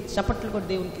చేతులు ఎత్తి చప్పట్లు కూడా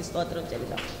దేవునికి స్తోత్రం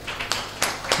చెల్లిద్దాం.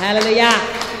 హల్లెలూయా.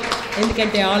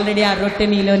 ఎందుకంటే ఆల్రెడీ ఆ రొట్టె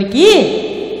నీలోనికి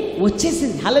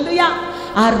వచ్చేసింది. హల్లెలూయా.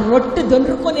 ఆ రొట్టె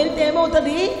దొరుకుని వెళ్తే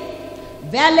ఏమవుతుంది?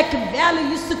 వేలకి వేలు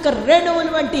ఇసుక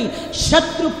రేణువులు వంటి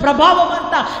శత్రు ప్రభావం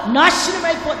అంతా నాశనం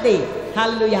అయిపోద్ది.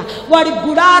 హల్లెలూయా. వాడి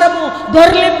గుడారము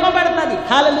దొర్లింపబడుతుంది.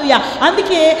 హల్లెలూయా.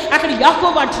 అందుకే అక్కడ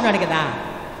యాకోబు అంటున్నాడు కదా,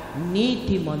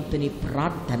 నీతిమంతుని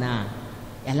ప్రార్థన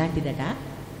ఎలాంటిదట?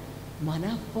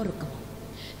 మనఃపూర్వకము,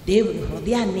 దేవుని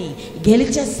హృదయాన్ని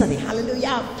గెలిచేస్తుంది.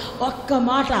 హల్లెలూయా. ఒక్క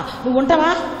మాట, నువ్వు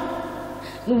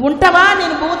ఉంటావా?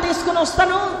 నేను భూమి తీసుకుని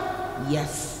వస్తాను.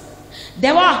 ఎస్.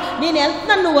 దేవా నేను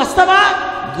వెళ్తున్నాను, నువ్వు వస్తావా?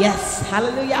 ఎస్.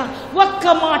 హల్లెలూయా. ఒక్క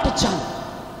మాట చాలు.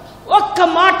 ఒక్క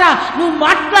మాట నువ్వు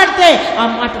మాట్లాడితే ఆ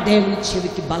మాట దేవుని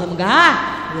చెవికి బలముగా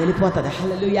వెళ్ళిపోతుంది.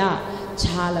 హల్లెలూయా.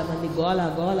 చాలామంది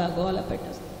గోల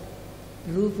పెట్టేస్తారు.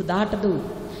 రూపు దాటదు.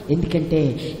 ఎందుకంటే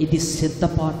ఇది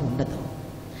సిద్ధపాటు ఉండదు.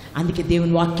 అందుకే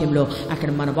దేవుని వాక్యంలో అక్కడ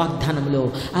మన వాగ్దానంలో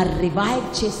ఆ రివైవ్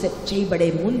చేయబడే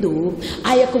ముందు,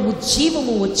 ఆ యొక్క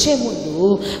ఉజ్జీవము వచ్చే ముందు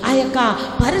ఆ యొక్క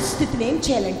పరిస్థితిని ఏం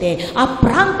చేయాలంటే ఆ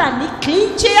ప్రాంతాన్ని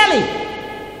క్లీన్ చేయాలి.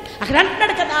 అక్కడ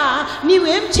అంటున్నాడు కదా, నీవు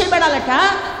ఏం చేయబడాలట?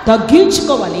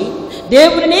 తగ్గించుకోవాలి,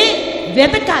 దేవుని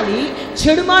వెతకాలి,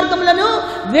 చెడు మార్గములను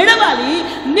విడవాలి,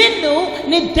 నిన్ను,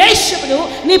 నీ దేశమును,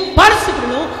 నీ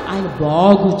పరిస్థితులను ఆయన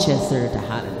బాగు చేస్తాడట.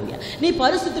 హల్లెలూయా. నీ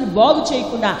పరిస్థితులు బాగు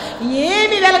చేయకుండా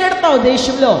ఏమి వెలగడతావు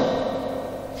దేశంలో?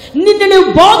 నిన్ను నువ్వు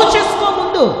బాగు చేసుకో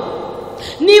ముందు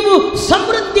నీవు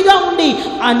సమృద్ధిగా ఉండి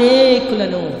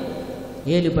అనేకులను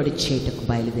ఏలుబడి చేయటకు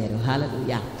బయలుదేరు.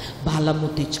 హల్లెలూయా. బలము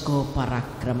తెచ్చుకో,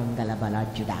 పరాక్రమం గల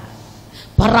బలాఢ్యుడా.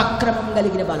 పరాక్రమం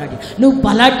కలిగిన బలాఢ్యుడు. నువ్వు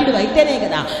బలాఢ్యుడు అయితేనే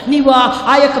కదా, నీవు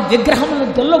ఆ యొక్క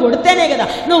విగ్రహములను దొల్లగొడితేనే కదా,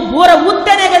 నువ్వు బూర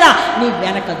ఊత్తేనే కదా నీ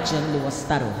వెనక జనులు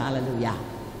వస్తారు. హల్లెలూయా.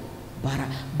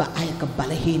 ఆ యొక్క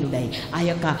బలహీనుడై ఆ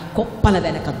యొక్క కుప్పల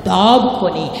వెనక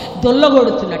దాగుకొని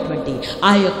దొల్లగొడుతున్నటువంటి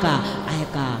ఆ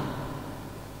యొక్క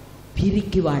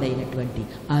పిరికివాడైనటువంటి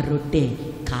ఆ రొట్టె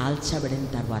కాల్చబడిన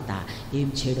తర్వాత ఏం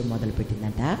చేయడం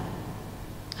మొదలుపెట్టిందంట?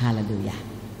 హల్లెలూయా.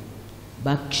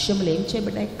 భక్ష్యములు ఏం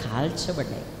చేయబడ్డాయి?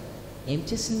 కాల్చబడ్డాయి. ఏం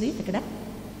చేసింది అక్కడ?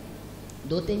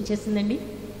 దూత ఏం చేసిందండి?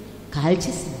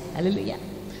 కాల్చేసింది. హల్లెలూయా.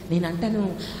 నేను అంటాను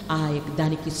ఆ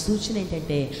దానికి సూచన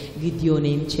ఏంటంటే గిద్యోను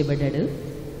ఏం చేయబడ్డాడు?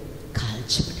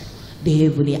 కాల్చబడ్డాడు.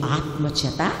 దేవుని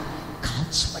ఆత్మచేత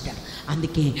కాల్చబడ్డాడు.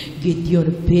 అందుకే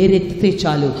గిద్యోను పేరెత్తితే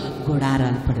చాలు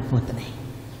గుడారాలు పడిపోతున్నాయి.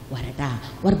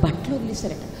 వారు బట్టలు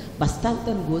వదిలేశారట,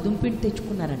 బస్తాలతో గోధుమ పిండి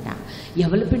తెచ్చుకున్నారట,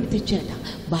 ఎవల పిండి తెచ్చారట,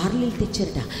 బార్లీలు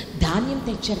తెచ్చారట, ధాన్యం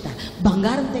తెచ్చారట,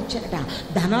 బంగారం తెచ్చారట,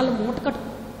 ధనాలు మూట కట్టు.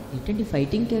 ఏంటండి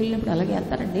ఫైటింగ్కి వెళ్ళినప్పుడు అలాగే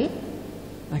వెళ్తారండి?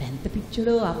 వాడు ఎంత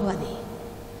పిచ్చాడో అపవాది.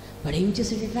 వాడు ఏం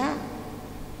చేశాడట?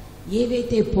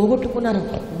 ఏవైతే పోగొట్టుకున్నారో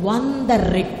 100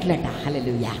 రెట్లట.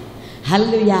 హల్లెలూయా.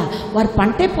 హల్లెలూయా. వారి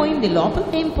పంటే పోయింది,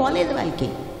 లోపల ఏం పోలేదు వాళ్ళకి,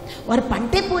 వారి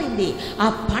పంటే పోయింది. ఆ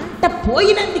పంట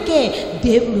పోయినందుకే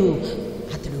దేవుడు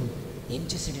అతడు ఏం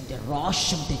చేశాడంటే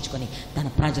రోషం తెచ్చుకొని తన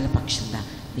ప్రజల పక్షంగా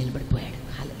నిలబడిపోయాడు.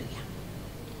 హల్లెలూయా.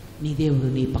 నీ దేవుడు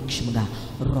నీ పక్షముగా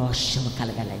రోషము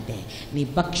కలగాలంటే నీ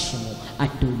పక్షము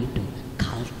అటు ఇటు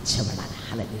కాల్చబడాలి.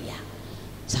 హల్లెలూయా.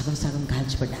 సగం సగం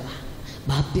కాల్చబడ్డావా?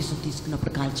 బాప్తిసం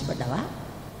తీసుకున్నప్పుడు కాల్చబడ్డావా?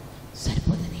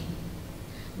 సరిపోదని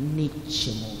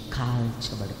నిత్యము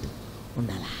కాల్చబడుతూ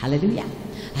ఉండాలి. హల్లెలూయా.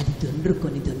 అది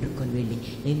దొండ్రుకొని వెళ్ళి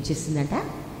ఏం చేసిందంట?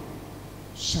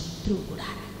 శత్రువు కూడా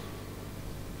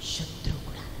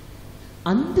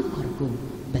అందుకొరకు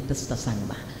బెతెస్దా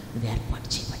సంఘమా ఇది ఏర్పాటు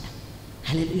చేయబడ్డా.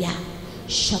 హల్లెలూయా.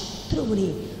 శత్రువుని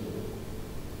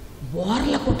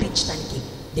ఓర్ల కొట్టించడానికి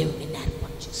దేవుడు నిన్ను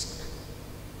ఏర్పాటు చేసుకున్నాడు.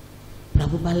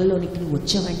 ప్రభు బలలోనికి నువ్వు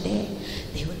వచ్చావంటే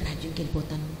దేవుని రాజ్యంకి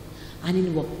వెళ్ళిపోతాను అని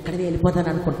నువ్వు ఒక్కడే వెళ్ళిపోతాను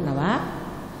అనుకుంటున్నావా?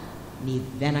 నీ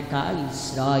వెనక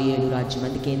ఇశ్రాయేలు రాజ్యం.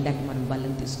 అందుకే ఇందాక మనం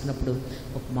బలం తీసుకున్నప్పుడు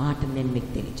ఒక మాట నేను మీకు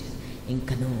తెలియజేస్తాను.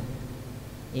 ఇంకను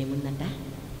ఏముందంట?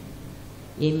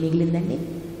 ఏం మిగిలిందండి?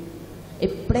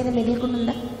 ఎప్పుడైనా మిగలకుండా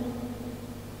ఉందా?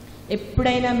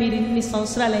 ఎప్పుడైనా మీరు ఇన్ని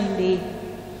సంవత్సరాలైంది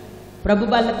ప్రభు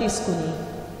బల్ల తీసుకుని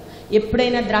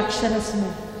ఎప్పుడైనా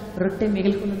ద్రాక్షరసము రొట్టె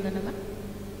మిగలకుండా ఉందన్నమా?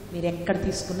 మీరు ఎక్కడ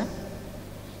తీసుకున్నా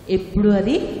ఎప్పుడు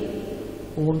అది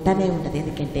ఉంటూనే ఉంటుంది.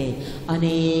 ఎందుకంటే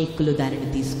అనేకులు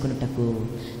దానిని తీసుకున్నటకు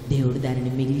దేవుడు దానిని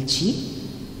మిగిల్చి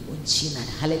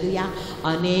ఉంచినాడు. హల్లెలూయా.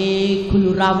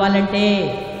 అనేకులు రావాలంటే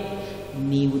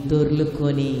నీవు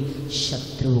దొర్లుకొని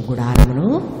శత్రువు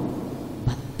గుడారమును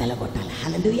బద్దలు కొట్టాలి.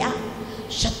 హల్లెలూయా.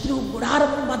 శత్రువు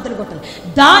గుడారమును బద్దలు కొట్టాలి.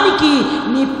 దానికి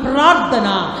నీ ప్రార్థన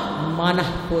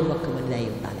మనఃపూర్వకమైనది అయి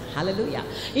ఉండాలి. హల్లెలూయా.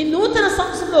 ఈ నూతన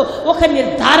సంవత్సరంలో ఒక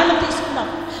నిర్ధారణ తీసుకుందాం.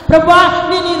 ప్రభువా,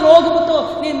 నేను ఈ రోగముతో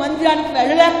నేను మందిరానికి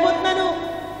వెళ్ళలేకపోతున్నాను.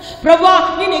 ప్రభువా,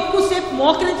 నేను ఎక్కువసేపు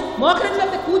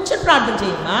మోకరించలేకపోతే కూర్చొని ప్రార్థన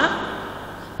చేయమ్మా,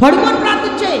 పడుకొని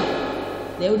ప్రార్థన చేయి,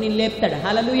 దేవుడు నేను లేపుతాడు.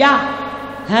 హల్లెలూయా.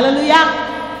 హల్లెలూయా.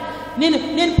 నేను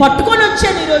పట్టుకొని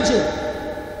వచ్చాను ఈరోజు,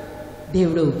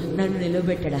 దేవుడు నన్ను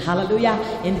నిలబెట్టాడు. హల్లెలూయా.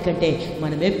 ఎందుకంటే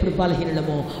మనం ఎప్పుడు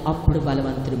బలహీనమో అప్పుడు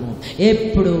బలవంతులము,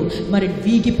 ఎప్పుడు మరి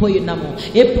వీగిపోయి ఉన్నామో,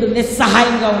 ఎప్పుడు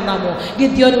నిస్సహాయంగా ఉన్నామో,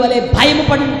 గిద్యోను వలె భయము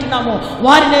పడి ఉంటున్నామో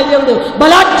వారినే దేవుడు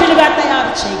బలాఢ్యులుగా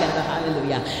తయారు చేయగలడు.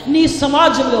 హల్లెలూయా. నీ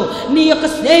సమాజంలో, నీ యొక్క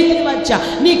స్నేహితుని మధ్య,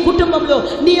 నీ కుటుంబంలో,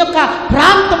 నీ యొక్క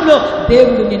ప్రాంతంలో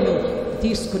దేవుడు నిన్ను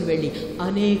తీసుకుని వెళ్ళి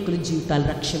అనేకుల జీవితాలు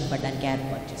రక్షింపడానికి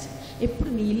ఏర్పాటు చేశాడు. ఎప్పుడు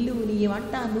నీ ఇల్లు, నీ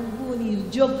వంట, నువ్వు, నీ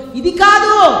ఉద్యోగం ఇది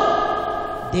కాదు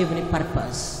దేవుని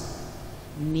పర్పస్.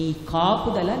 నీ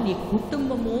కాపుదల, నీ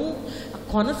కుటుంబము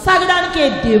కొనసాగడానికే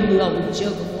దేవుడు ఆ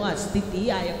ఉద్యోగము, ఆ స్థితి,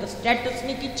 ఆ యొక్క స్టేటస్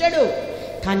నీకు ఇచ్చాడు.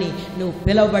 కానీ నువ్వు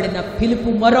పిలువబడిన పిలుపు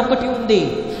మరొకటి ఉంది.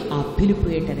 ఆ పిలుపు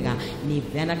ఏంటనగా నీ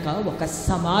వెనక ఒక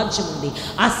సమాజం ఉంది.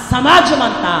 ఆ సమాజం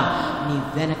అంతా నీ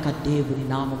వెనక దేవుని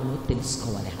నామమును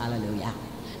తెలుసుకోవాలి. హల్లెలూయా.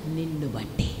 నిన్ను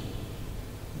బట్టి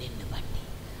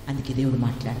అందుకే దేవుడు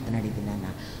మాట్లాడుతున్నాడు. ఇది నాన్న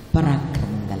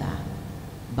పరాక్రమం గల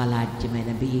బలాఢ్యమైన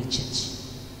చర్చ్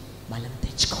బలం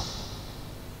తెచ్చుకో.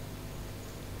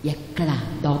 ఎక్కడ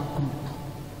దాక్కుంటున్నావు?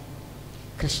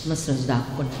 క్రిస్మస్ రోజు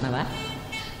దాక్కుంటున్నావా?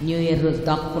 న్యూ ఇయర్ రోజు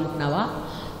దాక్కుంటున్నావా?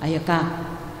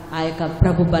 ఆ యొక్క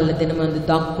ప్రభు బల్ల దినమందు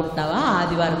దాక్కుంటున్నావా?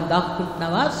 ఆదివారం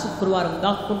దాక్కుంటున్నావా? శుక్రవారం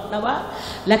దాక్కుంటున్నావా?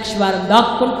 లక్షవారం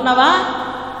దాక్కుంటున్నావా?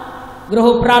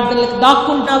 గృహ ప్రార్థనలకు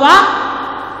దాక్కుంటున్నావా?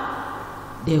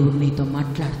 దేవుడు నీతో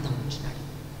మాట్లాడుతూ ఉంటున్నాడు.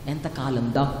 ఎంతకాలం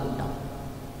దాక్కుంటావు?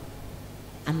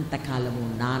 అంతకాలము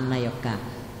నాన్న యొక్క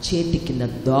చేతి కింద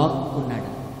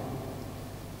దాక్కున్నాడు.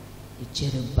 ఈ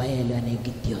చెరుబయలు అనే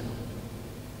గిద్యోను,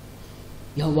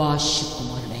 యోవాషు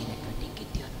కుమారుడైనటువంటి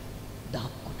గిద్యోను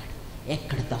దాక్కున్నాడు.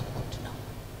 ఎక్కడ దాక్కుంటున్నావు?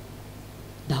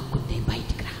 దాక్కుంటే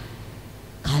బయటికి రా.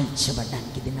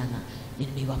 కాల్చబడ్డానికి ఇది నాన్న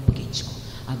నేను నీవు అప్పగించుకో.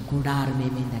 ఆ గుడారం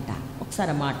ఏమైందంట?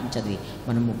 ఒకసారి మాటను చదివి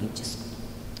మనం ముగించేసుకుంటాం.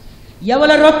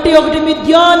 ఎవల రొట్టె ఒకటి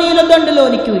మిద్యానీయుల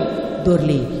దండులోనికి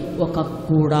దొర్లి ఒక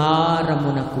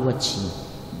గుడారమునకు వచ్చి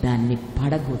దాన్ని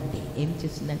పడగొట్టి ఏం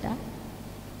చేసిందట?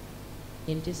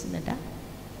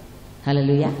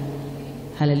 హల్లెలూయా.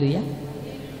 హల్లెలూయా.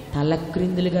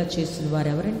 తలక్రిందులుగా చేసిన వారు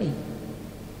ఎవరండి?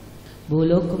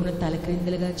 భూలోకమును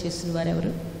తలక్రిందులుగా చేసిన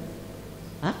వారెవరు?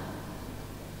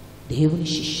 దేవుని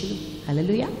శిష్యులు.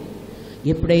 హల్లెలూయా.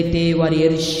 ఎప్పుడైతే వారు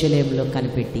యెరూషలేములో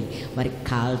కనిపెట్టి వారి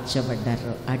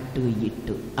కాల్చబడ్డారో అటు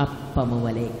ఇటు అప్పము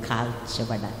వలె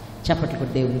కాల్చబడ్డారు. చప్పట్లు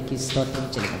కూడా దేవునికి స్తోత్రం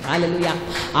చెల్లించండి. హల్లెలూయా.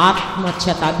 ఆత్మ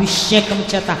చేత, అభిషేకం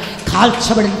చేత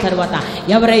కాల్చబడిన తర్వాత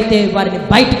ఎవరైతే వారిని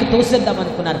బయటికి తోసేద్దాం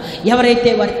అనుకున్నారు,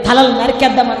 ఎవరైతే వారి తలలు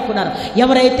నరికేద్దాం అనుకున్నారు,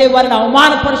 ఎవరైతే వారిని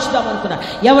అవమానపరుచుదాం అనుకున్నారు,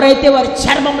 ఎవరైతే వారి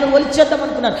చర్మమును ఒలిచేద్దాం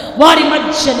అనుకున్నారు, వారి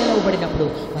మధ్య నిలవబడినప్పుడు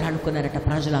వారు అనుకున్నారట,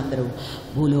 ప్రజలందరూ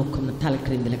భూలోకమును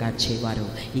తలక్రిందులుగా చేయవారు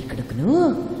ఇక్కడకును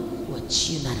వచ్చి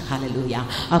ఉన్నారు. హల్లెలూయా.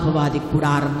 అపవాది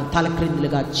గుడారము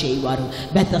తలక్రిందులుగా చేయవారు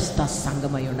బెతెస్దా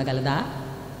సంఘమై ఉండగలదా?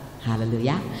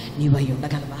 హల్లెలూయా. నీవై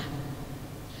ఉండగలవా?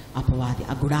 అపవాది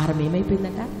ఆ గుడారం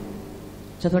ఏమైపోయిందంట?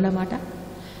 చదవండి అన్నమాట.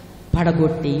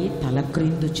 పడగొట్టి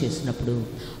తలక్రిందు చేసినప్పుడు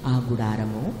ఆ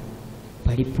గుడారము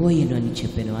పడిపోయేను అని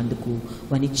చెప్పాను. అందుకు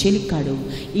వాని చెలికాడు,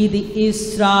 ఇది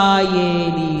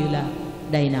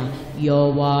ఇశ్రాయేలీయులడైన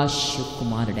యోవాషు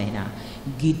కుమారుడైన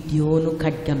గిద్యోను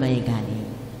ఖడ్గమై గాని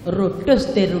రొట్టె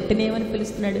వస్తే రొట్టెనేమని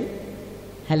పిలుస్తున్నాడు?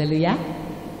 హల్లెలూయా,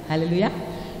 హల్లెలూయా.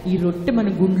 ఈ రొట్టె మన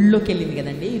గుండెల్లోకి వెళ్ళింది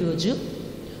కదండి. ఈరోజు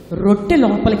రొట్టె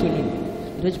లోపలికి వెళ్ళింది.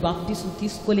 ఈరోజు బాప్తీసం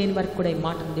తీసుకోలేని వారికి కూడా ఈ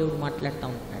మాటను దేవుడు మాట్లాడుతూ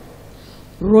ఉంటున్నాడు.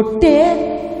 రొట్టె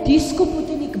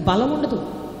తీసుకోకపోతే నీకు బలం ఉండదు.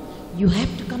 You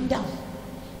have to come down.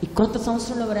 ఈ కొత్త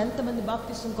సంవత్సరంలో వారు ఎంతమంది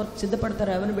బాప్తీసం కొరకు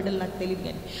సిద్ధపడతారో ఎవరి బిడ్డలు నాకు తెలియదు,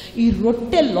 కానీ ఈ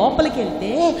రొట్టె లోపలికి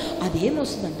వెళ్తే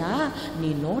అదేమొస్తుందంట? నీ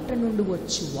నోట నుండి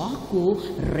వచ్చి వాక్కు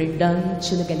 2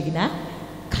 అంచులు కలిగిన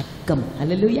ఖడ్గం.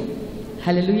 హల్లెలూయా,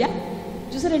 హల్లెలూయా.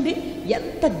 చూసారండి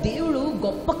ఎంత దేవుడు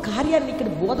గొప్ప కార్యాన్ని ఇక్కడ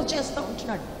బోధ చేస్తూ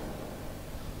ఉంటున్నాడు.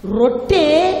 రొట్టె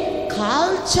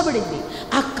కాల్చబడింది.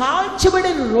 ఆ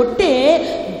కాల్చబడిన రొట్టె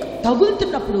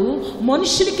తగులుతున్నప్పుడు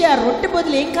మనుషులకి ఆ రొట్టె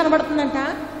బదులు ఏం కనబడుతుందంట?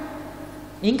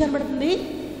 ఏం కనబడుతుంది?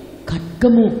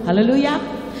 ఖడ్గము. హల్లెలూయా.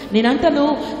 నేను అంటాను,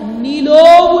 నీలో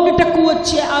ఉండుటకు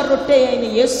వచ్చే ఆ రొట్టె అయిన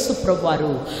యేసు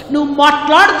ప్రభువారు నువ్వు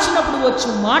మాట్లాడుచున్నప్పుడు వచ్చే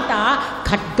మాట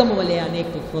ఖడ్గము వలె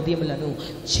అనేక హృదయములను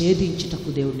ఛేదించుటకు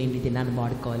దేవుడు నేను ఇది నన్ను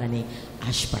వాడుకోవాలని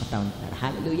ఆశపడతా ఉంటున్నాడు.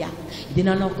 హల్లెలూయా. ఇది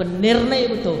నన్ను ఒక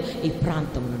నిర్ణయంతో ఈ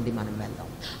ప్రాంతం నుండి మనం వెళ్దాం.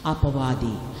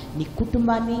 అపవాది నీ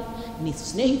కుటుంబాన్ని, నీ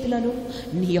స్నేహితులను,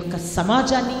 నీ యొక్క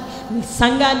సమాజాన్ని, నీ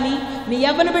సంఘాన్ని, నీ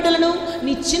యవ్వన బిడ్డలను,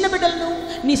 నీ చిన్న బిడ్డలను,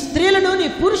 నీ స్త్రీలను, నీ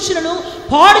పురుషులను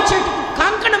పాడు చెట్టుకు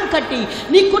కంకణం కట్టి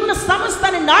నీకున్న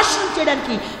సమస్తాన్ని నాశనం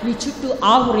చేయడానికి నీ చుట్టూ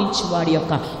ఆవరించి వాడి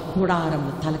యొక్క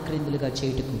గుడారమును తలక్రిందులుగా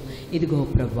చేయుటకు ఇదిగో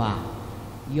ప్రభువా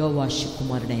యోవాషు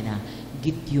కుమారుడైన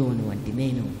గిద్యోను వంటి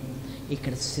నేను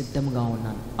ఇక్కడ సిద్ధంగా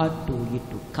ఉన్నాను. అటు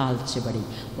ఇటు కాల్చబడి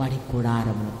వాడి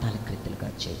గుడారమును తలక్రిందులుగా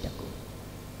చేయుటకు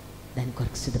దాని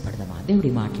కొరకు సిద్ధపడదామా? దేవుడి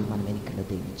మాటలు మనం వెనుకలో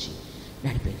దీవించి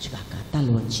నడిపించుగాక. తల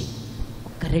వంచి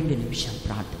ఒక 2 నిమిషాలు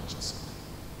ప్రార్థన చేసుకుందాం.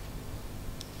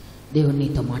 దేవుడు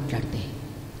నీతో మాట్లాడితే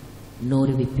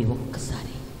నోరు విప్పి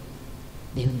ఒక్కసారి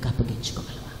దేవునికి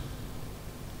అప్పగించుకోగలవా?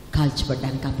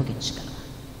 కాల్చబడ్డానికి అప్పగించగలవా?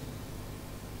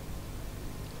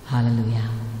 హల్లెలూయా.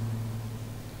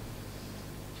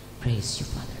 Praise you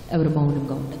father. ఎవరు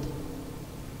మౌనంగా ఉండదు.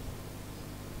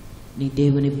 నీ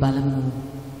దేవుని బలము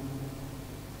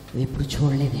ఎప్పుడు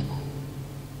చూడలేదేమో.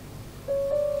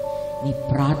 నీ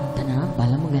ప్రార్థన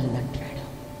బలము గలదంటాడు.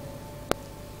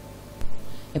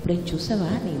 ఎప్పుడైనా చూసావా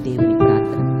నీ దేవుని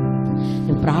ప్రార్థన?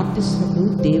 నువ్వు ప్రార్థిస్తున్నప్పుడు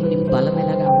దేవుని బలం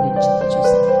ఎలాగా ఆవరించిందో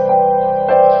చూసావా?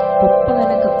 గొప్ప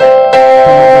వెనక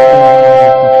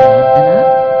ప్రార్థన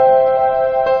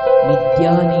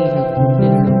మిద్యానీయుల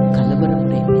గుండెలలో కలవరం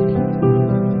రేపింది.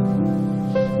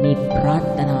 నీ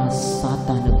ప్రార్థన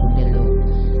సాతాను గుండెలలో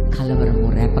కలవరము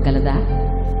రేపగలదా?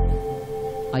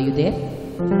 అయుదే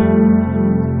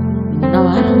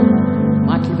ఉన్నావా?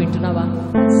 మాటలు వింటున్నావా?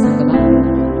 సంగమా,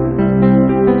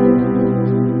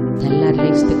 తెల్లారి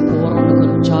లేస్తే కూర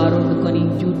వండుకొని చారు వండుకొని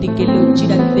డ్యూటీకి వెళ్ళి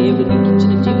వచ్చిన దేవుడు నీకు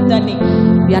ఇచ్చిన జీవితాన్ని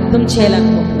వ్యర్థం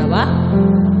చేయాలనుకుంటున్నావా?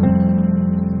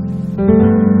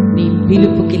 నీ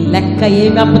పిలుపుకి లెక్క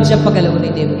ఏమి అప్పచెప్పగలవు నీ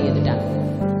దేవుని ఎదుట?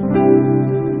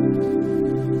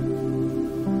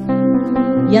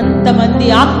 ఎంతమంది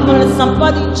ఆత్మలను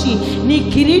సంపాదించి నీ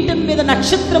కిరీటం మీద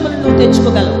నక్షత్రములను నువ్వు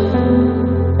తెచ్చుకోగలవు?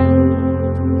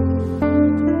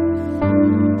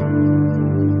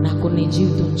 నాకు నీ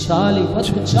జీవితం చాలు,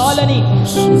 బతుకు చాలని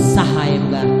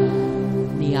సహాయంగా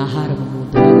నీ ఆహారము నువ్వు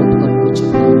దొరకట్టుకొని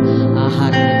కూర్చుంటూ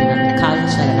ఆహారం మీద నన్ను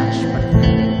కాల్చాలని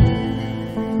ఆశపడుతుంది.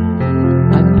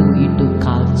 అటు ఇటు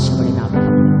కాల్చబడిన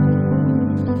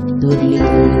దొర్లి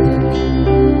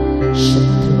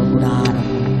శత్రువు గుడారం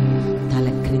తల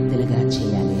క్రిందులుగా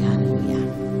చేయాలి. హల్లెలూయా.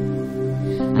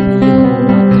 అది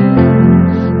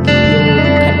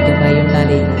ఖడ్గమై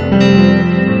ఉండాలి.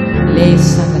 లే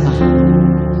సంగమా,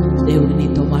 దేవుడు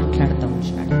నీతో మాట్లాడుతూ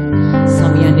ఉంటున్నాడు.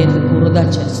 సమయాన్ని ఎందుకు వృధా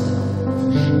చేస్తున్నావు?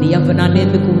 నీ యవ్వనాన్ని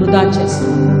ఎందుకు వృధా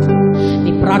చేస్తున్నావు?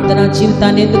 నీ ప్రార్థనా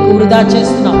జీవితాన్ని ఎందుకు వృధా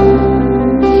చేస్తున్నావు?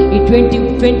 ఈ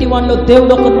 2021లో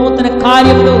దేవుడు ఒక నూతన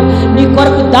కార్యములు నీ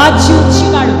కొరకు దాచి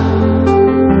ఉంచినాడు.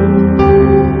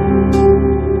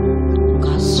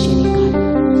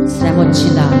 శ్రమ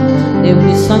వచ్చిందా?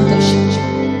 దేవుని సంతోషించు.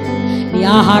 నీ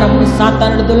ఆహారమును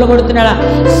సాతానుడు దుల్లగొడుతున్నాడా?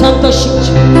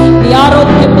 సంతోషించు. నీ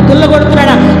ఆరోగ్యము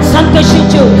దుల్లగొడుతున్నాడా?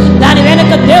 సంతోషించు. దాని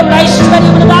వెనక దేవుడు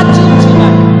ఐశ్వర్యమును దాచి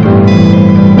ఉంచున్నాడు.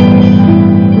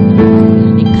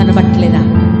 నీకు కనబట్టలేదా?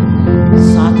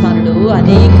 సాతానుడు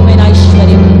అనేకమైన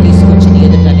ఐశ్వర్యమును తీసుకొచ్చి నీ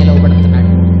ఎదుట నిలవబడ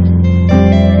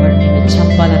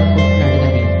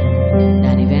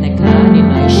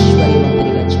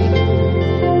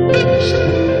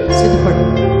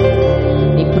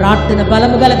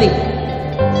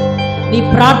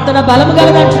ప్రార్థన బలం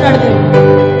కలదంటున్నాడు దేవుడు.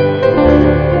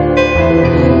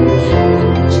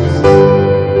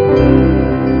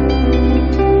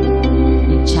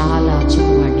 నేను చాలా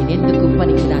చిన్నవాడిని, నేను ఎందుకు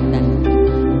పనికిరాను దాన్ని,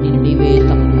 నేను నీవే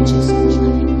తప్పుగా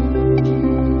చేసుకుంటున్నాను.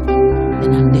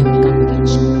 నా దేవుడికి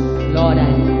అప్పగించు. లార్డ్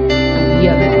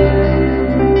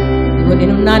ఇదిగో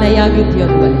నేనున్నానయ్యా,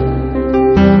 గిద్యోను వలె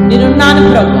నేనున్నాను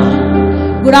ప్రభువా.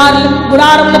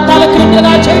 గుడారంలో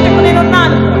తలకిందులుగా చేయటకు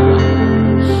నేనున్నాను ప్రభువా.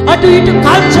 అటు ఇటు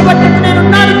కాల్చబట్టకు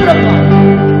నేనున్నాను ప్రభువా.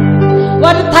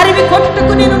 వారు తరిమి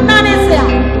కొట్టుటకు నేనున్నానేసయా.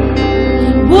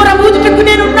 బూర ఊదుటకు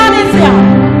నేనున్నానేసయా.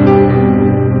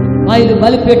 బయలు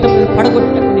బలిపీఠములు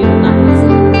పడగొట్టుటకు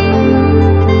నేనున్నానేసయా.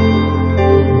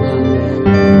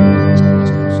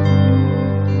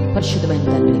 పరిశుద్ధమైన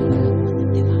తండ్రి,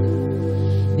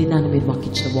 దినాన్ని మీరు మాకు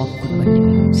ఇచ్చిన వాక్కును బట్టి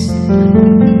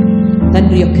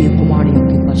తండ్రి యొక్క కుమారుడు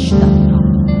యొక్క పరిశుద్ధాత్మ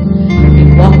ప్రతి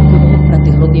వాక్కును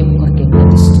ప్రతి హృదయం కొరకే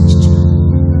ప్రతిష్ఠించు.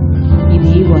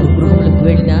 ఇది వారి గృహములకు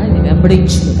వెళ్ళినా ఇది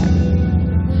వెంబడించును కాదు,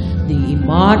 ఈ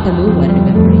మాటలు వారిని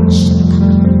వెంబడించును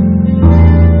కాదు.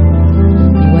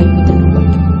 నీ వైపు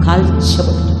తిరుగుటకు,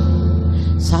 కాల్చబడుటకు,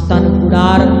 సాతాను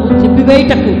గుడారము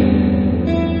త్రిప్పివేయటకు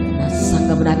నా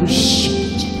సంఘమును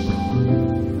అభిషేకించు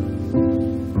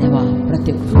దేవా.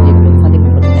 ప్రతి హృదయంలో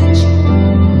ఫలింపు దయచేయి.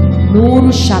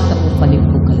 100%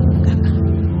 ఫలింపు కలుగును గాక.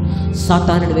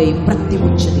 సాతానుడి వేయి ప్రతి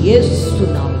వచ్చేది యేసు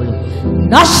నామములో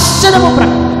నాశనము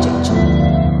ప్రకటించు.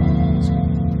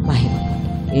 మహిమ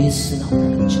యేసు నామములో.